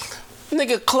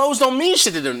 nigga, clothes don't mean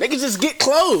shit to them. They can just get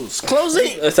clothes. Clothes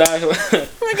ain't. Exactly.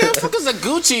 Nigga, the fuck is a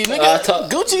Gucci? Nigga,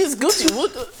 Gucci is Gucci.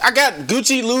 I got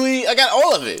Gucci, Louis. I got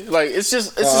all of it. Like, it's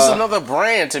just another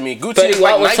brand to me. Gucci is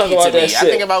like Nike to me. I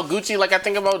think about Gucci like I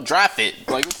think about Dry Fit.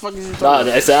 Like, what the fuck is you talking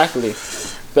about? Exactly.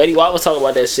 Betty White was talking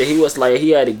about that shit. He was like, he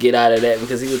had to get out of that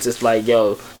because he was just like,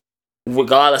 yo,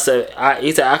 regardless of,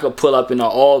 he said I could pull up in an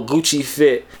all Gucci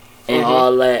fit and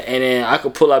all that, and then I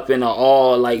could pull up in an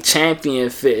all like champion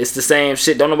fit. It's the same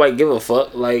shit. Don't nobody give a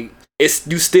fuck. Like, it's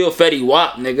you still Fetty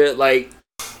Wap, nigga. Like,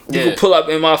 you can pull up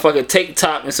in motherfucking tank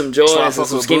top and some Jordans and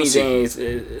some skinny jeans.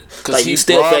 Like, you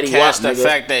still Fetty Wap, nigga. The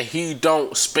fact that he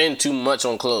don't spend too much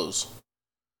on clothes.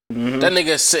 Mm-hmm. That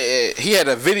nigga said he had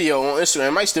a video on Instagram.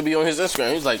 It might still be on his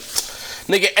Instagram. He's like,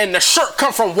 nigga, and the shirt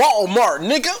come from Walmart,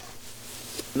 nigga.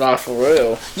 Nah, for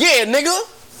real. Yeah, nigga.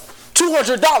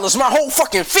 $200, my whole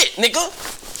fucking fit,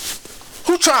 nigga.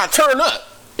 Who trying to turn up?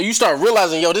 And you start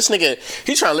realizing, yo, this nigga,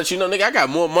 he trying to let you know, nigga, I got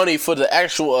more money for the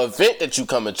actual event that you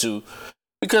coming to.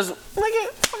 Because, nigga,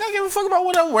 I don't give a fuck about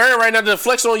what I'm wearing right now to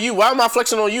flex on you. Why am I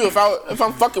flexing on you if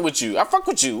I'm fucking with you? I fuck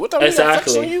with you. What the fuck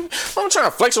flex on you? I'm trying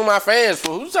to flex on my fans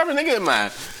for who's type of nigga am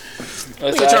I?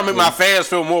 Nigga trying to make my fans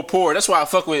feel more poor. That's why I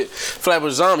fuck with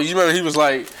Flatbush Zombies. You remember he was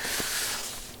like,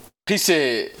 he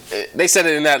said, they said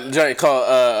it in that joint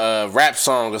called rap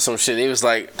song or some shit. He was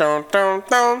like, dun dun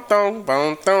dun dun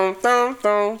dun dun dun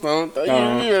dun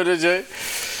dun. You know the joint.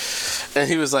 And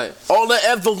he was like, all I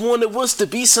ever wanted was to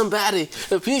be somebody.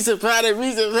 A piece of patty,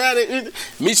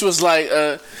 Meech was like,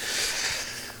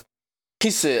 he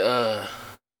said,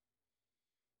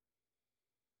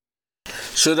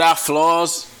 should I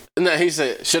floss? No, he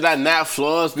said, should I not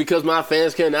floss because my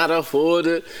fans cannot afford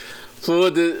it?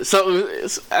 Something,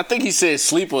 I think he said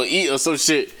sleep or eat or some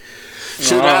shit.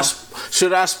 Should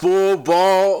I spoil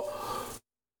ball?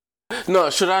 No,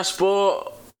 should I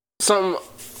spoil something?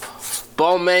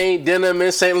 Balmain, denim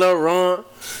in St. Laurent.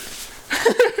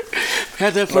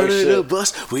 Had the front of the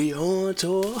bus, we on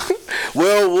tour.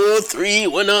 World War III,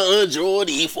 winner of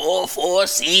Jordy,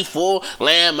 4-4-C4,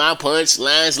 land my punch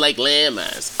lines like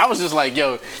landmines. I was just like,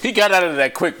 yo, he got out of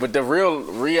that quick, but the real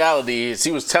reality is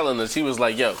he was telling us, he was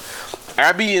like, yo,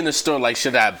 I be in the store like,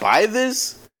 should I buy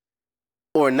this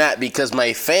or not? Because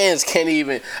my fans can't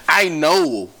even, I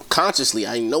know, consciously,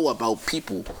 I know about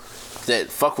people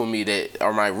that fuck with me that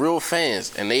are my real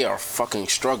fans and they are fucking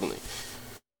struggling.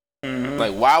 Mm-hmm.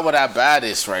 Like, why would I buy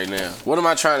this right now? What am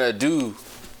I trying to do?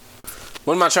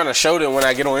 What am I trying to show them when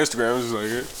I get on Instagram? It's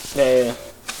just like, yeah.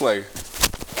 Like,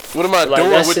 what am I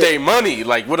doing with their money?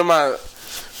 Like, what am I?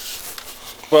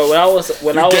 But when I was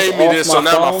gave me this, so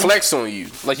now I'm gonna flex on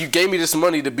you. Like, you gave me this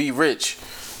money to be rich,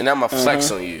 and now I'm gonna flex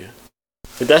on you.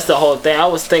 But that's the whole thing. I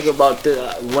was thinking about this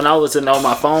when I was on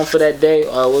my phone for that day.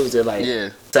 What was it, like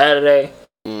Saturday?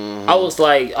 Mm-hmm. I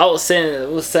was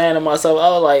saying to myself, I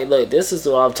was like, look, this is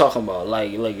what I'm talking about.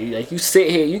 Like you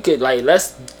sit here, you could like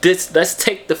let's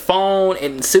take the phone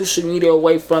and social media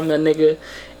away from the nigga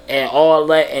and all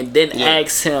that, and then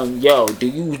ask him, yo, do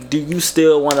you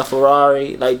still want a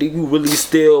Ferrari? Like, do you really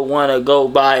still want to go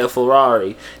buy a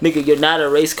Ferrari, nigga? You're not a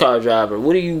race car driver.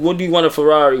 What do you want a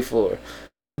Ferrari for?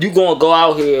 You gonna go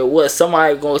out here, what,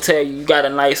 somebody gonna tell you got a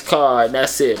nice car and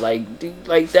that's it. Like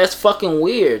that's fucking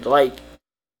weird. Like,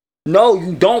 no,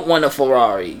 you don't want a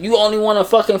Ferrari. You only want a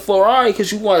fucking Ferrari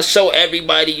because you want to show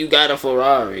everybody you got a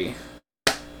Ferrari.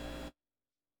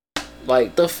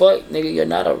 Like, the fuck, nigga, you're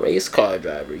not a race car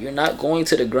driver. You're not going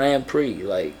to the Grand Prix.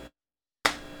 Like,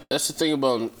 that's the thing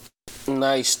about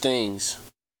nice things.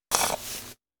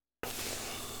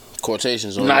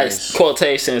 Quotations on nice.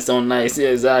 Quotations on nice, yeah,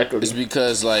 exactly. It's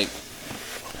because, like,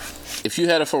 if you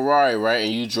had a Ferrari, right,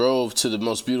 and you drove to the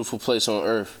most beautiful place on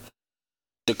earth,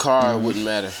 the car wouldn't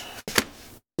matter.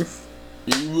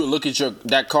 You would look at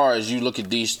that car as you look at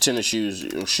these tennis shoes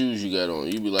or shoes you got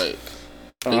on. You'd be like,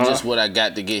 it's just what I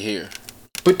got to get here.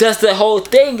 But that's the whole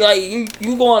thing. Like you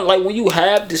going like when you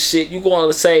have this shit, you going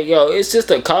to say, yo, it's just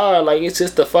a car. Like it's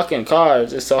just a fucking car. It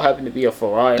just so happened to be a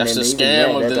Ferrari. That's the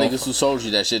scam of the niggas who sold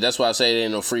you that shit. That's why I say it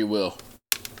ain't no free will.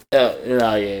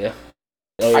 Yeah.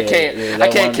 Oh, I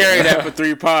can't carry that for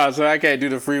 3 pods, so I can't do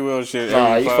the free will shit.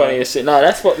 Nah, you funny as shit. Nah,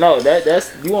 that's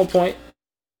you on point.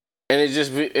 And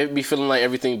it be feeling like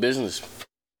everything business.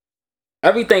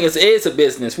 Everything is a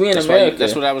business. We in America.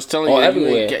 That's what I was telling you.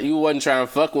 Everywhere. You wasn't trying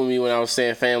to fuck with me when I was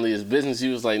saying family is business.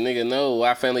 You was like, nigga, no,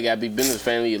 our family gotta be business.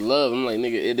 Family is love. I'm like,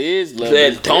 nigga, it is love.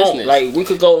 It don't business. Like we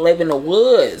could go live in the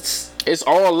woods. It's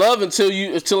all love until a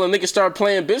nigga start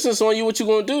playing business on you. What you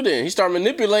gonna do then? He start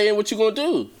manipulating. What you gonna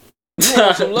do? You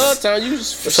want some love time? You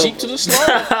just sheep to the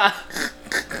slaughter.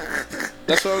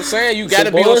 That's what I'm saying. You gotta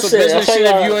be on some business shit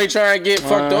if you ain't trying to get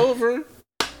fucked over.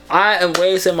 I am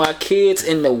raising my kids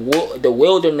in the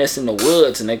wilderness in the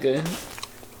woods, nigga.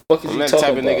 What is you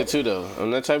talking about?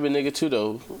 I'm that type of nigga too,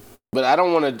 though. But I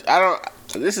don't want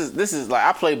to. This is like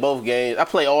I play both games. I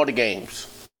play all the games.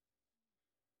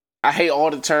 I hate all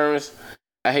the terms.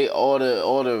 I hate all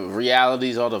the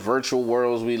realities, all the virtual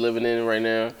worlds we living in right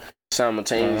now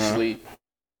simultaneously.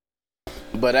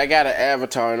 But I got an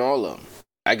avatar in all of them.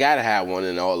 I gotta have one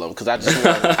in all of them because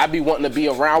I be wanting to be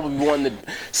around. I be wanting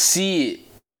to see it.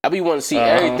 I be wanting to see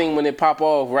everything when it pop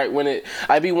off, right?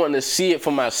 I be wanting to see it for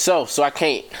myself, so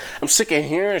I'm sick of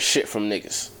hearing shit from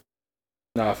niggas.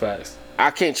 Nah, facts.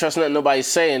 I can't trust nothing nobody's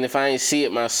saying if I ain't see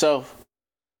it myself.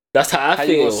 That's how I feel.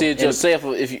 How you gonna see it yourself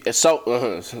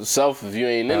if you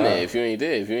ain't in there, if you ain't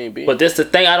there, if you ain't been. But that's the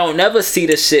thing, I don't never see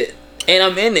the shit. And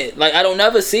I'm in it. Like I don't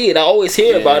never see it. I always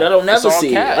hear about it. I don't never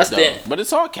see it. But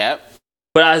it's all cap.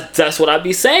 But that's what I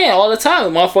be saying all the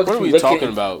time. Motherfuckers. What are we talking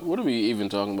about? What are we even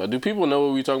talking about? Do people know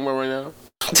what we talking about right now?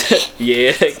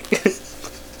 Yeah.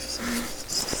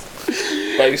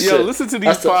 Like, yo, listen to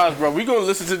these pods, bro. We gonna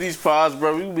listen to these pods,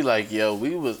 bro. We gonna be like, yo,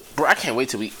 bro. I can't wait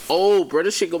till we old, bro.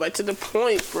 This shit go back to the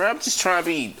point, bro. I'm just trying to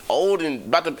be old and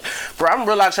about to, bro. I'm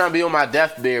really trying to be on my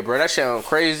deathbed, bro. That sound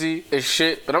crazy as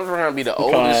shit, but I'm trying to be the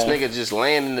oldest nigga, just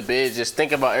laying in the bed, just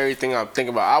thinking about everything I'm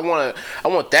thinking about. I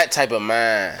want that type of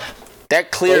mind.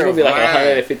 That clear of mind. Like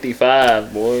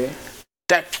 155, boy.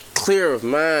 That clear of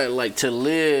mind, like to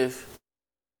live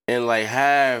and like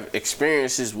have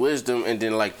experiences, wisdom, and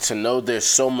then like to know there's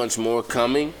so much more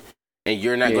coming and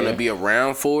you're not gonna be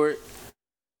around for it.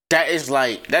 That is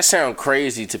like, that sounds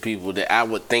crazy to people that I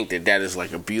would think that is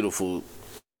like a beautiful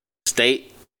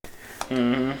state.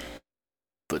 Mm-hmm.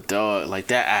 But dog, like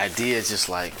that idea is just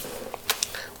like,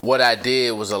 what I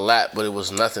did was a lot, but it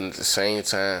was nothing at the same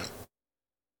time.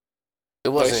 It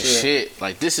wasn't shit.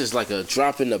 Like, this is like a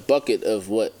drop in the bucket of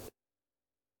what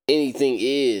anything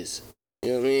is.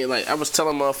 You know what I mean? Like, I was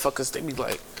telling motherfuckers, they be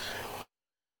like,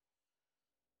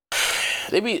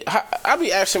 I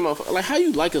be asking motherfuckers, like, how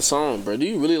you like a song, bro? Do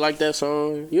you really like that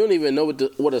song? You don't even know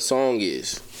what a song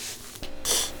is.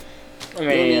 I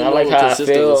mean, I like how I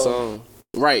feel.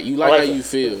 Right, you like how you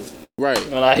feel. Right.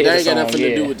 That ain't got nothing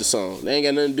to do with the song. That ain't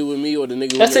got nothing to do with me or the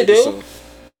nigga who made the song.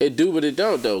 It do, but it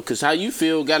don't, though. Because how you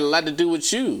feel got a lot to do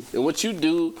with you. And what you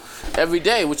do every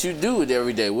day. What you do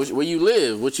every day. Where you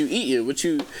live. What you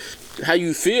eat. How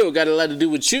you feel got a lot to do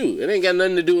with you. It ain't got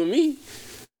nothing to do with me.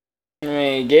 I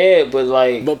mean, yeah, but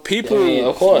like... But people... I mean,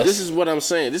 of course. This is what I'm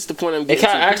saying. This is the point I'm getting to.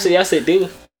 Actually, yes, it do.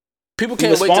 People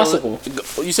can't wait till...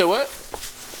 You say what?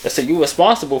 I said you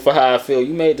responsible for how I feel.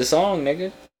 You made the song,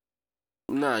 nigga.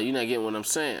 Nah, you're not getting what I'm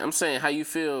saying. I'm saying how you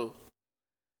feel...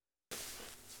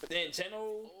 In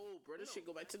general, bro, this shit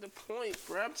go back to the point,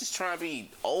 bro. I'm just trying to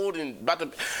be old and about to,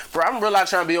 bro. I'm really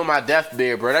trying to be on my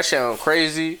deathbed, bro. That sound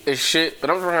crazy as shit, but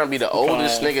I'm trying to be the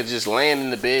oldest nigga, just laying in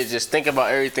the bed, just thinking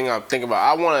about everything I'm thinking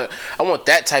about. I want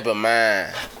that type of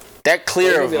mind, that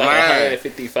clear of mind. Like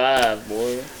 155,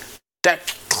 boy. That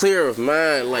clear of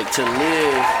mind, like to live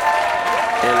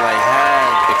and like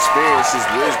have experiences,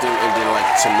 wisdom, and then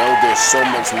like to know there's so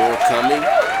much more coming,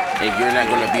 and you're not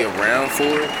gonna be around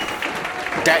for it.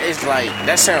 That is like,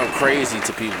 that sounds crazy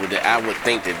to people that I would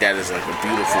think that is like a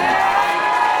beautiful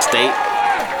state.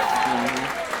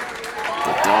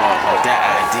 But dog, like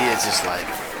that idea is just like,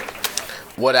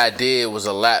 what I did was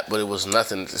a lot, but it was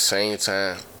nothing at the same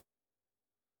time.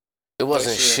 It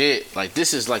wasn't shit. Like,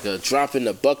 this is like a drop in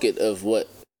the bucket of what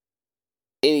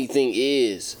anything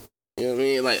is. You know what I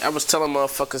mean? Like, I was telling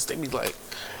motherfuckers, they be like,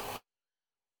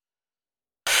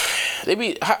 I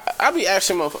be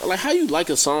asking motherfuckers, like, how you like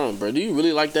a song, bro? Do you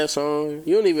really like that song?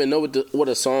 You don't even know what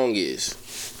a song is.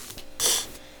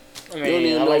 I mean, you don't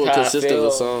even know what consists of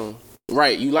a song.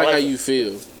 Right, you like how you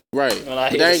feel. Right.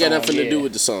 But that ain't got nothing to do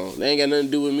with the song. That ain't got nothing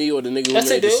to do with me or the nigga who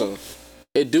made the song.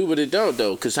 It do, but it don't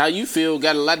though. Cause how you feel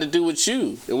got a lot to do with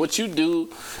you and what you do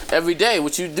every day.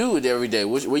 What you do every day.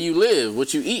 Where you live.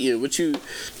 What you eat.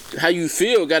 How you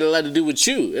feel got a lot to do with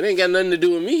you. It ain't got nothing to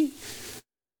do with me.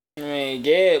 I mean,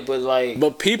 yeah, but like.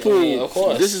 But people, I mean, of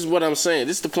course. This is what I'm saying.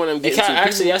 This is the point I'm getting to.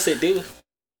 Actually, yes, it do.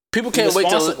 People can't wait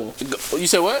to. You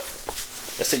said what?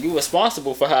 I said you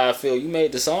responsible for how I feel. You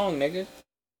made the song, nigga.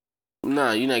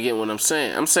 Nah, you're not getting what I'm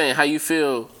saying. I'm saying how you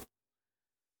feel.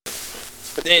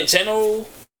 In general?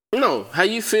 No, how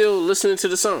you feel listening to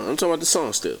the song. I'm talking about the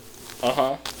song still.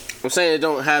 Uh-huh. I'm saying it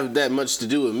don't have that much to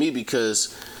do with me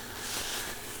because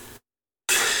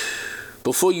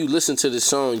before you listen to the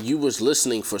song, you was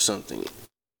listening for something.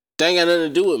 That ain't got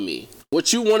nothing to do with me.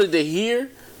 What you wanted to hear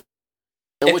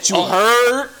and what you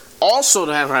heard also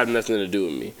don't have nothing to do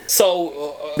with me.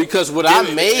 So, because what I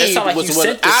made was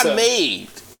what I made.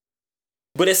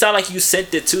 But it sounded like you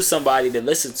sent it to somebody to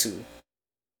listen to.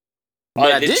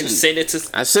 But I didn't. You send it to?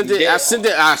 I sent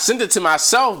it to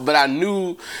myself, but I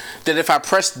knew that if I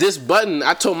pressed this button,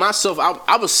 I told myself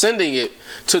I was sending it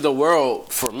to the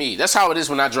world for me. That's how it is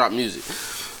when I drop music.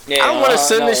 Yeah, I don't want to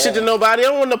send this shit to nobody. I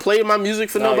don't want to play my music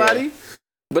for nobody. Yeah.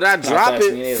 But I drop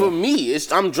it for me.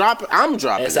 I'm dropping.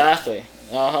 Exactly.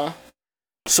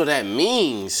 So that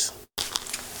means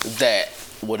that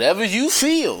whatever you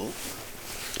feel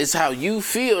is how you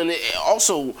feel, and it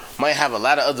also might have a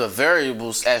lot of other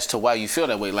variables as to why you feel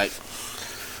that way. Like,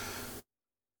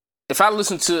 if I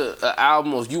listen to an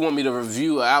album, or if you want me to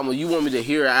review an album, or you want me to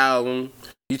hear an album,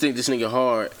 you think this nigga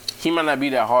hard, he might not be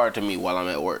that hard to me while I'm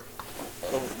at work.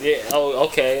 Yeah. Oh,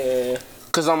 okay.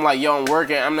 Cause I'm like, yo, I'm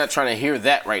working. I'm not trying to hear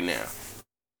that right now.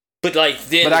 But like,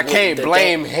 but I can't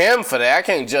blame him for that. I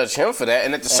can't judge him for that.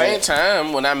 And at the same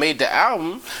time, when I made the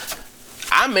album,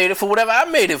 I made it for whatever I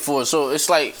made it for. So it's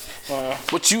like,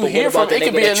 what you hear from it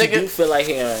could be a nigga. You do feel like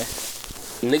hearing.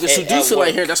 Niggas who do feel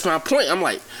like hearing. That's my point. I'm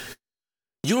like,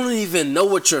 you don't even know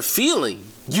what you're feeling.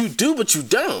 You do, but you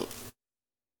don't.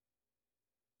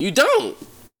 You don't.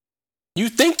 You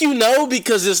think you know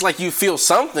because it's like you feel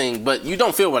something, but you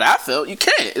don't feel what I felt. You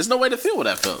can't. There's no way to feel what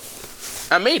I felt.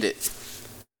 I made it.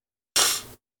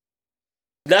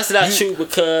 That's not true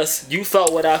because you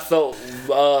felt what I felt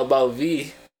about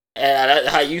V. And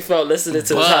how you felt listening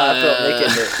to how I felt making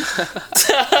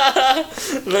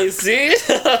it. Look, see?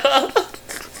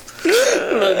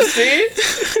 Look, see?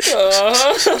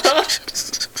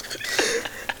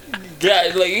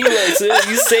 God, like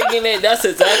you singing it, that's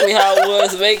exactly how I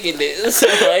was making it. So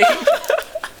like,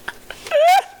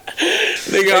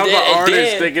 nigga, I'm an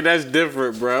artist thinking that's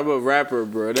different, bro. I'm a rapper,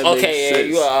 bro. That makes sense.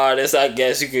 You are an artist. I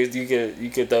guess you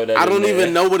could throw that. I don't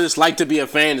even know what it's like to be a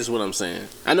fan. Is what I'm saying.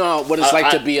 I know what it's like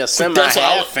to be a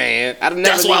semi-half fan. I never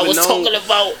that's what I was talking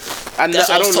about. I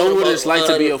don't know what it's like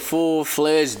to be a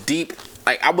full-fledged deep.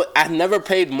 Like I never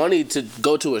paid money to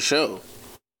go to a show.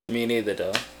 Me neither,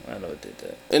 though. I never did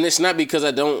that. And it's not because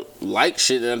I don't like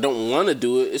shit and I don't want to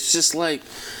do it. It's just like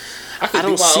I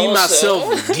don't see myself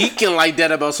geeking like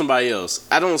that about somebody else.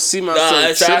 I don't see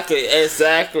myself. Exactly. That's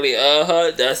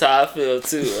how I feel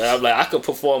too. And I'm like, I could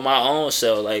perform my own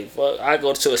show. Like, fuck, I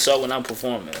go to a show when I'm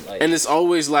performing. Like, and it's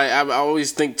always like I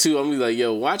always think too. I'm like,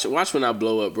 yo, watch when I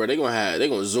blow up, bro. They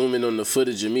gonna zoom in on the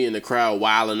footage of me in the crowd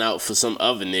wilding out for some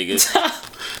other nigga,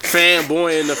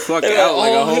 fanboying the fuck out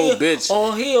like a whole bitch.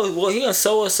 He a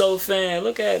so fan.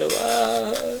 Look at him.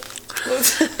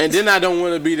 And then I don't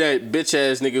want to be that bitch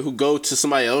ass nigga who go to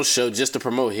somebody else's show just to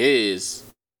promote his.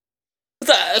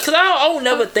 Cause I don't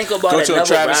never think about go to a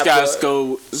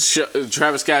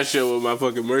Travis Scott show with my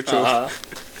fucking merch on.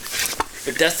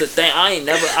 But that's the thing. I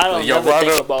don't never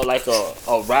think about like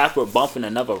a rapper bumping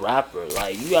another rapper.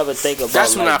 Like you ever think about?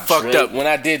 That's when like I fucked up. When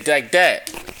I did like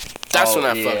that. That's when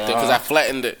I fucked up because I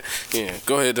flattened it. Yeah,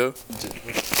 go ahead though.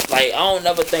 Like I don't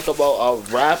never think about a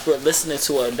rapper listening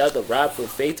to another rapper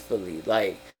faithfully.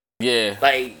 Like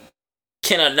like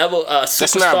can another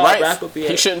superstar rapper be?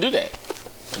 He shouldn't do that.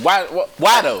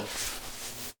 Why though?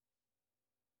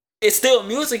 It's still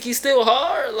music. He's still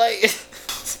hard. Like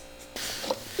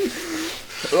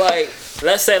like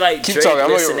let's say like keep Drake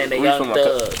talking. listening to Young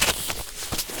Thug.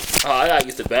 Oh, I gotta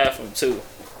use the bathroom too.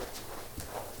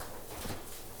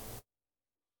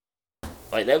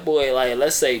 Like that boy, like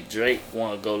let's say Drake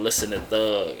wanna go listen to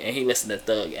Thug, and he listen to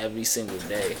Thug every single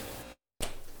day.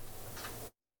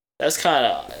 That's kind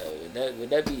of would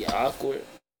that be awkward?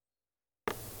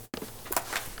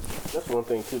 That's one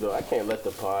thing too, though. I can't let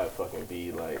the pod fucking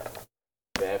be like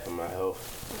bad for my health.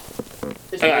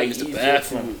 It's I gotta use the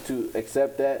bathroom to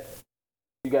accept that.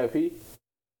 You gotta pee?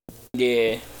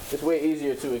 Yeah. It's way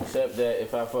easier to accept that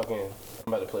if I fucking.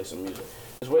 I'm about to play some music.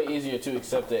 It's way easier to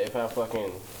accept that if I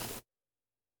fucking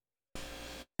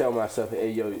tell myself,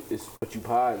 hey yo, it's but you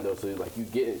potting though, so like you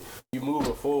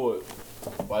moving forward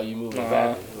while you moving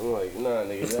back. I'm like, nah,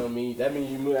 nigga, that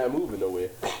means you not moving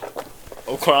nowhere.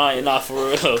 I'm crying, not for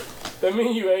real. That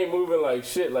means you ain't moving like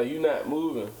shit, like you not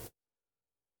moving.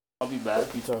 I'll be back.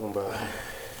 What you talking about?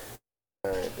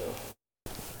 Alright though.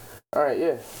 Alright,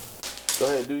 yeah. Go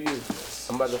ahead, do you.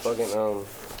 I'm about to fucking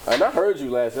and I heard you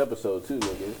last episode too,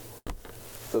 nigga.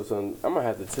 So I'm gonna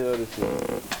have to tell this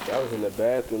man. I was in the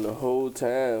bathroom the whole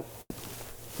time.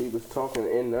 He was talking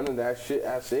and none of that shit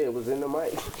I said was in the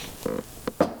mic.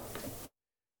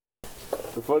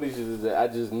 The funny shit is that I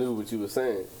just knew what you were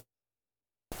saying.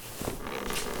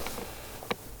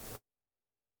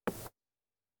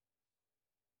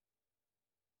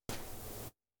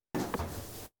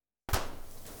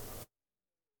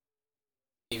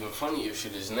 Even funnier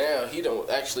shit is now he don't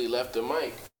actually left the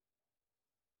mic.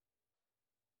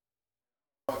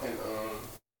 Fucking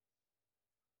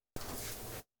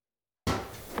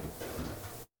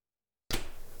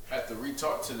have to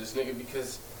re-talk to this nigga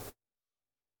because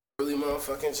really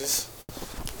motherfucking just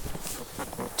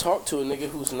talk to a nigga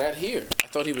who's not here. I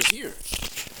thought he was here.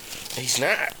 He's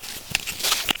not.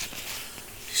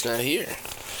 He's not here.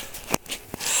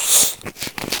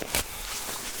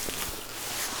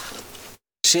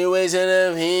 She waits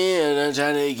up here and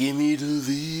trying to give me the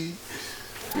V.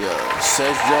 Yeah,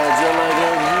 sex jobs like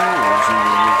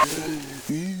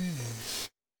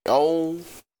a oh.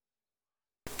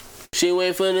 She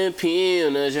wait for the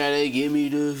pen and try to give me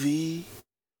the V.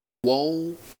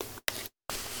 Whoa.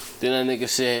 Then that nigga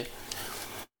said,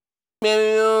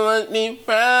 baby, you must be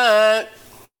right.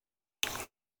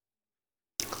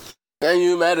 And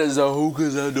you mad as a hoe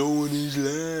cause I don't want his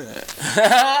life.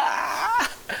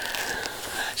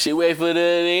 She wait for the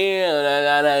deal, I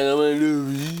gotta go and do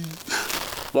it.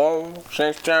 Whoa,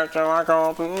 sex chat like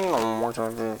a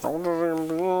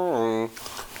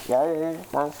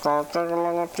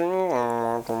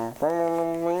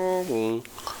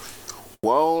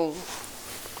whoa.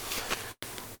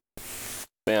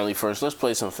 Family first. Let's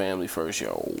play some family first,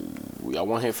 yo. Y'all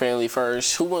want to hear family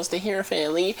first? Who wants to hear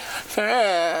family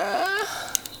first?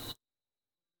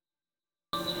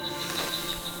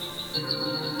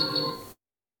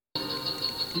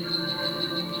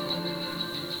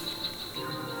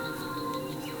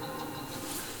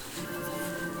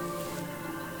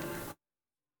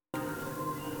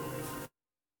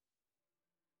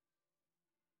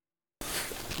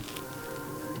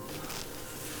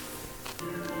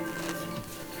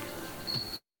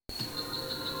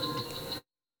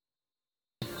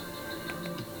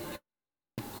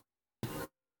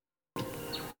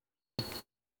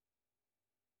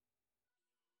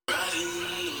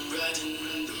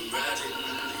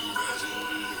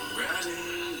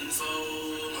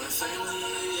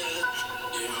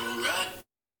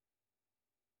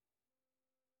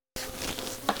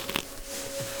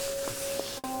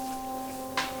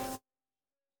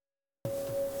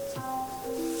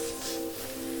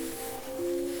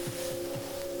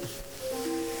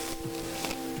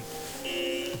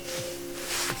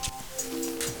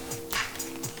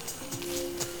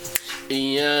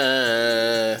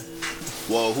 Yeah.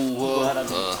 Whoa, whoa.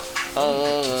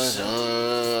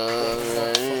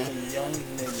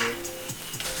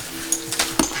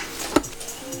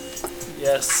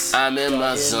 Yes. I'm in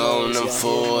my zone, I'm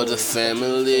for the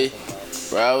family.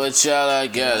 Ride with y'all, I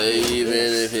gotta, even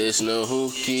if it's no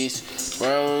hookies.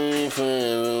 Ride with me for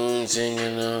everyone,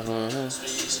 singing off my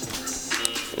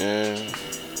yeah.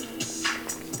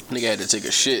 Nigga had to take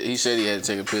a shit. He said he had to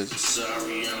take a piss.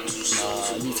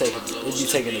 It'd be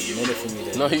taking a minute for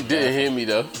me to. No, he didn't hear me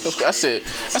though. I said,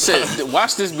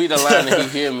 watch this be the line that he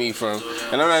hear me from,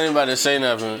 and I'm not even about to say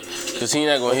nothing because he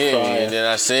not gonna hear me. And then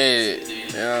I said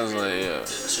it, and I was like,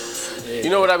 yeah. You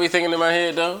know what I be thinking in my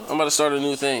head though? I'm about to start a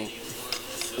new thing.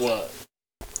 What?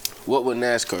 What would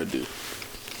NASCAR do?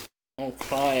 I'm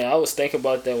crying. I was thinking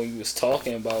about that when you was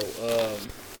talking about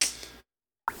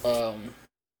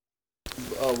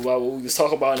what we was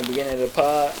talking about in the beginning of the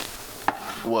pod.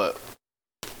 What?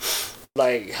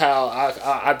 Like how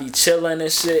I be chilling and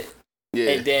shit. Yeah.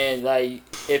 And then like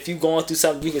if you going through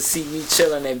something, you can see me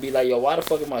chilling and be like, yo, why the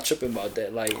fuck am I tripping about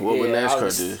that? Like, what would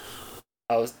NASCAR do?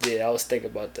 I was thinking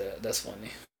about that. That's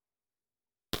funny.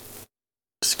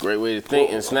 It's a great way to think.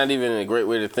 And it's not even a great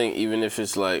way to think, even if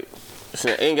it's like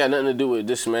it ain't got nothing to do with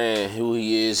this man, who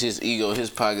he is, his ego, his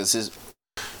pockets,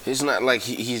 it's not like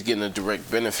he's getting a direct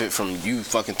benefit from you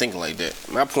fucking thinking like that.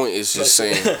 My point is just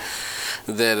saying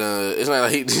that it's not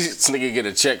like this nigga get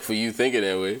a check for you thinking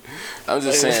that way. I'm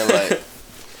just saying, like,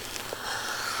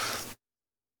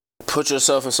 put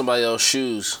yourself in somebody else's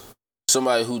shoes.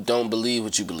 Somebody who don't believe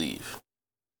what you believe.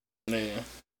 Yeah.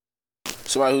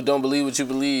 Somebody who don't believe what you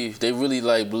believe, they really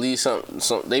like believe something.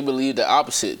 They believe the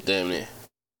opposite, damn near.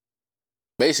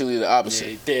 Basically the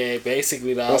opposite. Yeah,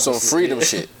 basically the opposite. On some freedom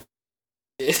shit.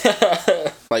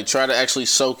 Like try to actually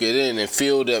soak it in and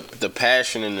feel the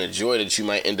passion and the joy that you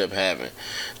might end up having,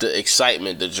 the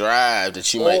excitement, the drive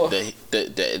that you might,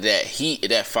 that heat,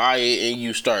 that fire in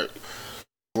you start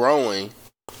growing.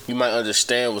 You might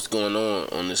understand what's going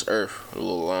on this earth a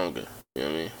little longer. You know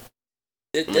what I mean?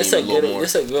 It's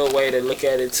a good way to look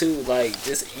at it too. Like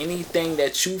just anything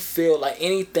that you feel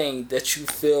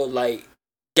like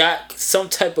got some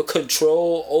type of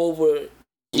control over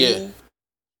you.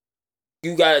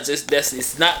 You gotta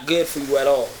it's not good for you at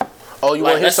all. Oh, you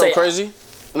want to hear something crazy?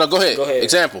 No, go ahead.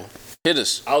 Example. Hit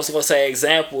us. I was gonna say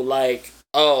example like,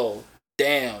 oh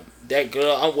damn, that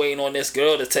girl. I'm waiting on this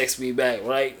girl to text me back,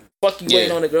 right? Fuck you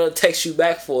waiting on the girl to text you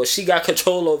back for? She got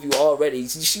control of you already.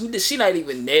 She not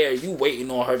even there. You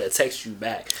waiting on her to text you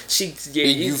back.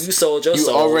 You sold your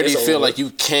soul. You already feel like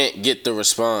you can't get the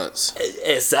response.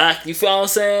 Exactly. You feel what I'm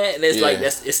saying? And it's like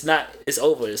it's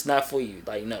over. It's not for you.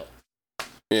 Like no.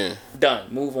 Yeah.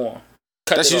 Done. Move on.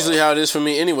 That's usually how it is for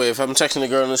me anyway. If I'm texting a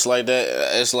girl and it's like that,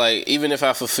 it's like even if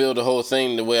I fulfill the whole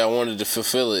thing the way I wanted to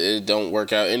fulfill it, it don't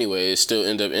work out anyway. It still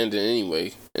end up ending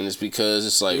anyway. And it's because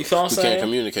it's like we can't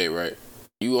communicate right.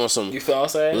 You on some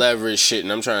leverage shit,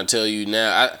 and I'm trying to tell you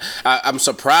now. I'm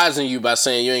surprising you by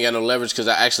saying you ain't got no leverage because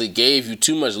I actually gave you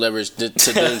too much leverage to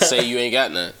then say you ain't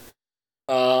got none.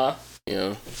 You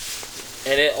know.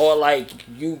 And it or like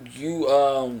you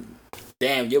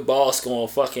damn, your boss gonna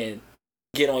fucking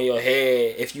get on your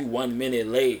head if you 1 minute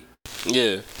late.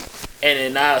 Yeah.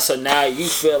 And then now you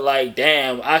feel like,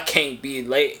 damn, I can't be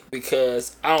late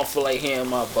because I don't feel like hearing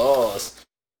my boss.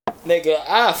 Nigga,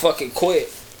 I fucking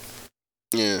quit.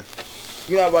 Yeah.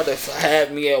 You're not about to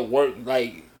have me at work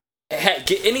like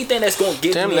get anything that's gonna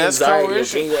give me anxiety or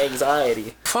bring you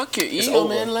anxiety. Fuck your ego,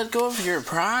 man. Let go of your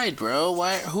pride, bro.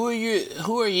 Why? Who are you,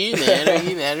 man? Are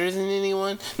you better than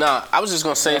anyone? Nah, I was just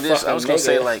gonna say this. I was gonna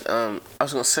say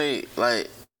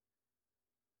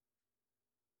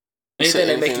anything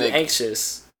that make you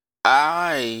anxious.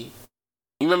 You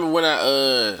remember when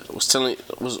I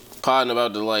was podding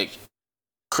about the like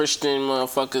Christian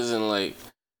motherfuckers and like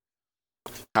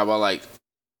how about like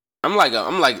I'm like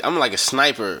a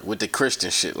sniper with the Christian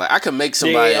shit. Like I could make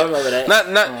somebody. Yeah, I remember that.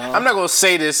 I'm not gonna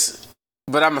say this,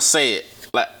 but I'm gonna say it.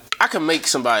 Like I could make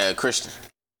somebody a Christian.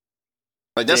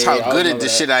 Like that's how good at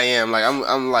this shit I am. Like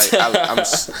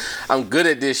I'm good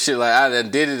at this shit. Like I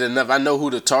did it enough. I know who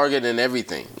to target and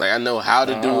everything. Like I know how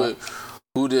to do it.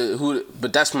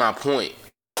 But that's my point.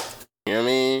 You know what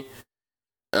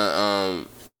I mean?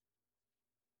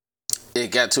 It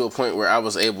got to a point where I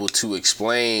was able to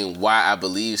explain why I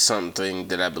believed something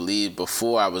that I believed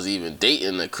before I was even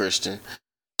dating a Christian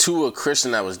to a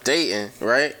Christian I was dating,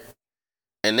 right?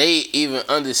 And they even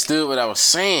understood what I was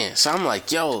saying. So I'm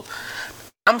like, yo,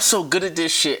 I'm so good at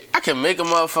this shit. I can make a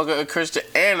motherfucker a Christian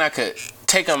and I could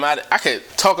take him out. I could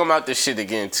talk him out this shit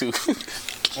again too.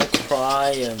 I'm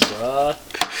crying, bruh.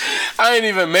 I ain't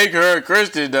even make her a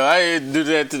Christian though. I didn't do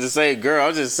that to the same girl.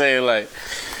 I'm just saying like,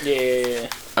 yeah.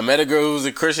 I met a girl who was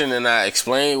a Christian and I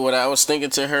explained what I was thinking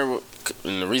to her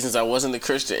and the reasons I wasn't a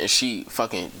Christian and she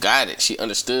fucking got it. She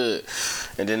understood.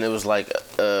 And then it was like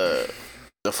the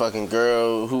fucking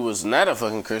girl who was not a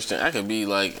fucking Christian. I could be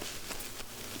like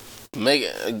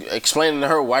explaining to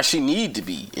her why she need to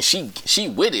be. And she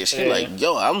with it. She like,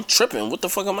 yo, I'm tripping. What the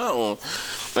fuck am I on?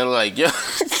 And like, yo.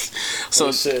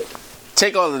 So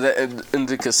take all of that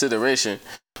into consideration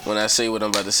when I say what I'm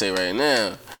about to say right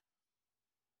now.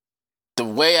 The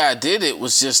way I did it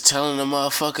was just telling the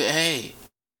motherfucker, hey,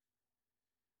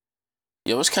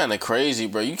 yo, it's kind of crazy,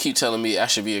 bro. You keep telling me I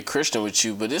should be a Christian with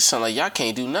you, but it sounds like y'all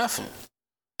can't do nothing.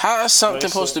 How is something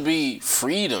supposed to be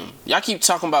freedom? Y'all keep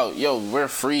talking about, yo, we're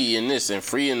free in this and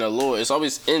free in the Lord. It's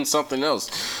always in something else.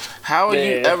 How are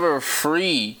you ever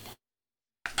free?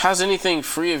 How's anything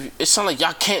free of you? It sounds like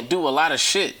y'all can't do a lot of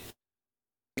shit.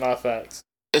 Not facts.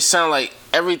 It sounds like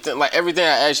everything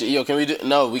I asked you, yo, can we do?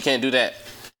 No, we can't do that.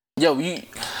 Yo,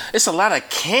 it's a lot of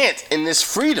can't in this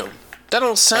freedom. That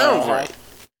don't sound right.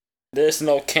 There's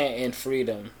no can't in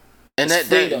freedom. And it's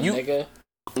freedom, nigga.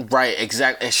 Right,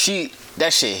 exactly. And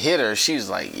that shit hit her. She was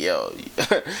like, yo,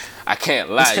 I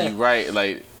can't lie, you right?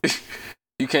 Like,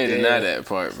 you can't deny that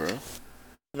part, bro.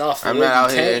 No, for I'm not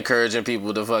out here encouraging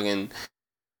people to fucking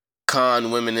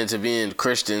con women into being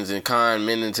Christians and con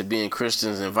men into being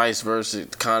Christians and vice versa,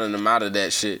 conning them out of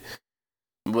that shit.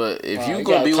 But if you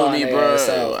gonna be with me,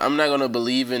 bro, I'm not gonna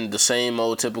believe in the same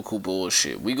old typical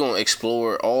bullshit. We gonna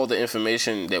explore all the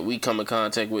information that we come in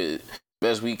contact with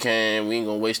best we can. We ain't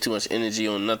gonna waste too much energy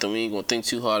on nothing. We ain't gonna think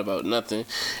too hard about nothing.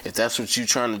 If that's what you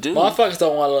trying to do. Motherfuckers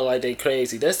don't want to look like they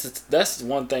crazy. That's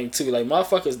one thing too. Like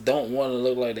motherfuckers don't want to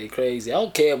look like they crazy. I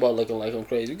don't care about looking like I'm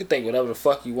crazy. You can think whatever the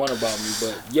fuck you want about me,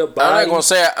 but your body.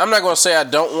 I'm not gonna say I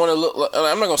don't want to look.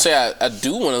 I'm not gonna say I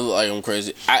do want to look like I'm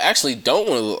crazy. I actually don't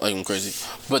want to look like I'm crazy.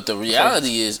 But the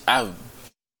reality is I've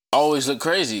always look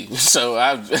crazy. So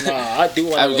I do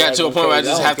want. I've got to a point where I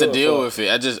just have to deal with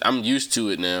it. I'm used to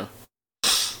it now.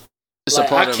 It's like, a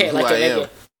part of who I am.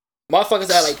 Motherfuckers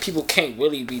that like people can't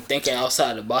really be thinking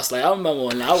outside the box. Like I remember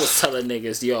when I was telling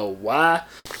niggas, yo, why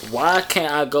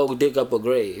can't I go dig up a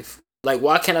grave? Like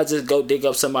why can't I just go dig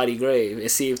up somebody's grave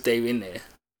and see if they in there?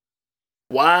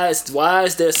 Why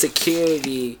is there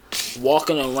security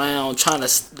walking around trying to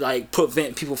like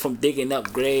prevent people from digging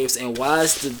up graves? And why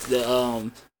is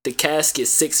the casket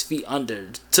 6 feet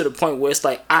under to the point where it's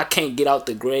like I can't get out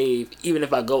the grave even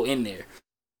if I go in there?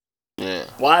 Yeah.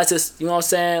 Why is this? You know what I'm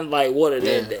saying? Like, what are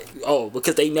they? Oh,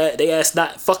 because they ass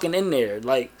not fucking in there.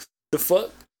 Like, the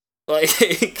fuck? Like,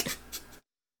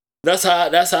 that's how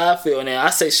I feel. Now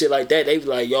I say shit like that, they be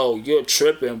like, "Yo, you're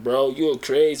tripping, bro. You're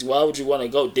crazy. Why would you want to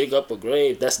go dig up a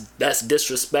grave? That's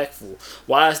disrespectful.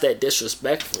 Why is that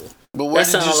disrespectful?" But where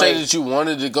did you say that you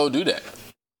wanted to go do that?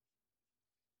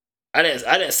 I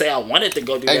didn't say I wanted to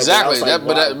go do that. Exactly.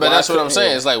 But that's what I'm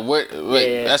saying. It's like, what?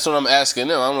 That's what I'm asking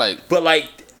them. I'm like,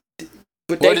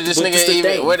 where did this nigga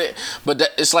even?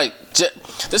 It's like,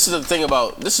 this is the thing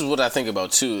about. This is what I think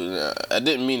about too. I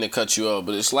didn't mean to cut you off,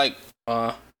 but it's like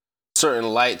certain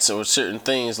lights or certain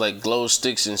things like glow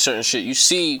sticks and certain shit. You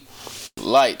see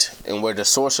light and where the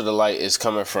source of the light is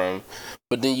coming from,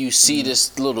 but then you see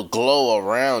this little glow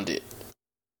around it.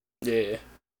 Yeah.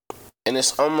 And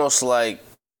it's almost like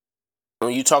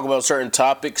when you talk about certain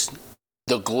topics,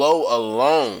 the glow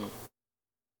alone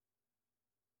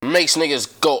makes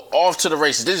niggas go off to the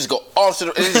races. They just go off to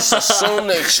they just assume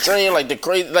the extreme, like the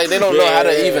crazy, like they don't know how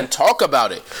to even talk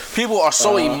about it. People are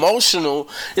so emotional,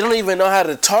 they don't even know how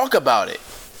to talk about it.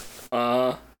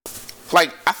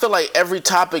 Like, I feel like every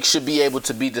topic should be able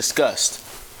to be discussed.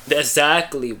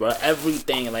 Exactly, bro.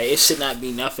 Everything, like, it should not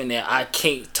be nothing that I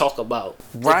can't talk about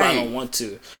if I don't want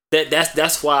to.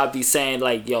 That's why I be saying,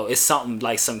 like, yo, it's something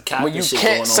like some cap. When you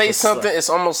can't say something,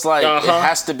 it's almost like it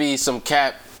has to be some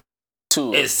cap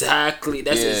to it. Exactly.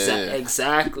 That's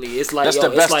exactly. It's like that's the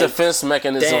best defense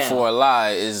mechanism for a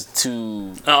lie is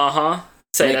to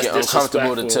say make it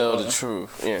uncomfortable to tell the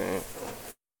truth. Yeah.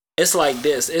 It's like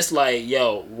this. It's like,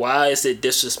 yo, why is it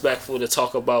disrespectful to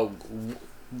talk about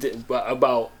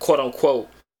quote unquote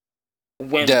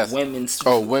women's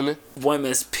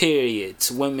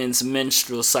periods, women's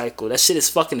menstrual cycle? That shit is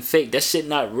fucking fake. That shit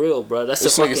not real, bro. That's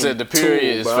this nigga said the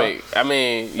period is fake. I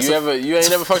mean, you ain't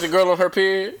never fucked a girl on her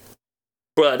period,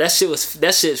 bro. That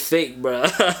shit's fake, bro.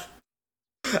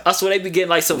 I swear they be getting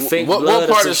like some fake blood. What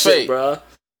part is shit, fake, bro?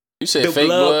 You said the fake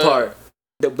blood part.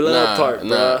 The blood part, bro.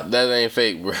 Nah, that ain't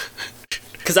fake, bro.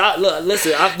 Cause let me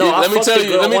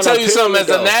tell you something as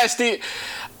a nasty.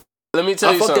 Let me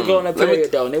tell you something. I fucked the girl on that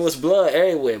period though, and it was blood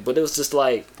everywhere, but it was just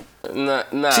like, nah.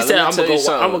 She said, "I'm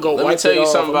gonna go." Let me tell you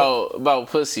something about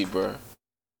pussy, bro.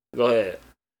 Go ahead,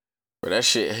 bro. That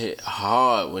shit hit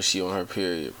hard when she on her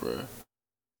period, bro.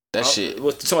 That shit.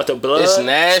 What you talking about, the blood? It's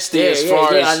nasty as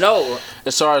far as I know.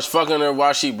 As far as fucking her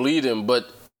while she bleeding, but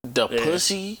the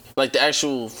pussy, like the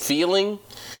actual feeling,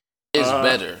 is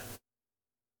better.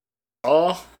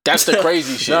 Oh, that's the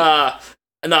crazy shit. Nah.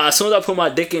 As soon as I put my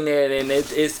dick in there, then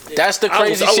that's the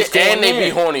crazy shit, and they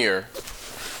be hornier.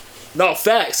 No,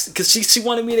 facts, because she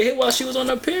wanted me to hit while she was on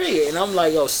her period, and I'm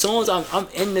like, yo, as soon as I'm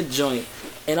in the joint,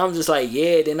 and I'm just like,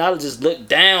 yeah, then I'll just look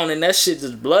down, and that shit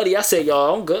just bloody. I said,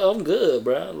 yo, I'm good,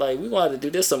 bro. Like, we gonna have to do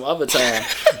this some other time.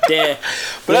 Then,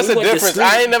 but that's the difference.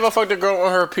 I ain't never fucked a girl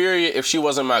on her period if she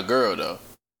wasn't my girl, though.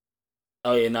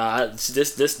 Oh yeah, nah.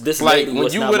 This like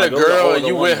when you with a girl and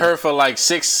you with her for like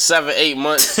 6, 7, 8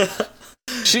 months,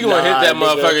 she gonna hit that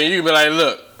motherfucker. And you can be like,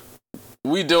 look,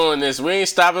 we doing this. We ain't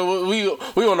stopping. We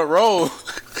on the road.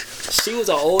 She was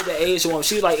an older age woman.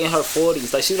 She was like in her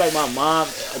 40s. Like she was like my mom.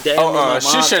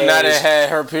 She should not have had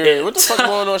her period. What the fuck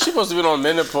going on? She supposed to be on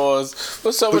menopause.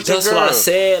 What's up with your girl? That's what I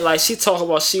said. Like she talk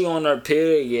about she on her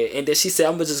period, and then she said,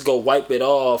 "I'm gonna just go wipe it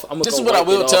off." This is what I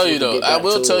will tell you though. I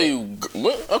will tell you.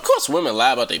 Of course, women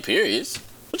lie about their periods.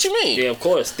 What you mean? Yeah, of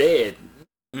course, they.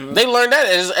 Mm-hmm. They learned that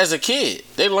as a kid.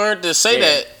 They learned to say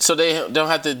that so they don't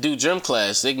have to do gym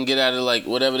class. They can get out of like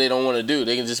whatever they don't want to do.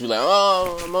 They can just be like,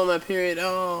 "Oh, I'm on my period."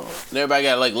 Oh, and everybody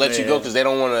gotta like let you go because they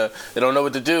don't want to. They don't know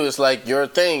what to do. It's like your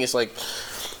thing. It's like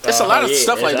It's a lot of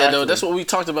stuff like that, though. That's what we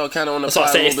talked about kind of on the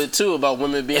pod a little bit, too, about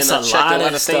women being unchecked, a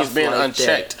lot of things being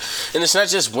unchecked. And it's not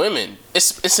just women.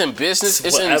 It's in business.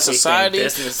 It's in society,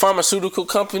 pharmaceutical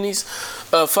companies,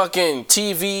 fucking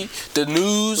TV, the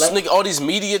news, nigga, all these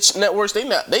media networks, they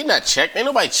not checked. Ain't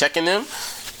nobody checking them.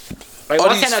 Like,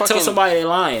 why can't I tell somebody they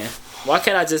lying? Why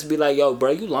can't I just be like, yo, bro,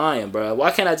 you lying, bro?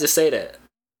 Why can't I just say that?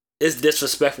 It's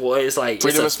disrespectful. It's like,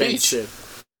 it's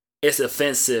offensive. It's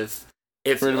offensive.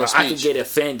 If I could get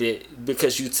offended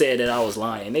because you said that I was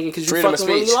lying, nigga, because you fucking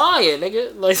really lying,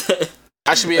 nigga. Like,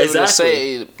 I should be able to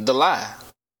say the lie.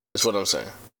 That's what I'm saying.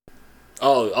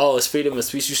 Oh, it's freedom of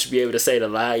speech. You should be able to say the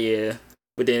lie, yeah.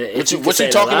 But then, what you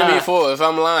talking to me for? If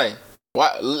I'm lying,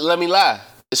 why? Let me lie.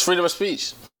 It's freedom of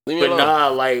speech. Leave me alone. Nah,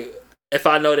 like, if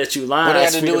I know that you lying,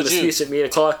 it's freedom of speech for me to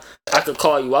call. I could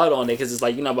call you out on it because it's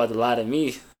like, you're not about to lie to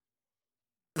me.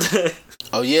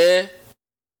 Oh yeah.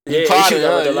 Yeah,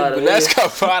 that's got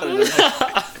part of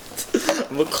it.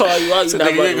 I'm gonna call you out. You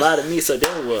not about to lie to me. So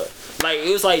then what? Like,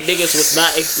 it was like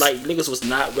niggas was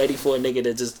not ready for a nigga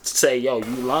to just say, yo,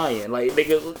 you lying. Like,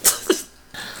 niggas.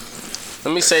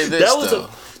 Let me say this.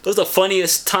 That was the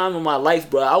funniest time of my life,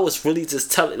 bro. I was really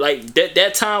just telling, like,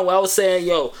 that time where I was saying,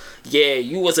 yo, yeah,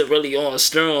 you wasn't really on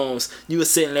shrooms. You was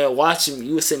sitting there watching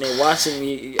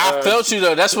me. I felt you,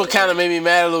 though. That's what kind of made me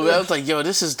mad a little bit. I was like, yo,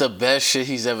 this is the best shit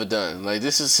he's ever done. Like,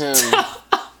 this is him,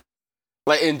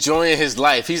 like, enjoying his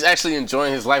life. He's actually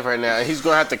enjoying his life right now. And he's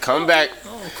going to have to come back.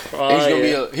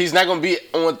 He's not going to be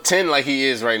on 10 like he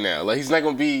is right now. Like, he's not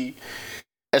going to be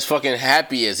as fucking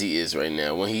happy as he is right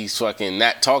now when he's fucking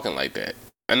not talking like that.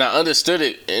 And I understood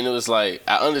it, and it was like,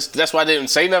 that's why I didn't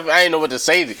say nothing. I didn't know what to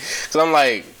say, because I'm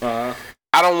like, I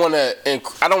don't want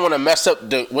to mess up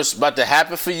what's about to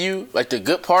happen for you, like the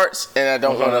good parts, and I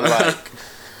don't want to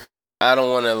I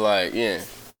don't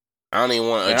even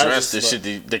want to address the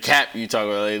shit, the cap you talking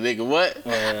about, like, nigga, what?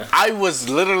 I was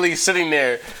literally sitting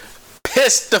there,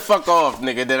 pissed the fuck off,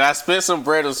 nigga, that I spent some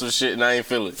bread on some shit and I ain't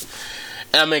feel it.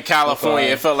 And I'm in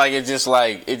California. It felt like it just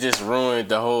ruined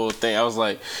the whole thing. I was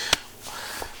like,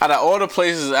 out of all the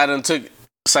places I done took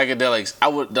psychedelics,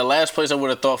 the last place I would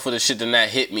have thought for the shit to not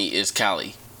hit me is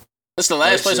Cali. That's the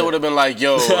last place I would have been like,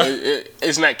 yo,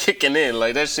 it's not kicking in.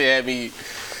 Like, that shit had me,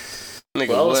 nigga,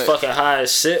 bro, I was fucking high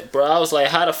as shit, bro. I was like,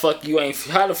 how the fuck you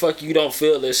don't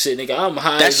feel this shit, nigga? I'm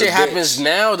high. That shit happens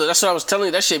now. That's what I was telling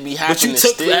you. That shit be happening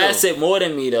still. But you took the acid more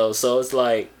than me, though, so it's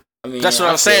like, I mean, that's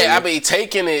what I'm saying. I be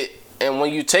taking it, and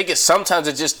when you take it, sometimes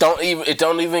it just don't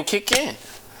even kick in.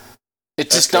 It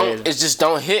just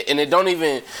don't hit, and it don't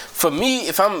even, for me,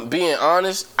 if I'm being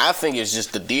honest, I think it's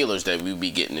just the dealers that we be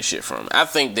getting the shit from. I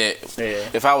think that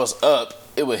if I was up,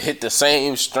 it would hit the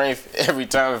same strength every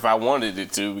time if I wanted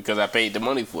it to, because I paid the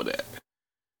money for that.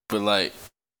 But like,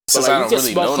 since I don't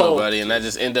really know nobody, and I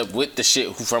just end up with the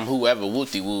shit from whoever,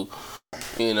 woo-de-woo,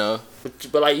 you know.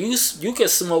 But like, you can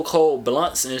smoke whole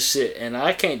blunts and shit, and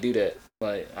I can't do that.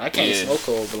 Like, I can't smoke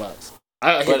whole blunts.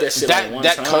 I hit that shit like one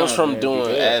time. That comes from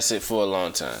doing acid for a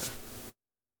long time.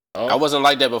 Oh. I wasn't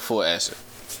like that before acid.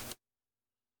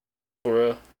 For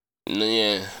real?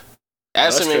 Yeah.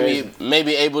 Acid made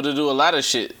me able to do a lot of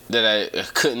shit that I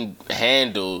couldn't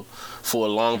handle for a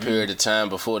long period of time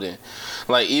before then.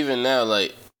 Like, even now,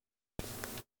 like,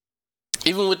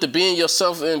 even with the being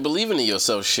yourself and believing in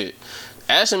yourself shit,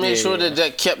 acid made sure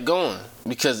that kept going.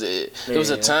 Because it was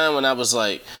a time when I was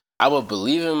like, I would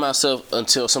believe in myself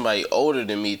until somebody older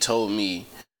than me told me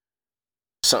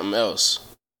something else.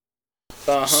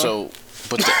 So,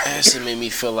 but the acid made me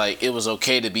feel like it was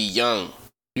okay to be young.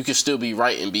 You can still be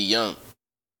right and be young.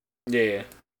 Yeah.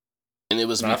 And it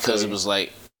was because it was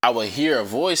like, I would hear a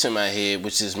voice in my head,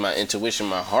 which is my intuition,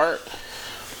 my heart.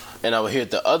 And I would hear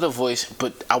the other voice,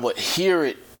 but I would hear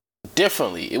it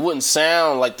differently. It wouldn't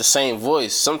sound like the same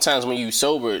voice. Sometimes when you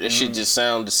sober, it should just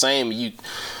sound the same.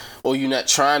 Or you're not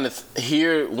trying to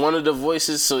hear one of the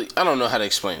voices. So I don't know how to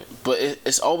explain it. But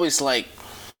it's always like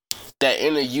that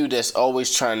inner you that's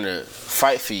always trying to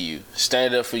fight for you,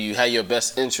 stand up for you, have your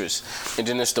best interest. And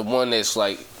then it's the one that's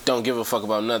like, don't give a fuck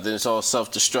about nothing. It's all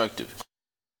self-destructive.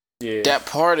 Yeah. That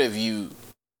part of you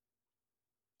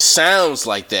sounds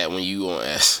like that when you on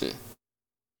acid.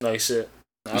 Like shit.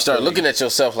 You start looking at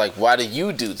yourself like, why do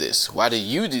you do this? Why do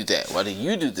you do that? Why do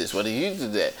you do this? Why do you do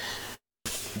that?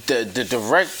 The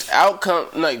direct outcome,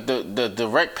 like the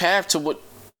direct path to what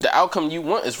the outcome you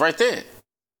want is right there.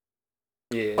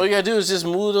 Yeah. All you gotta do is just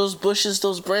move those bushes,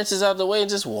 those branches out of the way, and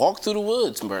just walk through the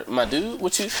woods, my dude.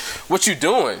 What you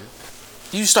doing?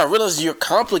 You start realizing you're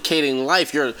complicating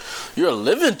life. You're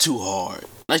living too hard.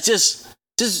 Like just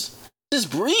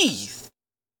breathe.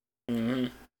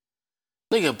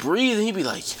 Nigga, breathe, and he be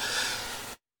like,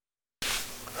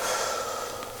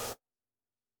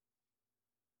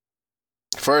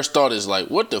 First thought is like,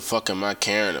 what the fuck am I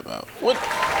caring about? What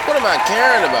am I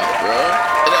caring about, bro?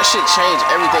 And that shit changed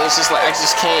everything. It's just like,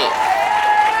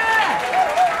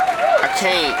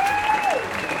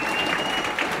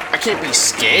 I can't be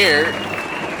scared.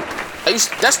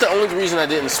 That's the only reason I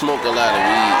didn't smoke a lot of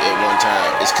weed at one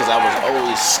time. Is because I was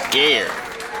always scared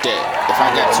that if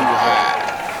I got too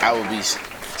high,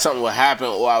 something would happen,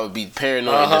 or I would be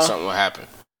paranoid that something would happen.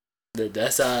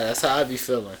 That's how I be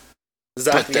feeling.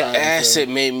 Exactly. But the acid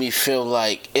made me feel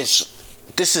like this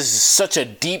is such a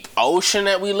deep ocean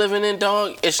that we living in,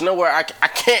 dog. It's nowhere I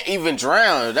can't even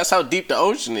drown. That's how deep the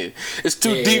ocean is. It's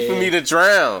too deep for me to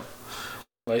drown.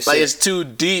 Like it's too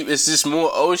deep. It's just more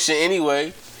ocean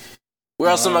anyway. Where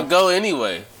else am I go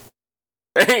anyway?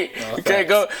 You can't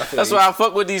go. That's why I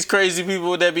fuck with these crazy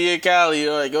people that be in Cali,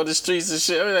 like go to the streets and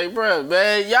shit. I'm like, bro,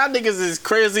 man, y'all niggas is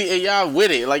crazy and y'all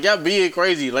with it. Like y'all being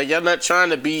crazy. Like y'all not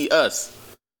trying to be us.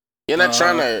 You're not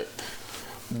trying to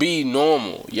be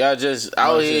normal. Y'all just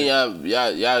out here.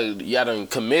 Y'all done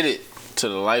committed to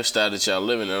the lifestyle that y'all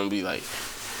living. And I'm be like,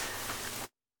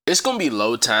 it's gonna be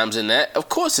low times in that. Of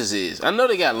course it is. I know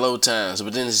they got low times,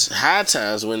 but then it's high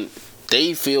times when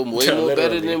they feel way more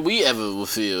better than we ever will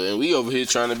feel, and we over here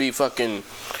trying to be fucking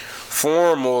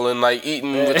formal and like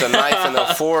eating with a knife and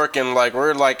a fork, and like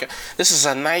we're like, this is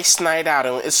a nice night out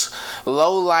and it's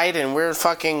low light and we're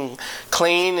fucking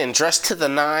clean and dressed to the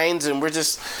nines and we're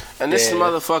just, and this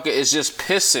motherfucker is just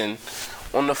pissing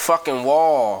on the fucking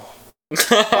wall.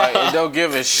 Like, he don't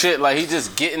give a shit. Like, he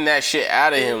just getting that shit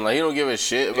out of him. Like, he don't give a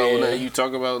shit about what you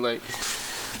talk about. Like,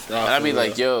 and I be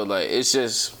like, yo, like, it's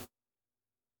just.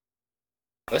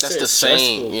 That's the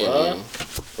same, bro.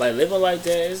 Like living like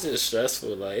that, it's just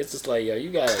stressful. Like it's just like, yo,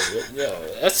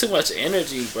 that's too much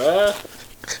energy, bro.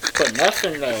 For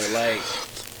nothing though. Like,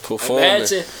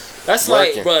 imagine that's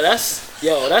working. Like, bro,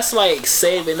 that's like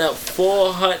saving up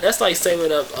 $400. That's like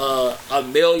saving up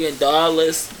 $1 million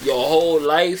your whole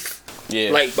life.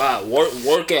 Yeah. Like by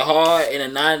working hard in a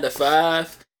 9 to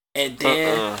 5, and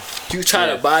then you try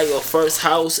to buy your first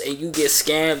house and you get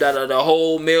scammed out of the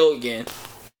whole $1 million.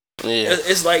 Yeah.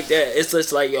 It's like that. It's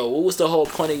just like, yo, what was the whole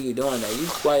point of you doing that? You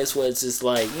might as well just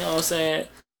like, you know what I'm saying?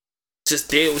 Just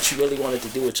did what you really wanted to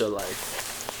do with your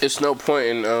life. It's no point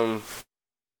in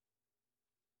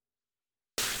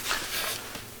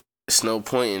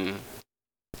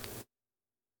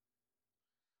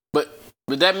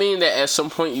But that mean that at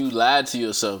some point you lied to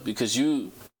yourself, because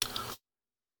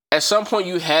at some point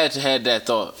you had to have that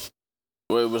thought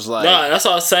where it was like, no, that's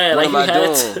what I'm saying. What like am you I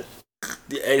had doing?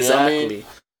 Exactly. You know what I mean?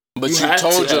 But you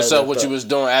told yourself what you was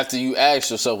doing after you asked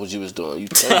yourself what you was doing. You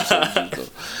told yourself what you was doing.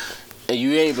 And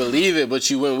you ain't believe it, but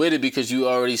you went with it because you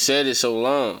already said it so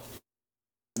long.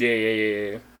 Yeah.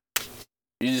 You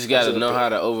just gotta know how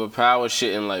to overpower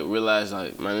shit and like realize,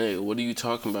 like, my nigga, what are you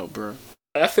talking about, bro?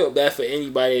 I feel bad for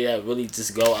anybody that really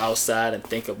just go outside and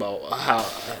think about how,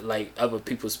 like, other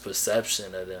people's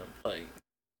perception of them. Like,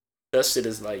 that shit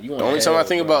is like, you. The only time I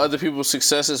think about other people's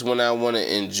success is when I want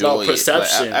to enjoy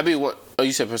perception. It. Like, oh,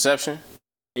 you said perception?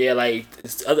 Yeah, like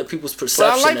it's other people's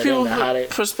perception. But I like people's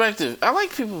perspective. I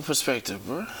like people's perspective,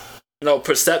 bro. No,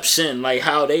 perception, like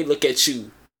how they look at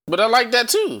you. But I like that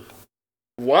too.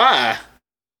 Why?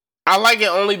 I like it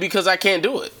only because I can't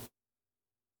do it.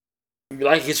 You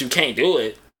like it because you can't do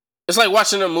it. It's like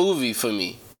watching a movie for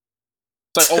me.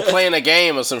 It's like playing a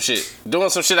game or some shit, doing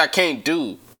some shit I can't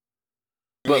do.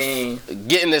 But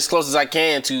getting as close as I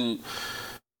can to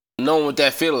knowing what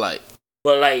that feel like.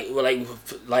 But like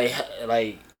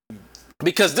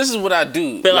because this is what I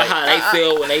do. Feel like how they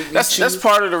feel when they meet you. That's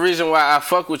part of the reason why I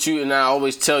fuck with you, and I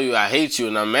always tell you I hate you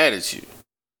and I'm mad at you.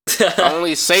 I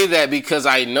only say that because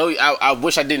I know I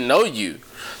wish I didn't know you,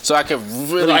 so I could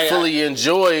really fully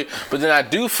enjoy. But then I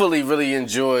do fully really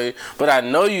enjoy. But I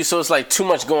know you, so it's like too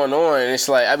much going on, and it's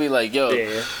like I be like, yo.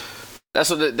 Yeah. That's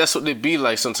what it be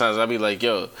like sometimes. I be like,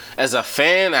 yo, as a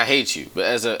fan, I hate you, but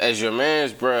as your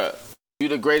man's, bruh, you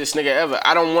the greatest nigga ever.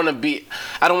 I don't want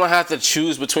to have to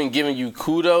choose between giving you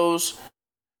kudos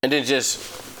and then just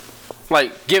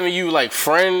like giving you like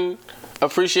friend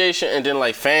appreciation and then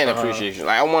like fan appreciation.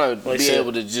 Like I want to be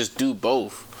able to just do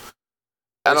both.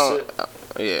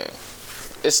 Yeah,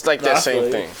 it's like that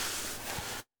same thing.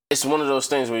 It's one of those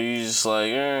things where you just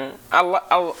like, I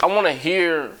want to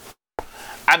hear.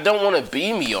 I don't want to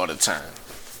be me all the time.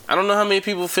 I don't know how many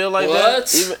people feel like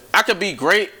that. Even I could be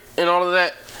great and all of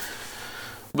that,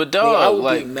 but dog, I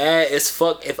would be mad as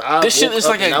fuck if I. This shit is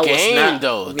like a game,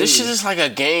 though. This shit is like a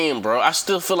game, bro. I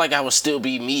still feel like I would still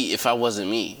be me if I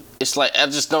wasn't me. It's like I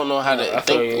just don't know how to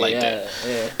think like that.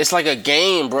 Yeah. It's like a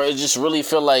game, bro. It just really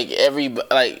feel like it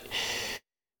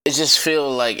just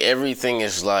feel like everything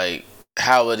is like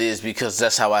how it is because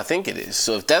that's how I think it is.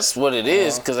 So if that's what it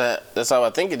is, because that's how I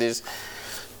think it is.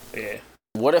 Yeah.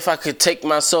 What if I could take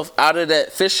myself out of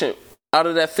that fish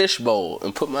bowl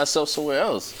and put myself somewhere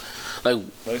else? Like,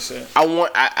 I'm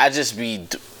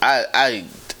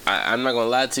not gonna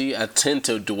lie to you. I tend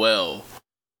to dwell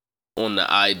on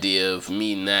the idea of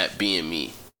me not being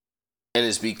me, and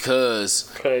it's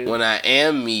because when I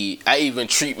am me, I even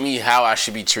treat me how I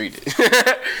should be treated.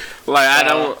 Like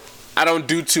I don't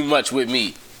do too much with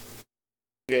me.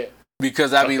 Yeah.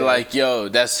 Because I be like, yo,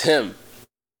 that's him.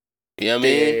 You know what I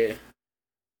mean? Yeah.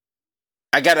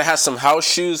 I gotta have some house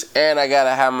shoes, and I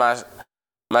gotta have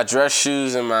my dress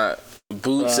shoes and my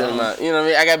boots and my, you know what I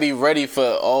mean? I gotta be ready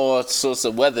for all sorts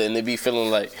of weather, and they be feeling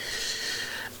like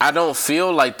I don't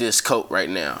feel like this coat right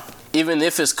now, even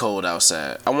if it's cold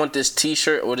outside. I want this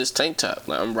t-shirt or this tank top.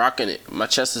 Like, I'm rocking it. My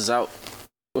chest is out.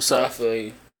 What's up? I feel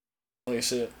you. Holy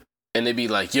shit. And they be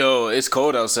like, yo, it's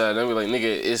cold outside. And I be like, nigga,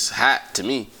 it's hot to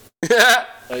me.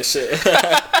 Like shit.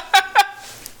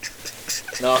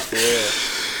 No, for real.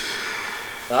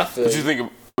 I feel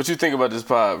What you think about this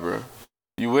pod, bro?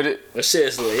 You with it? This shit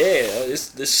is lit. Yeah,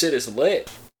 this shit is lit.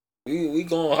 We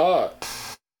going hard.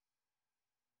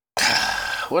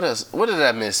 What else? What did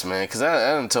I miss, man? Because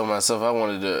I done told myself I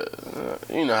wanted to.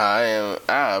 You know how I am.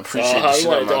 I appreciate the shit you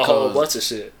want to do a whole clothes. bunch of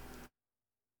shit.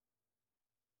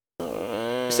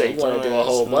 You say you want to do a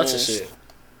whole bunch of shit.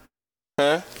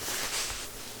 Huh?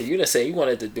 You done say you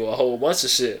wanted to do a whole bunch of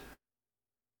shit.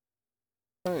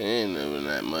 I ain't doing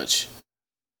that much.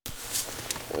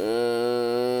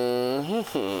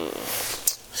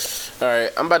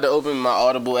 Alright, I'm about to open my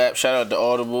Audible app. Shout out to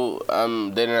Audible.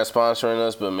 They're not sponsoring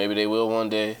us, but maybe they will one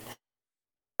day.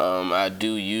 I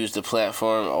do use the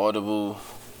platform Audible.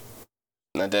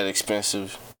 Not that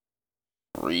expensive.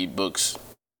 Read books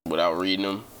without reading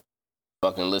them.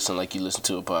 Fucking listen like you listen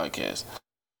to a podcast.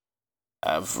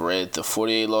 I've read the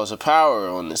 48 Laws of Power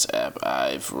on this app.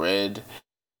 I've read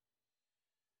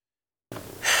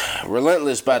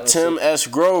Relentless by Tim S.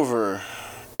 Grover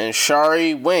and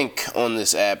Shari Wink on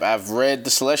this app. I've read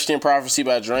The Celestian Prophecy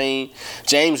by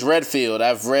James Redfield.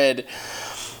 I've read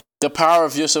The Power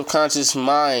of Your Subconscious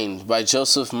Mind by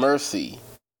Joseph Murphy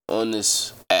on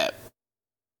this app.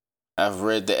 I've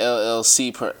read the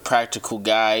LLC Practical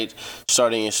Guide,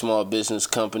 Starting a Small Business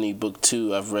Company, Book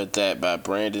 2. I've read that by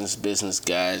Brandon's Business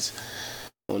Guides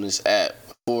on this app.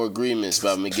 4 Agreements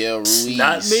by Miguel Ruiz.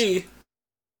 Not me.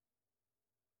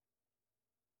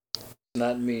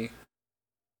 Not me.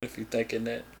 If you thinking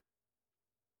that.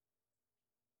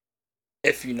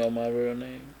 If you know my real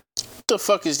name. What the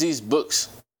fuck is these books?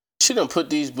 She done put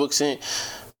these books in.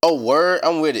 Oh, word?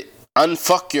 I'm with it.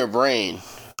 Unfuck Your Brain.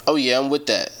 Oh, yeah, I'm with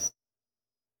that.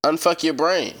 Unfuck Your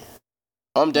Brain.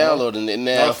 I'm downloading it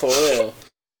now. Not for real.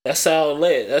 That sound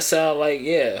lit. That sound like,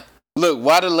 yeah. Look,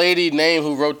 why the lady name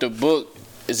who wrote the book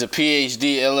is a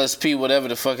PhD, LSP, whatever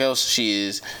the fuck else she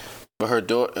is, but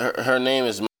her name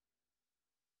is...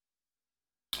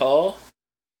 Oh.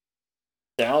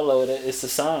 Download it. It's a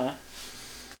sign.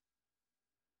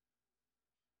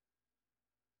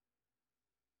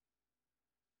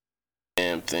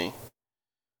 Damn thing.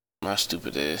 My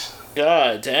stupid ass.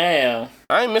 God damn.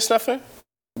 I ain't missed nothing.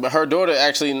 But her daughter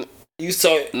actually... You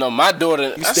saw... No, my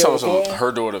daughter... You still recording?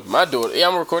 Her daughter. My daughter... Yeah,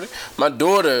 I'm recording. My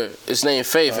daughter is named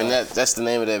Faith, and that's the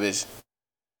name of that bitch.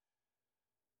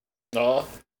 No.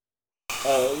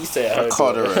 Oh, you said her. I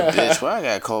called her a bitch. Why I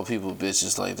gotta call people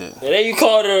bitches like that? And then you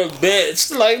called her a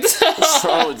bitch like that. What's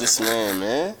wrong with this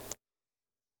man?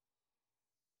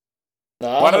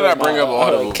 Nah, why did I bring up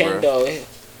Audible, bro?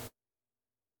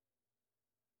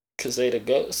 Cause they the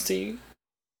ghosts to you.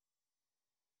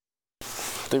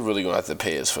 They really gonna have to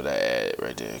pay us for that ad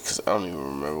right there, cause I don't even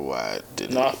remember why I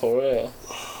did it. Not for real.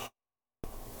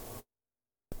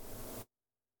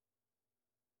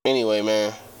 Anyway,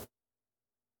 man.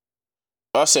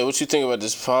 I said, what you think about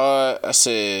this pod? I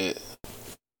said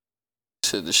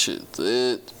the shit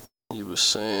lit. You were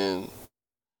saying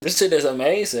this shit is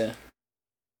amazing.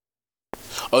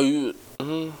 Oh, you?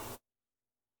 I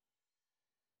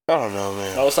don't know,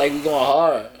 man. I was like, we going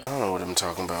hard. I don't know what I'm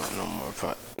talking about no more.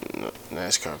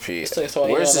 NASCAR P. So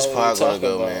where's this pod gonna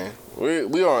go, man?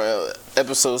 We are on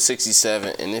episode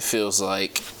 67, and it feels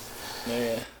like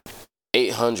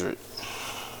 800.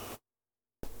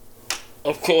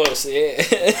 Of course, yeah.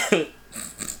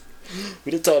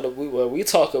 we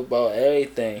talk about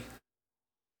everything.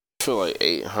 I feel like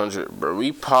 800, bro.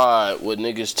 We pod what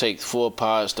niggas take 4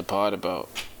 pods to pod about.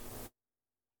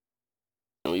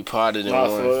 And we podded in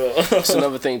one. That's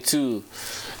another thing, too.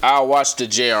 I watched the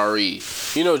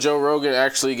JRE. You know, Joe Rogan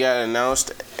actually got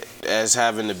announced as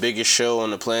having the biggest show on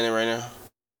the planet right now?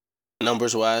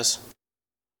 Numbers-wise.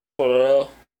 For real.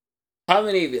 How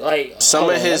many like some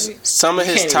of his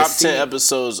top 10 it.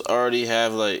 episodes already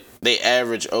have like they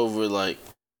average over like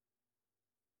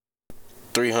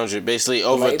 300, basically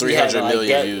over like, 300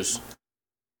 million views.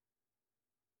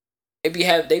 They be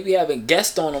having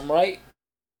guests on them, right?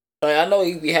 Like I know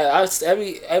he be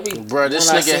every. Bro,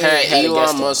 this nigga had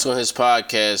Elon Musk on his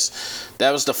podcast. That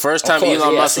was the first time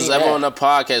Elon Musk was ever on a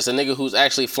podcast. A nigga who's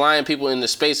actually flying people into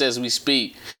space as we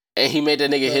speak, and he made that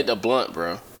nigga hit the blunt,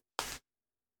 bro.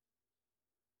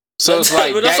 So it's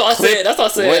like that's what I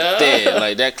said. Went there,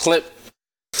 like that clip.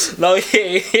 No,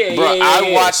 yeah. Bro,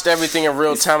 I watched everything in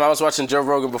real time. I was watching Joe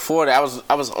Rogan before that.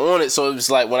 I was on it, so it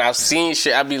was like when I seen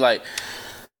shit, I'd be like,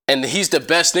 and he's the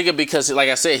best nigga because,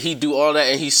 like I said, he do all that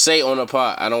and he say on the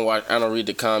pod. I don't read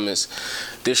the comments.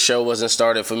 This show wasn't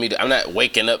started for me. I'm not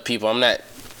waking up people. I'm not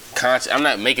conscious. I'm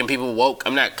not making people woke.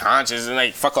 I'm not conscious and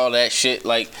like fuck all that shit.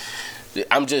 Like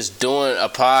I'm just doing a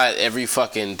pod every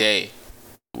fucking day.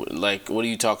 Like, what are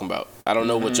you talking about? I don't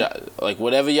know what y'all... Like,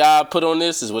 whatever y'all put on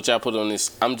this is what y'all put on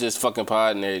this. I'm just fucking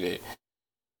podding every day.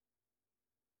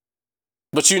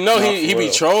 But you know he be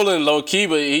trolling low-key,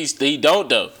 but he don't,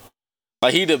 though.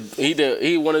 Like, he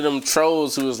one of them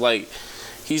trolls who is, like...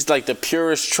 He's, like, the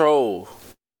purest troll.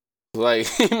 Like,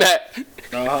 he not...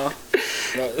 No,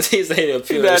 he's the purest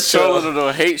he not trolling or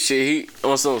no hate shit. He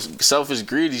on some selfish,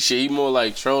 greedy shit. He more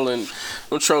like trolling...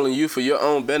 I'm trolling you for your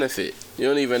own benefit. You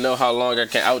don't even know how long I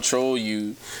can out-troll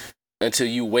you until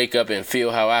you wake up and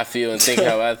feel how I feel and think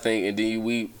how I think, and then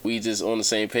we just on the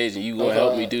same page, and you gonna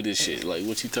help me do this shit. Like,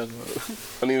 what you talking about? I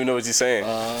don't even know what you're saying.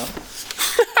 I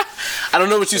don't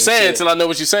know what you're saying until I know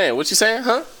what you're saying. What you saying,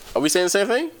 huh? Are we saying the same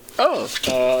thing? Oh.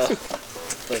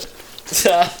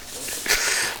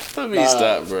 Let me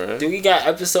stop, bro. Do we got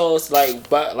episodes like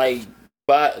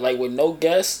with no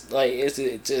guests? Like, is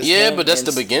it just... Yeah, but that's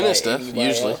the beginning stuff,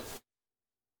 usually.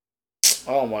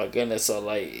 Oh my goodness! So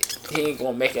like, he ain't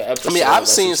gonna make an episode. I mean, I've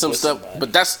seen some stuff,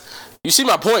 but that's... You see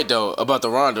my point though about the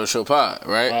Rondo Show pod,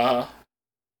 right?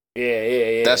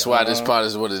 Yeah. That's why this pod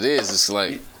is what it is. It's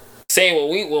like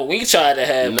saying when we tried to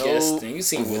have guests, and you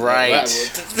see right.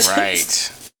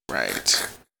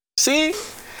 See,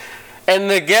 and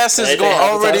the guests is gonna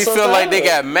already feel like they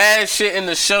got mad shit in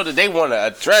the show that they want to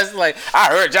address. Like, I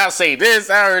heard y'all say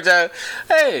this. I heard y'all.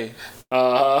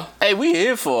 Hey, we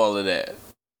here for all of that.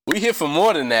 We here for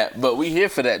more than that, but we here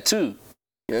for that too.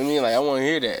 You know what I mean? Like, I want to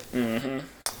hear that.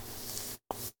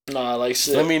 Nah, like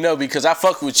shit. Let me know, because I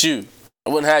fuck with you.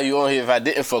 I wouldn't have you on here if I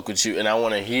didn't fuck with you, and I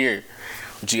want to hear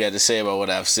what you got to say about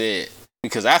what I've said,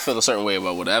 because I feel a certain way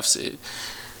about what I've said.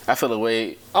 I feel a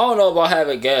way. I don't know about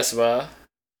having guests, bro.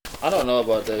 I don't know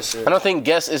about that shit. I don't think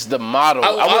guests is the model.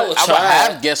 I would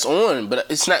have guests on, but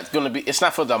it's not gonna be. It's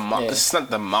not for the. It's not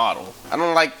the model. I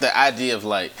don't like the idea of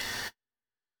like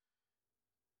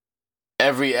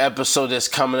every episode that's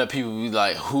coming up, people be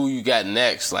like, "Who you got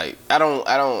next?" Like, I don't.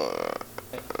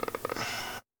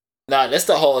 Nah, that's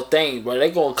the whole thing, bro. They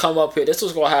gonna come up here. This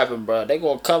what's gonna happen, bro. They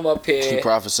gonna come up here. Keep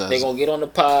prophesizing. They gonna get on the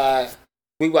pod.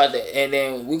 We about to, and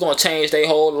then we gonna change their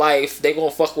whole life. They gonna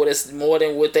fuck with us more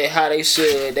than how they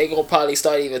should. They gonna probably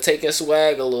start even taking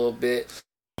swag a little bit.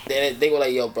 Then they were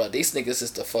like, "Yo, bro, these niggas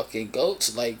is the fucking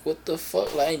goats. Like, what the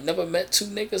fuck? Like, I ain't never met two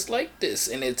niggas like this."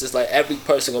 And it's just like every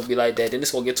person gonna be like that. Then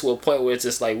it's gonna get to a point where it's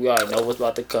just like we already know what's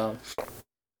about to come.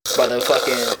 But the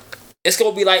fucking, it's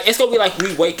gonna be like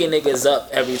we waking niggas up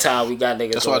every time we got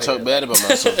niggas. That's why I talk bad about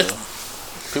myself, though.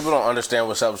 People don't understand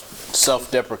what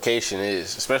self-deprecation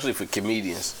is, especially for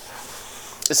comedians.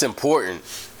 It's important.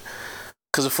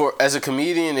 Because as a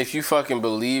comedian, if you fucking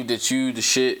believe that you the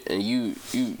shit and you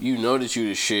know that you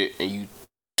the shit and you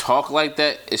talk like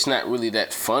that, it's not really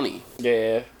that funny.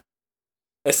 Yeah.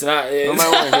 It's not. Nobody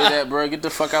want to hear that, bro. Get the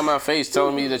fuck out of my face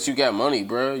telling me that you got money,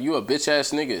 bro. You a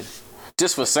bitch-ass nigga.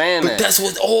 Just for saying that. That's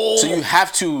what... So you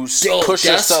have to push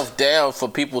yourself down for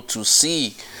people to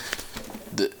see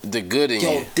the good in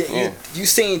you. You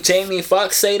seen Jamie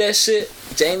Foxx say that shit?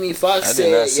 Jamie Foxx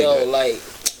said, "Yo, like,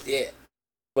 yeah."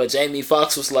 But Jamie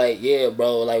Foxx was like, "Yeah,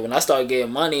 bro. Like, when I started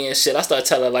getting money and shit, I started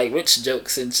telling like rich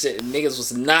jokes and shit. And niggas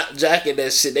was not jacking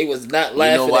that shit. They was not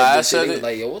laughing." You know why at I said shit. They it? was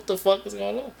like, "Yo, what the fuck is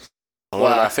going on?" One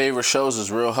of my favorite shows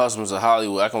is Real Husbands of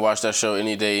Hollywood. I can watch that show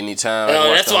any day, anytime.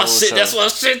 That's my shit. That's my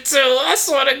shit too. I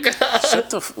swear to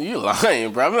God. You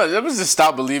lying, bro. I'm gonna just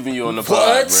stop believing you on the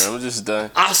pod, bro. I'm just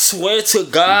done. I swear to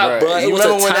God, bro. It you was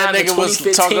remember a when time that nigga was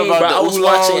talking about the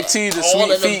oolong tea, the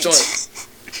sweet feet?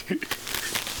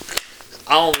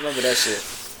 I don't remember that shit.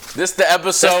 This the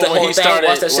episode when he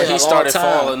started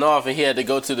falling off and he had to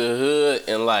go to the hood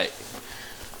and like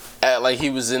act like he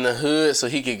was in the hood so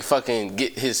he could fucking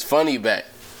get his funny back.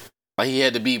 Like he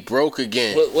had to be broke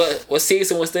again. What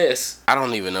season was this? I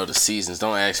don't even know the seasons.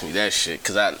 Don't ask me that shit.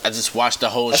 Because I just watch the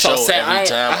whole show every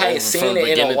time. I ain't seen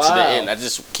it in a while. To the end. I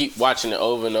just keep watching it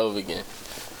over and over again.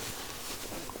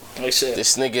 Like shit.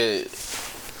 This nigga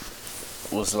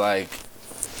was like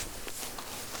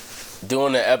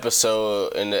doing the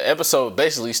episode, and the episode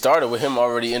basically started with him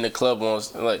already in the club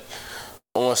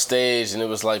on stage, and it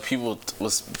was like people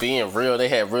was being real. They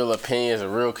had real opinions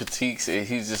and real critiques, and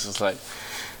he just was like,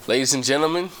 ladies and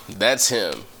gentlemen, that's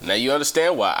him. Now you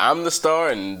understand why I'm the star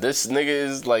and this nigga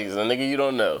is like a nigga you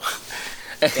don't know.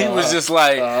 And he was just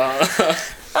like,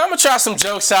 I'm gonna try some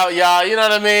jokes out, y'all. You know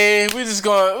what I mean? We just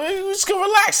gonna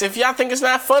relax. If y'all think it's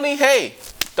not funny, hey,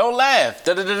 don't laugh.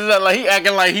 Like he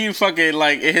acting like he fucking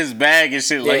like in his bag and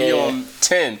shit, like he on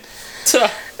 10.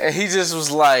 And he just was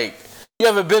like, you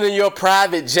ever been in your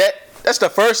private jet? That's the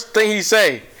first thing he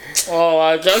say. Oh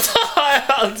my god,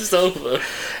 I'm just over.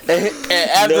 And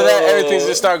after that, everything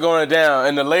just started going down.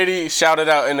 And the lady shouted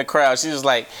out in the crowd. She was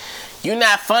like, "You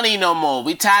not funny no more.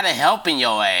 We tired of helping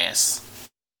your ass."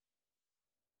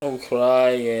 I'm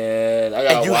crying.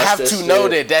 And you have to know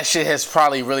that shit has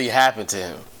probably really happened to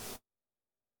him.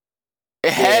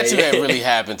 It had to have really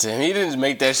happened to him. He didn't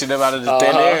make that shit up out of the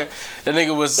thin air. The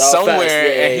nigga was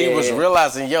somewhere and he was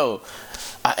realizing, yo,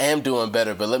 I am doing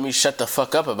better, but let me shut the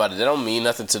fuck up about it. That don't mean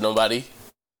nothing to nobody.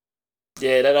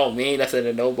 Yeah, that don't mean nothing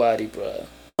to nobody, bro.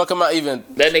 Fuck am I even...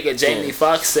 That nigga Jamie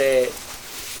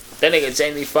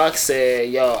Foxx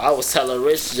said, yo, I was telling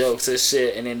Rich jokes and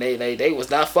shit, and then they was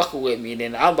not fucking with me. And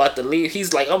then I'm about to leave.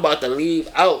 He's like, I'm about to leave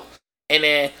out. And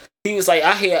then he was like,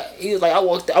 I'm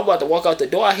about to walk out the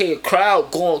door. I hear a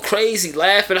crowd going crazy,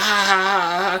 laughing, ha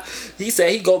ha ha. He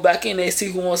said he go back in there and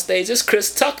see who on stage. It's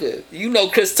Chris Tucker. You know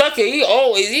Chris Tucker. He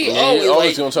always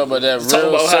like, gonna talk about that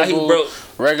real simple,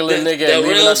 regular nigga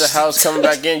leaving out the house, coming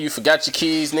back in. You forgot your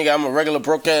keys, nigga. I'm a regular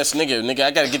broke ass nigga. Nigga, I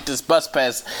gotta get this bus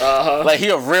pass. Like he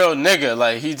a real nigga.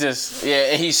 Like he just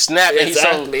and he snapped.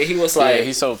 Exactly. He was like,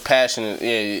 he's so passionate.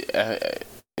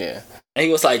 Yeah. And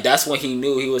he was like, that's when he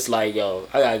knew. He was like, yo,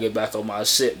 I gotta get back on my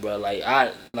shit, bro.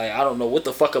 I don't know what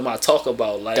the fuck am I talking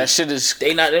about. Like, that shit is...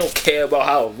 They don't care about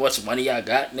how much money I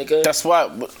got, nigga. That's why,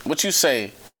 what you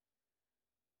say,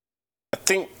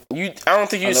 I don't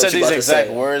think you said these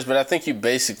exact words, but I think you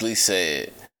basically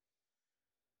said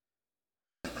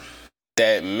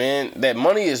that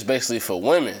money is basically for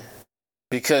women.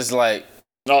 Because, like...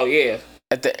 Oh, yeah.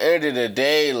 At the end of the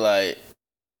day, like...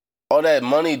 all that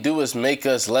money do is make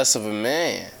us less of a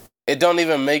man. It don't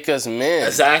even make us men.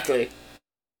 Exactly.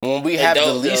 When we have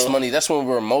the least money, that's when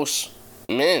we're most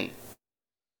men.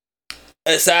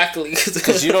 Exactly.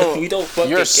 Because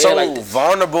you're so like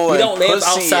vulnerable we and don't live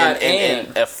pussy outside and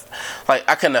like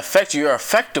I can affect you. You're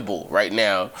affectable right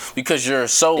now because you're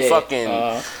so fucking.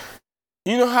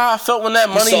 You know how I felt when that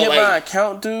money hit my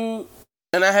account, dude,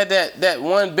 and I had that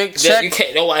one big check.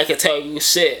 Nobody can tell you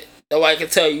shit. Nobody can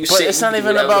tell you shit. But it's not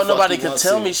even about nobody can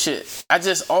tell me shit. I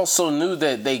just also knew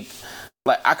that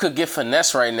I could get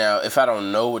finesse right now if I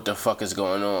don't know what the fuck is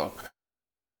going on.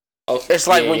 Okay. It's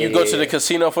like when you go to the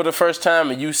casino for the first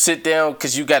time and you sit down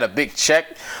because you got a big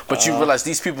check, but you realize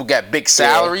these people got big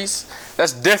salaries.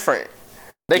 That's different.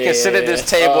 They can sit at this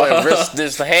table and risk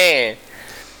this hand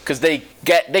because they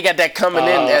got that coming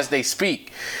in as they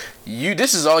speak.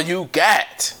 This is all you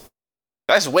got.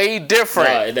 That's way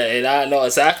different. And I know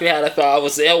exactly how that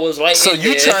felt. It was right. So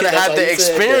you trying to have the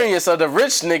experience of the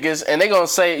rich niggas, and they gonna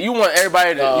say you want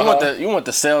everybody to you want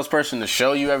the salesperson to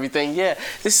show you everything. Yeah,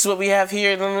 this is what we have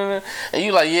here. And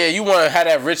you like, yeah, you want to have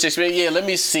that rich experience. Yeah, let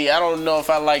me see. I don't know if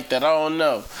I like that. I don't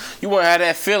know. You want to have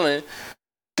that feeling.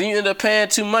 Then you end up paying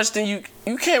too much. Then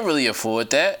you can't really afford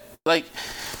that. Like,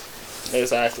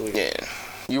 exactly. Yeah,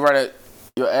 you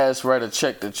your ass write a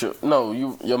check that your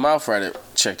mouth write a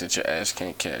check that your ass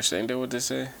can't cash. Ain't that what they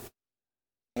say?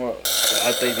 Well,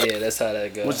 I think that's how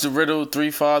that goes. What's the riddle? 3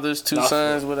 fathers, 2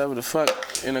 sons, whatever the fuck,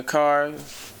 in a car.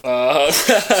 I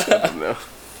don't know.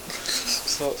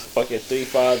 So fucking 3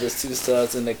 fathers, 2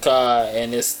 sons in the car,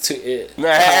 and it's two. Here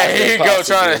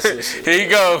you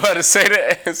go, about to say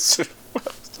the answer.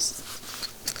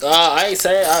 I ain't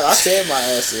saying. I said my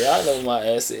answer. Y'all know what my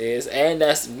answer is, and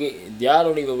y'all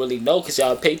don't even really know because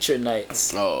y'all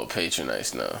patronites. Oh,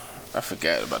 patronites, no. I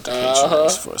forgot about the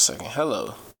patronites for a second.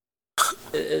 Hello.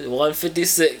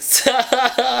 156.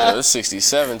 It's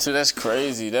 67 too. That's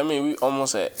crazy. That means we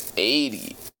almost at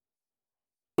 80.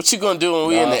 What you gonna do when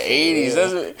we in the 80s?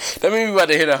 That means we about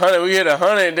to hit 100. We hit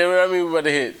 100, then that means we about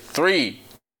to hit 3.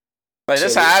 Like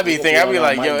that's how I be thinking. I be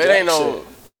like, yo, it ain't no.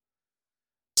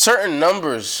 Certain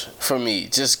numbers for me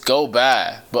just go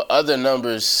by, but other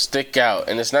numbers stick out,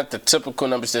 and it's not the typical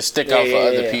numbers that stick out for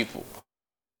other people.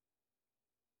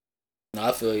 No,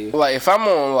 I feel you. Like if I'm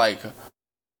on like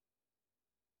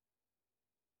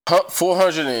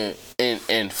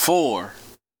 404,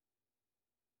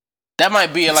 that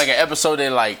might be like an episode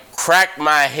that like cracked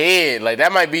my head. Like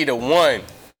that might be the one.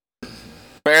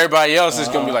 For everybody else, it's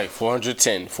gonna be like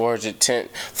 410,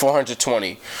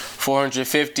 420,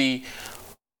 450,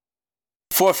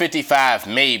 455,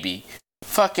 maybe.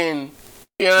 Fucking,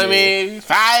 you know what I mean?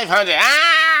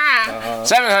 500,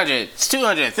 700,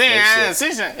 200, 300,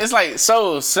 600. It's like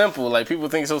so simple. Like people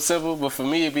think it's so simple, but for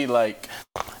me, it'd be like,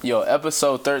 yo,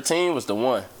 episode 13 was the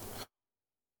one.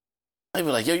 They'd be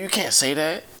like, yo, you can't say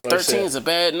that. 13 is a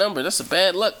bad number. That's a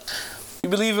bad luck. You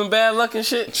believe in bad luck and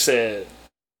shit? Shit.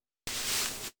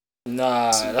 Nah,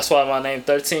 that's why my name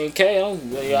 13K. I am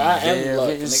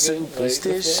luck, nigga.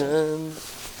 Superstition.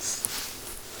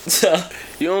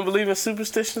 You don't believe in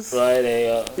superstitions? Right,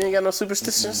 You ain't got no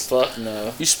superstitions? Fuck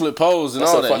no. You split poles and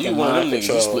that's all that. You one of them niggas.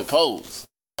 Control. You split poles.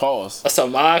 Pause. That's a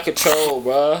mind control,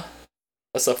 bro.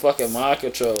 That's a fucking mind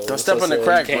control. Don't step on the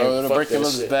crack, bro. It'll break your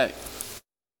mother's back.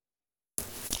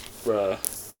 Bro.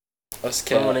 That's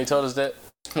Remember when they told us that?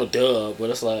 Oh, duh, but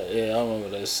it's like, yeah, I remember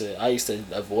that shit. I used to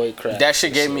avoid crack. That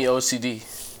shit gave me OCD.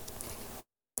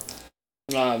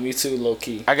 Nah, me too, low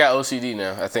key. I got OCD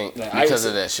now, I think, because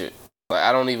of that shit. Like,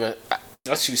 I don't even...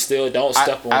 That's you still don't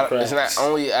step on cracks. It's not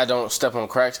only I don't step on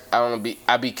cracks,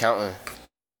 I be counting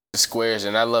the squares,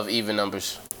 and I love even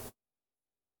numbers.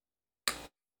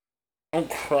 I'm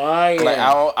crying. Like,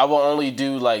 I will only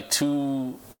do, like,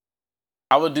 2...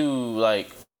 I would do,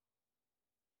 like...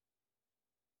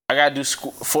 I gotta do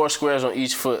 4 squares on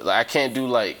each foot. Like I can't do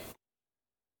like.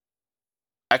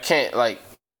 I can't like.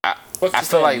 I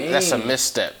feel like that's a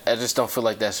misstep. I just don't feel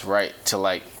like that's right to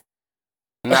like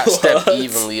not step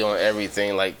evenly on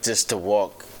everything. Like just to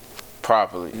walk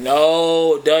properly.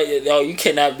 No, you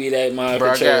cannot be that mind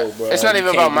control, bro. It's not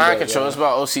even about mind control. It's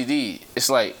about OCD. It's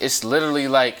like it's literally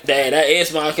like. That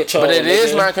is mind control. But it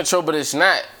is mind control, but it's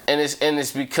not, and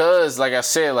it's because like I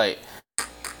said, like.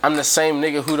 I'm the same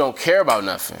nigga who don't care about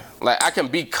nothing. Like, I can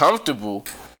be comfortable,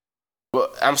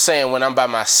 but I'm saying when I'm by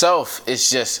myself,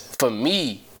 it's just, for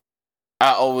me,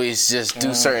 I always just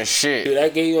do certain shit. Dude,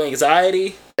 that gave you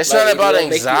anxiety? It's not about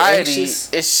anxiety.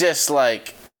 It's just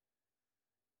like,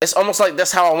 it's almost like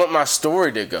that's how I want my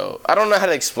story to go. I don't know how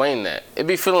to explain that. It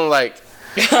be feeling like,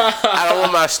 I don't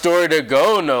want my story to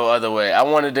go no other way. I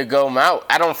want it to go out.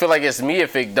 I don't feel like it's me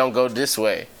if it don't go this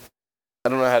way. I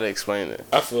don't know how to explain it.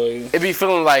 I feel you. It be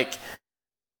feeling like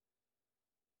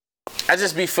I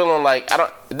just be feeling like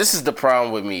this is the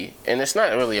problem with me, and it's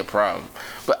not really a problem,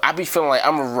 but I be feeling like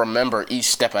I'm gonna remember each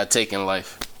step I take in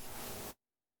life.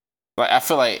 Like I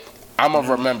feel like I'm gonna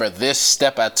remember this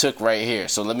step I took right here,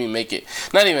 so let me make it.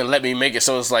 Not even let me make it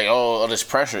so it's like all this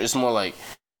pressure. It's more like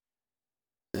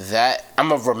that I'm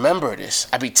gonna remember this.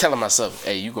 I be telling myself,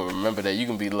 hey, you gonna remember that. You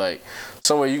can be like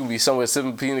somewhere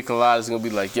sipping pina coladas, gonna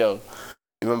be like, yo.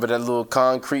 You remember that little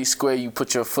concrete square you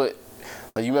put your foot?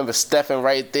 Like you remember stepping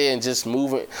right there and just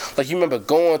moving? Like you remember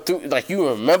going through? Like you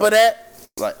remember that?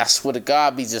 Like I swear to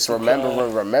God, I be just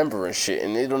remembering shit,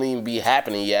 and it don't even be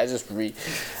happening yet.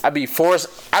 I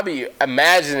be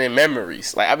imagining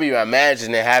memories. Like I be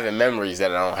imagining having memories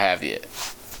that I don't have yet.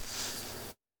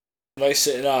 Like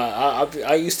shit, nah.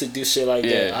 I used to do shit like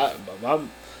that.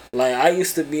 Like, I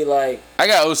used to be like... I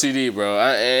got OCD, bro.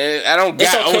 I don't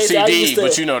got OCD,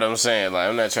 but you know what I'm saying. Like,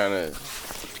 I'm not trying to...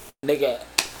 Nigga,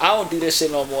 I don't do this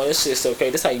shit no more. This shit's okay.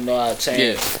 This how you know I changed.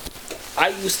 Yeah. I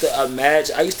used to,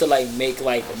 like, make,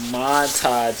 like,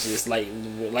 montages. Like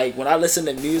when I listen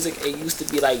to music, it used to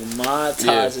be, like,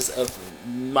 montages of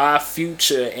my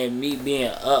future and me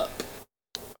being up.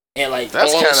 And like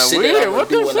that's kind of weird. What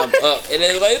the fuck? I'm up, and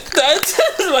then like that's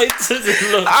like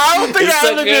I don't think I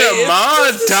ever did a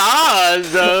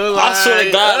montage though. Like, I swear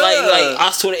to God, like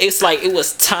I swear it's like it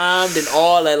was timed and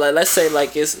all that. Like let's say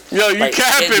like it's you like,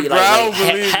 capping, bro. I don't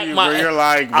believe you, bro. You're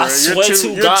like, bro. I swear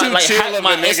to God, like hack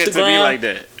my Instagram to be like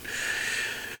that.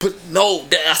 But no,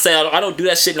 I said I don't do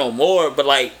that shit no more. But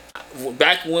like.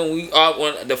 Back when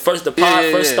the pod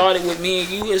first started with me and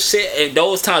you and shit, and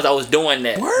those times I was doing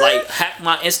that. What? Like hack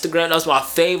my Instagram. That was my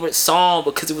favorite song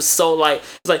because it was so like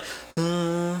it's like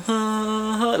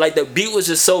like the beat was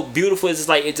just so beautiful. It's just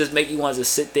like it just make you want to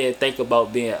sit there and think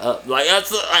about being up. Like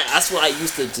that's what I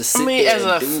used to just sit there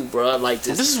and do, bro. Like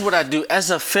just, this is what I do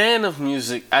as a fan of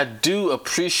music. I do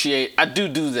appreciate. I do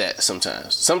that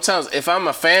sometimes. Sometimes if I'm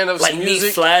a fan of like some music,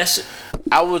 me flash,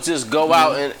 I will just go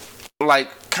out and like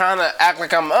kind of act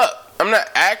like I'm up. I'm not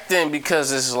acting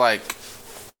because it's like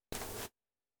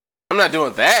I'm not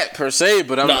doing that per se,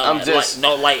 but I'm just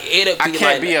like it'll be I can't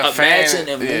like be a imagine fan.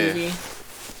 A movie.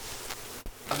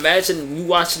 imagine you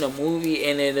watching a movie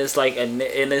and then it's like a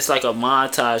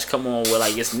montage come on with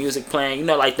like it's music playing. You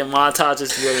know, like the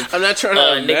montages where I'm not trying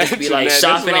to niggas be like that.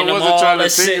 shopping in the mall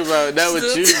and shit. That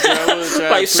was you. I wasn't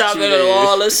trying like to shopping in the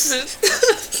mall and shit.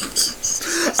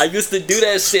 I used to do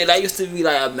that shit. I used to be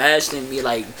like imagining me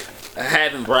like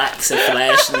having racks and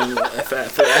flashing them,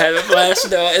 having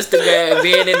flashing on Instagram and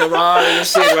being in the Rondo and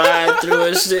shit, riding through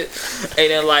and shit, and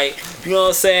then like, you know what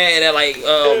I'm saying, and then like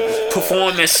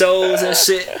performing shows and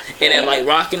shit, and then like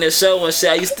rocking the show and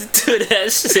shit. I used to do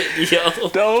that shit, yo.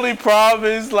 The only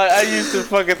problem is like I used to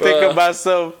fucking think of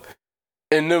myself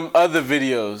in them other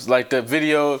videos, like the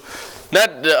video.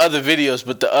 Not the other videos,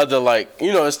 but the other, like,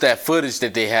 you know, it's that footage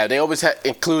that they have. They always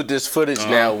include this footage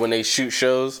now when they shoot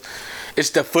shows. It's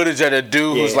the footage of the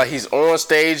dude who's like, he's on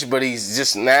stage, but he's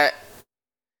just not.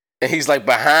 And he's like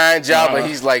behind y'all, but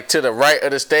he's like to the right of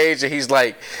the stage, and he's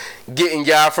like getting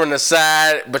y'all from the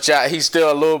side, but y'all, he's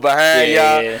still a little behind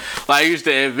y'all. Yeah. Like I used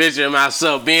to envision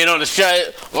myself being on the show,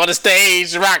 on the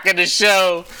stage, rocking the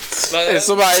show, and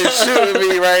somebody's shooting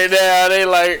me right now. They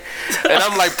like, and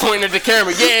I'm like pointing at the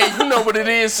camera. Yeah, you know what it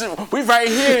is. We right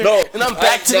here. No, and I'm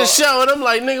back to the show, and I'm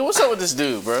like, nigga, what's up with this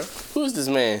dude, bro? Who's this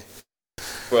man?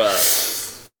 Bruh.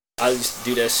 I used to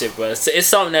do that shit, bro. It's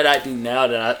something that I do now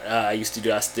that I used to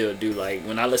do. I still do. Like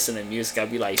when I listen to music, I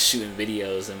be like shooting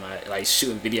videos and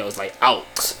shooting videos like out.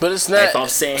 But it's not. Like, if I'm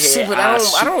saying here,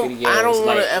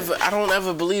 I don't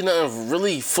ever believe nothing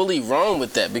really fully wrong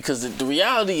with that, because the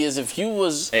reality is if you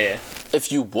was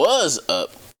up,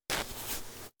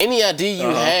 any idea you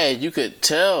had, you could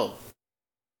tell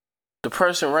the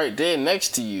person right there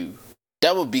next to you.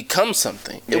 That would become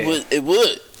something. Yeah. It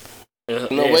would.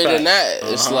 No way than that.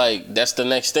 It's like that's the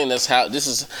next thing. That's how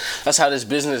this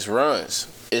business runs.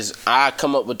 Is I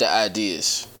come up with the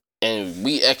ideas and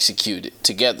we execute it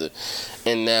together,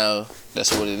 and now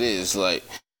that's what it is. Like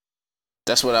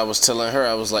that's what I was telling her.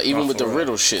 I was like, even with the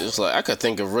riddle shit, it's like I could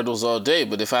think of riddles all day,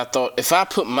 but if I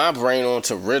put my brain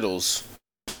onto riddles,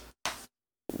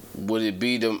 would it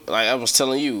be the like I was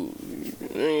telling you?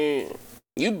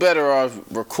 You better off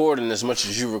recording as much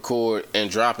as you record and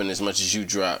dropping as much as you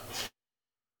drop.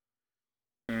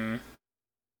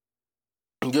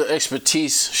 Your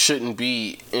expertise shouldn't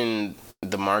be in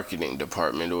the marketing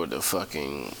department or the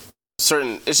fucking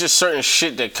it's just certain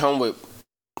shit that come with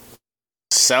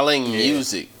selling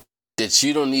music that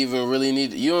you don't even really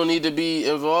need. You don't need to be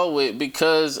involved with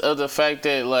because of the fact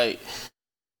that like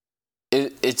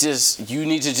it just you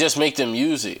need to just make the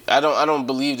music. I don't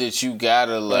believe that you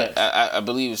gotta like. I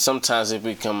believe sometimes it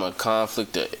become a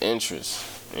conflict of interest.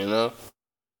 You know.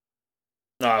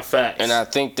 Nah, facts. And I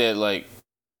think that like.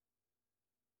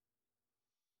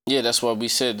 Yeah, that's why we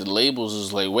said the labels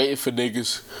is like waiting for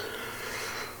niggas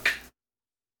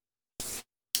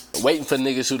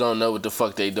who don't know what the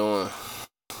fuck they doing.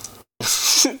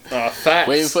 Facts.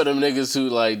 Waiting for them niggas who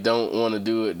like don't want to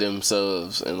do it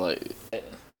themselves and like,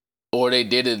 or they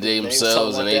did it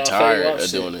themselves and they tired of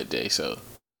doing it so.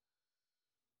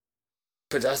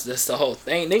 But that's the whole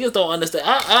thing. Niggas don't understand.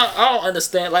 I don't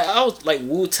understand. Like I was like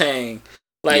Wu-Tang.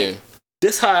 Like. Yeah.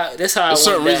 This how There's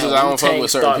certain reasons I don't fuck with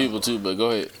certain people too, but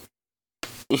go ahead.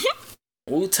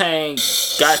 Wu-Tang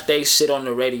got they shit on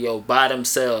the radio by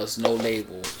themselves, no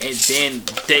label, and then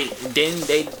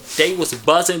they was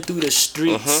buzzing through the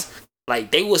streets. Like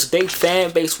they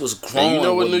fan base was growing. And you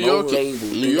know what, New York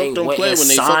don't play when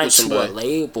they fuck with somebody. A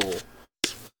label.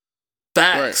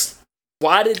 Facts. Right.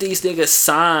 Why did these niggas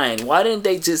sign? Why didn't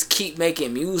they just keep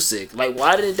making music? Like,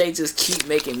 why didn't they just keep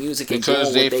making music and doing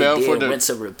what they did,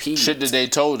 rinse and repeat? Shit that they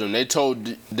told them. They told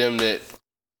them that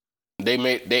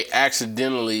they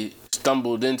accidentally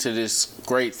stumbled into this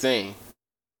great thing,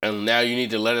 and now you need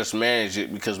to let us manage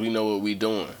it because we know what we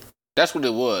doing. That's what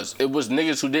it was. It was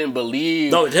niggas who didn't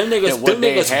believe. No, them niggas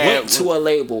went to a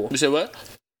label. You said what?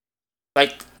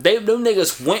 Like them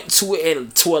niggas went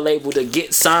to a label to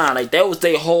get signed. Like that was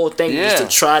their whole thing, was to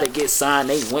try to get signed.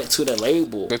 They went to the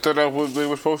label. They thought that's what they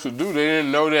were supposed to do. They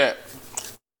didn't know that.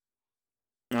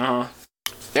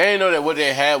 They didn't know that what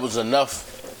they had was enough.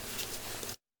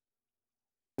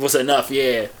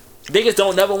 Yeah. Niggas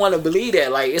don't never want to believe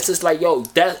that. Like it's just like, yo,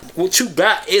 that what you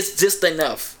got is just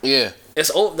enough. Yeah.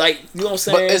 It's like, you know what I'm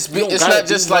saying? But it's not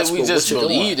just like we just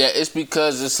believe that. It's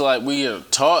because it's like we are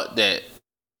taught that.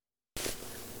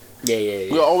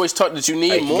 Yeah. We're always taught that you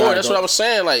need like, more. That's what I was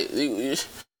saying. Like,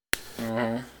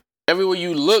 everywhere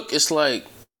you look, it's like.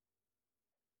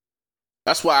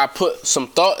 That's why I put some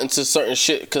thought into certain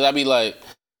shit. Because I be like,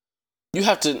 you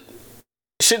have to.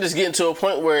 Shit is getting to a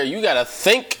point where you gotta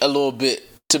think a little bit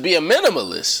to be a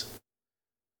minimalist.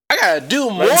 I gotta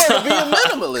do more to be a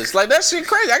minimalist. Like, that shit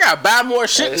crazy. I gotta buy more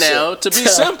shit now to be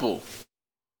simple.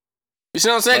 You see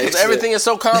what I'm saying? Because everything is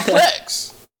so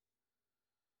complex.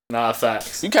 Nah,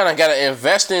 facts. You kind of gotta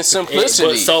invest in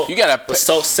simplicity. You gotta. But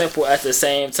so simple at the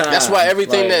same time. That's why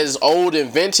everything that is old and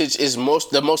vintage is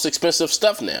the most expensive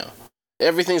stuff now.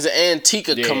 Everything's an antique,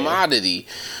 commodity,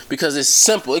 because it's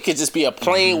simple. It could just be a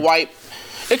plain white.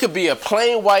 It could be a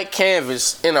plain white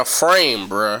canvas in a frame,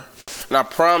 bruh. And I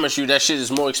promise you, that shit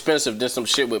is more expensive than some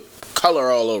shit with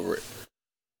color all over it.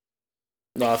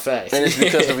 No, facts. And it's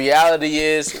because the reality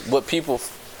is what people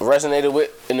resonated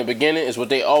with in the beginning is what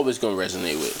they always gonna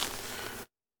resonate with.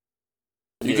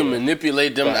 You can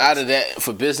manipulate them out of that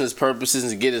for business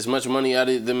purposes and get as much money out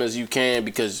of them as you can,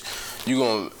 because you're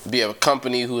gonna be a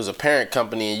company who is a parent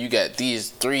company and you got these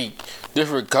 3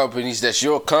 different companies that's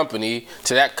your company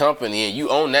to that company and you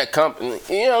own that company.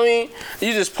 You know what I mean?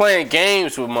 You just playing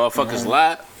games with motherfuckers'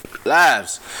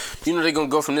 lives. You know they're gonna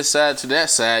go from this side to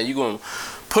that side. You gonna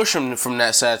push them from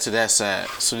that side to that side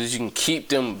so that you can keep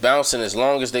them bouncing as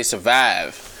long as they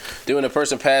survive. Then when a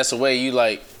person pass away, you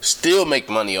like still make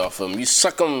money off them. You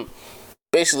suck them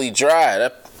basically dry.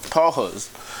 That pause.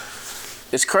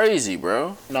 It's crazy,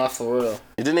 bro. Nah, for real.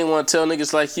 And then they want to tell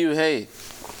niggas like you, hey,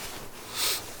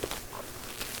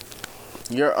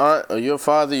 your aunt or your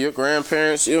father, your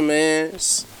grandparents, your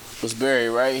mans was buried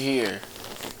right here.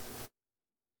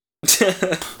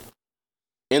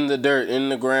 In the dirt, in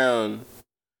the ground.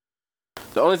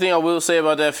 The only thing I will say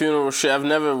about that funeral shit, I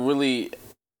never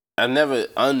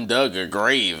undug a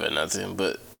grave or nothing,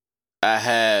 but I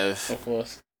have. Of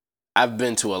course. I've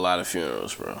been to a lot of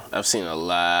funerals, bro. I've seen a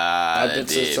lot of dead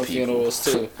people. I've been to some funerals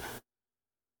too.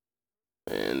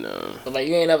 And but like,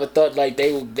 you ain't ever thought like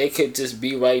they could just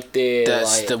be right there.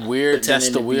 That's like, the weird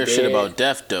shit about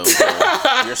death, though,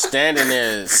 bro. You're standing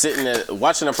there, sitting there,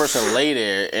 watching a person lay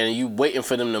there, and you waiting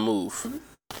for them to move.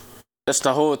 That's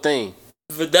the whole thing.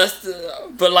 But let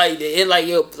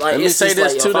me say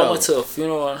this too, though. I went to a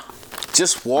funeral.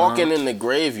 Just walking in the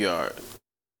graveyard,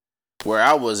 where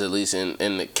I was at least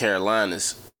in the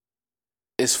Carolinas,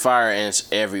 it's fire ants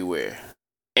everywhere.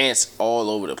 Ants all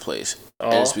over the place.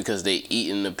 And it's because they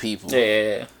eating the people.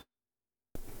 Yeah.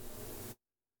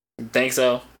 You think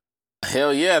so?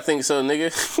 Hell yeah, I think so,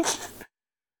 nigga.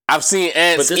 I've seen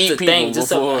ants eat people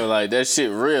before. Like, that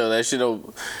shit real. That shit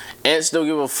don't... Ants don't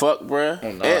give a fuck, bruh.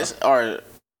 Oh, nah. Ants are...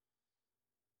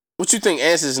 What you think,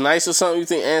 ants is nice or something? You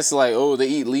think ants like, oh, they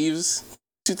eat leaves?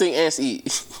 What you think ants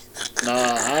eat? Nah,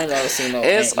 I ain't never seen no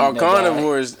ants are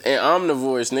carnivores and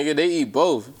omnivores, nigga. They eat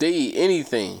both. They eat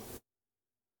anything.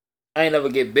 I ain't never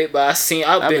get bit by.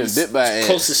 I've been bit by ants.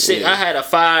 Close to shit. Yeah. I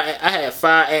had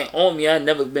fire ant on me. I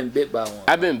never been bit by one.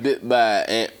 I've been bit by an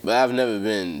ant, but I've never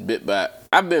been bit by.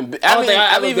 I've even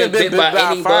been bit by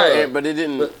a fire ant, but it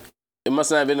didn't. It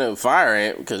must not have been a fire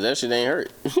ant because that shit ain't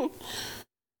hurt.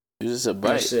 It's just a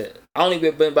bite. Shit. I only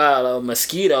been bit by a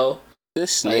mosquito.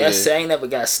 This nigga, I ain't never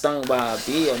got stung by a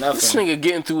bee or nothing. This nigga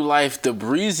getting through life the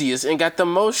breeziest and got the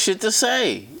most shit to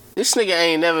say. This nigga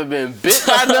ain't never been bit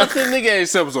by nothing. Nigga ain't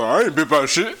something so I ain't bit by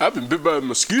shit. I've been bit by a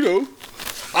mosquito.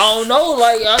 I don't know,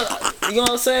 like, you know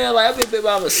what I'm saying? Like, I've been bit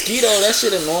by a mosquito. That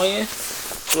shit annoying.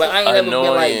 Like, I ain't never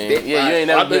been like bit by. Yeah, you ain't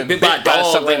never been bit by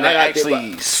something that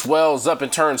actually swells up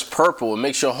and turns purple and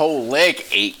makes your whole leg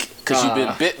ache. Because you've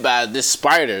been bit by this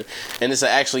spider, and it's an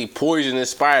actually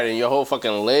poisonous spider, and your whole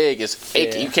fucking leg is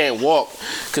aching. Yeah. You can't walk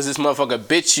because this motherfucker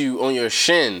bit you on your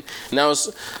shin. Now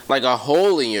it's like a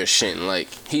hole in your shin. Like,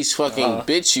 he's fucking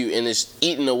bit you, and it's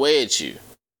eating away at you.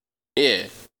 Yeah.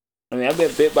 I mean, I've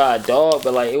been bit by a dog,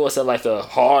 but like, it wasn't like a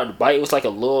hard bite. It was like a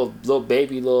little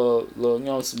baby, little you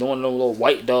know, one of them little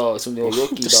white dogs, some little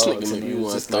rookie dogs. Nigga, you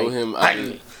want to throw him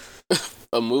out.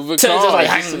 A moving car. Just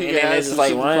like, and then it's just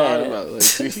like running.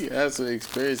 He has some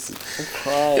experiences.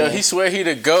 Yo, he swear he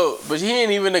the GOAT, but he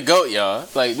ain't even the GOAT, y'all.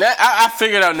 Like, I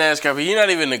figured out NASCAR, but he not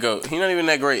even the GOAT. He not even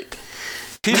that great.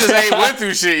 He just ain't went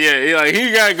through shit yet.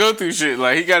 He gotta go through shit.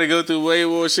 Like, he gotta go through way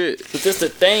more shit. But just the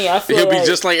thing, I feel he'll like... be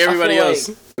just like everybody else.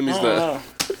 Let me stop.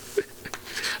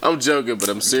 I'm joking, but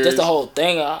I'm serious. Just the whole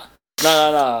thing. No,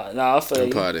 I feel I'm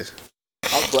potted.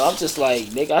 But I'm just like,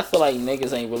 nigga, I feel like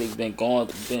niggas ain't really been going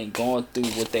through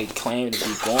what they claim to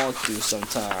be going through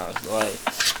sometimes. Like,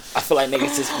 I feel like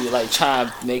niggas just be like trying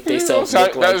to make themselves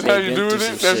look like that's how you do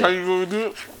it. That's how you gonna do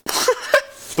it.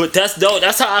 But that's dope.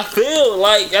 That's how I feel.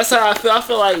 Like, that's how I feel. I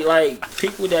feel like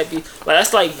people that be like,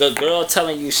 that's like a girl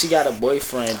telling you she got a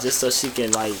boyfriend just so she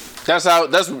can like. That's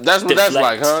what that's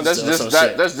like, huh? That's just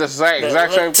that. That's the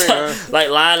exact same thing, huh? Like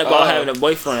lying about having a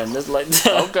boyfriend. That's like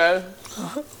okay.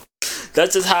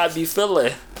 That's just how I be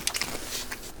feeling.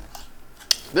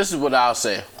 This is what I'll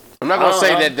say. I'm not gonna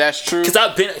say that that's true. Cause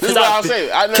I've been outside.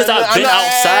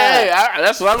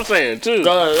 That's what I'm saying too.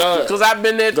 Cause I've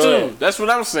been there too. That's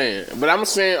what I'm saying. But I'm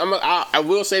saying I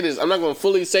will say this. I'm not gonna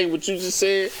fully say what you just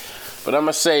said, but I'm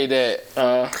gonna say that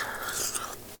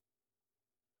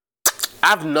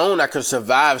I've known I could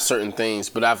survive certain things,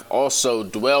 but I've also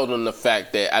dwelled on the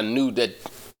fact that I knew that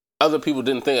other people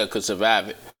didn't think I could survive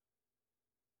it.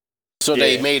 So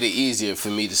they made it easier for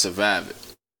me to survive it.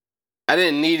 I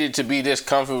didn't need it to be this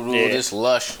comfortable, this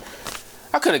lush.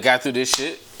 I could have got through this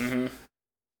shit. Mm-hmm.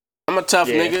 I'm a tough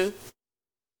nigga.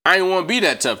 I ain't want to be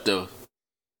that tough though.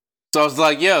 So I was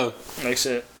like, yo. Makes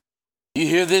sense. You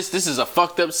hear this? This is a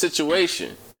fucked up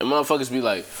situation. And motherfuckers be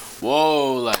like,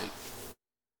 whoa, like,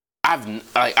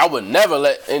 I would never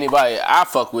let anybody I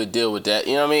fuck with deal with that.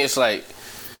 You know what I mean? It's like,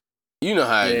 you know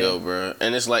how it go, bro.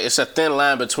 And it's like, it's a thin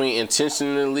line between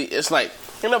intentionally. It's like,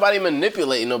 ain't nobody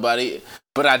manipulating nobody.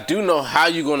 But I do know how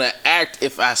you're gonna act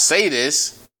if I say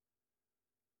this.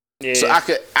 Yeah. So I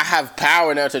have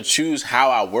power now to choose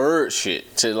how I word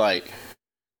shit. To like,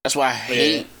 that's why I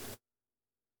hate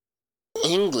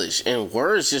English and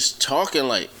words. Just talking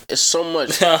like it's so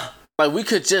much. Like we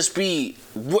could just be.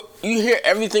 You hear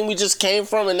everything we just came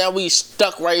from, and now we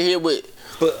stuck right here with.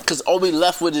 Because all we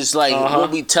left with is like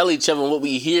what we tell each other, and what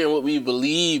we hear, and what we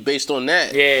believe based on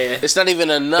that. Yeah, it's not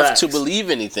even enough to believe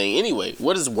anything. Anyway,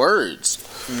 what is words?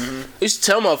 Mm-hmm. I used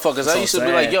to tell motherfuckers. I used to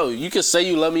be like, "Yo, you can say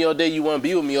you love me all day, you want to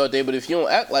be with me all day, but if you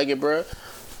don't act like it, bro,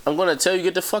 I'm gonna tell you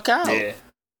get the fuck out." Yeah,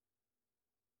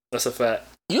 that's a fact.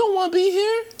 You don't want to be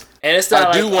here. And it's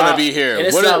not. I do want to be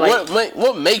here.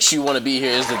 What makes you want to be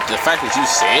here is the fact that you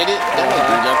said it. That don't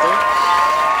do nothing.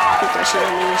 Put that shit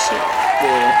on me and shit.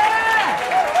 Yeah.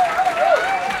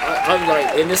 I'm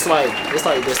like, and it's like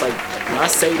this. Like when I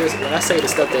say the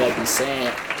stuff that I be saying,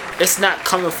 it's not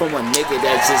coming from a nigga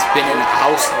that's just been in the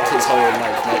house his whole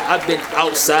life. Like I've been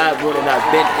outside more than I've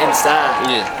been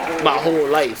inside my whole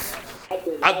life.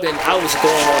 I was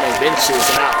going on adventures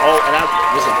and I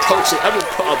was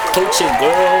approaching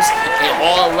girls and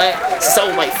all that since I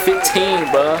was like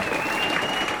 15, bro.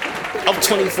 I'm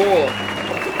 24.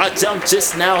 I'm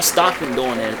just now stopping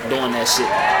doing that shit.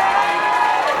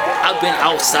 I've been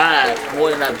outside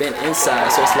more than I've been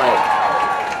inside, so it's like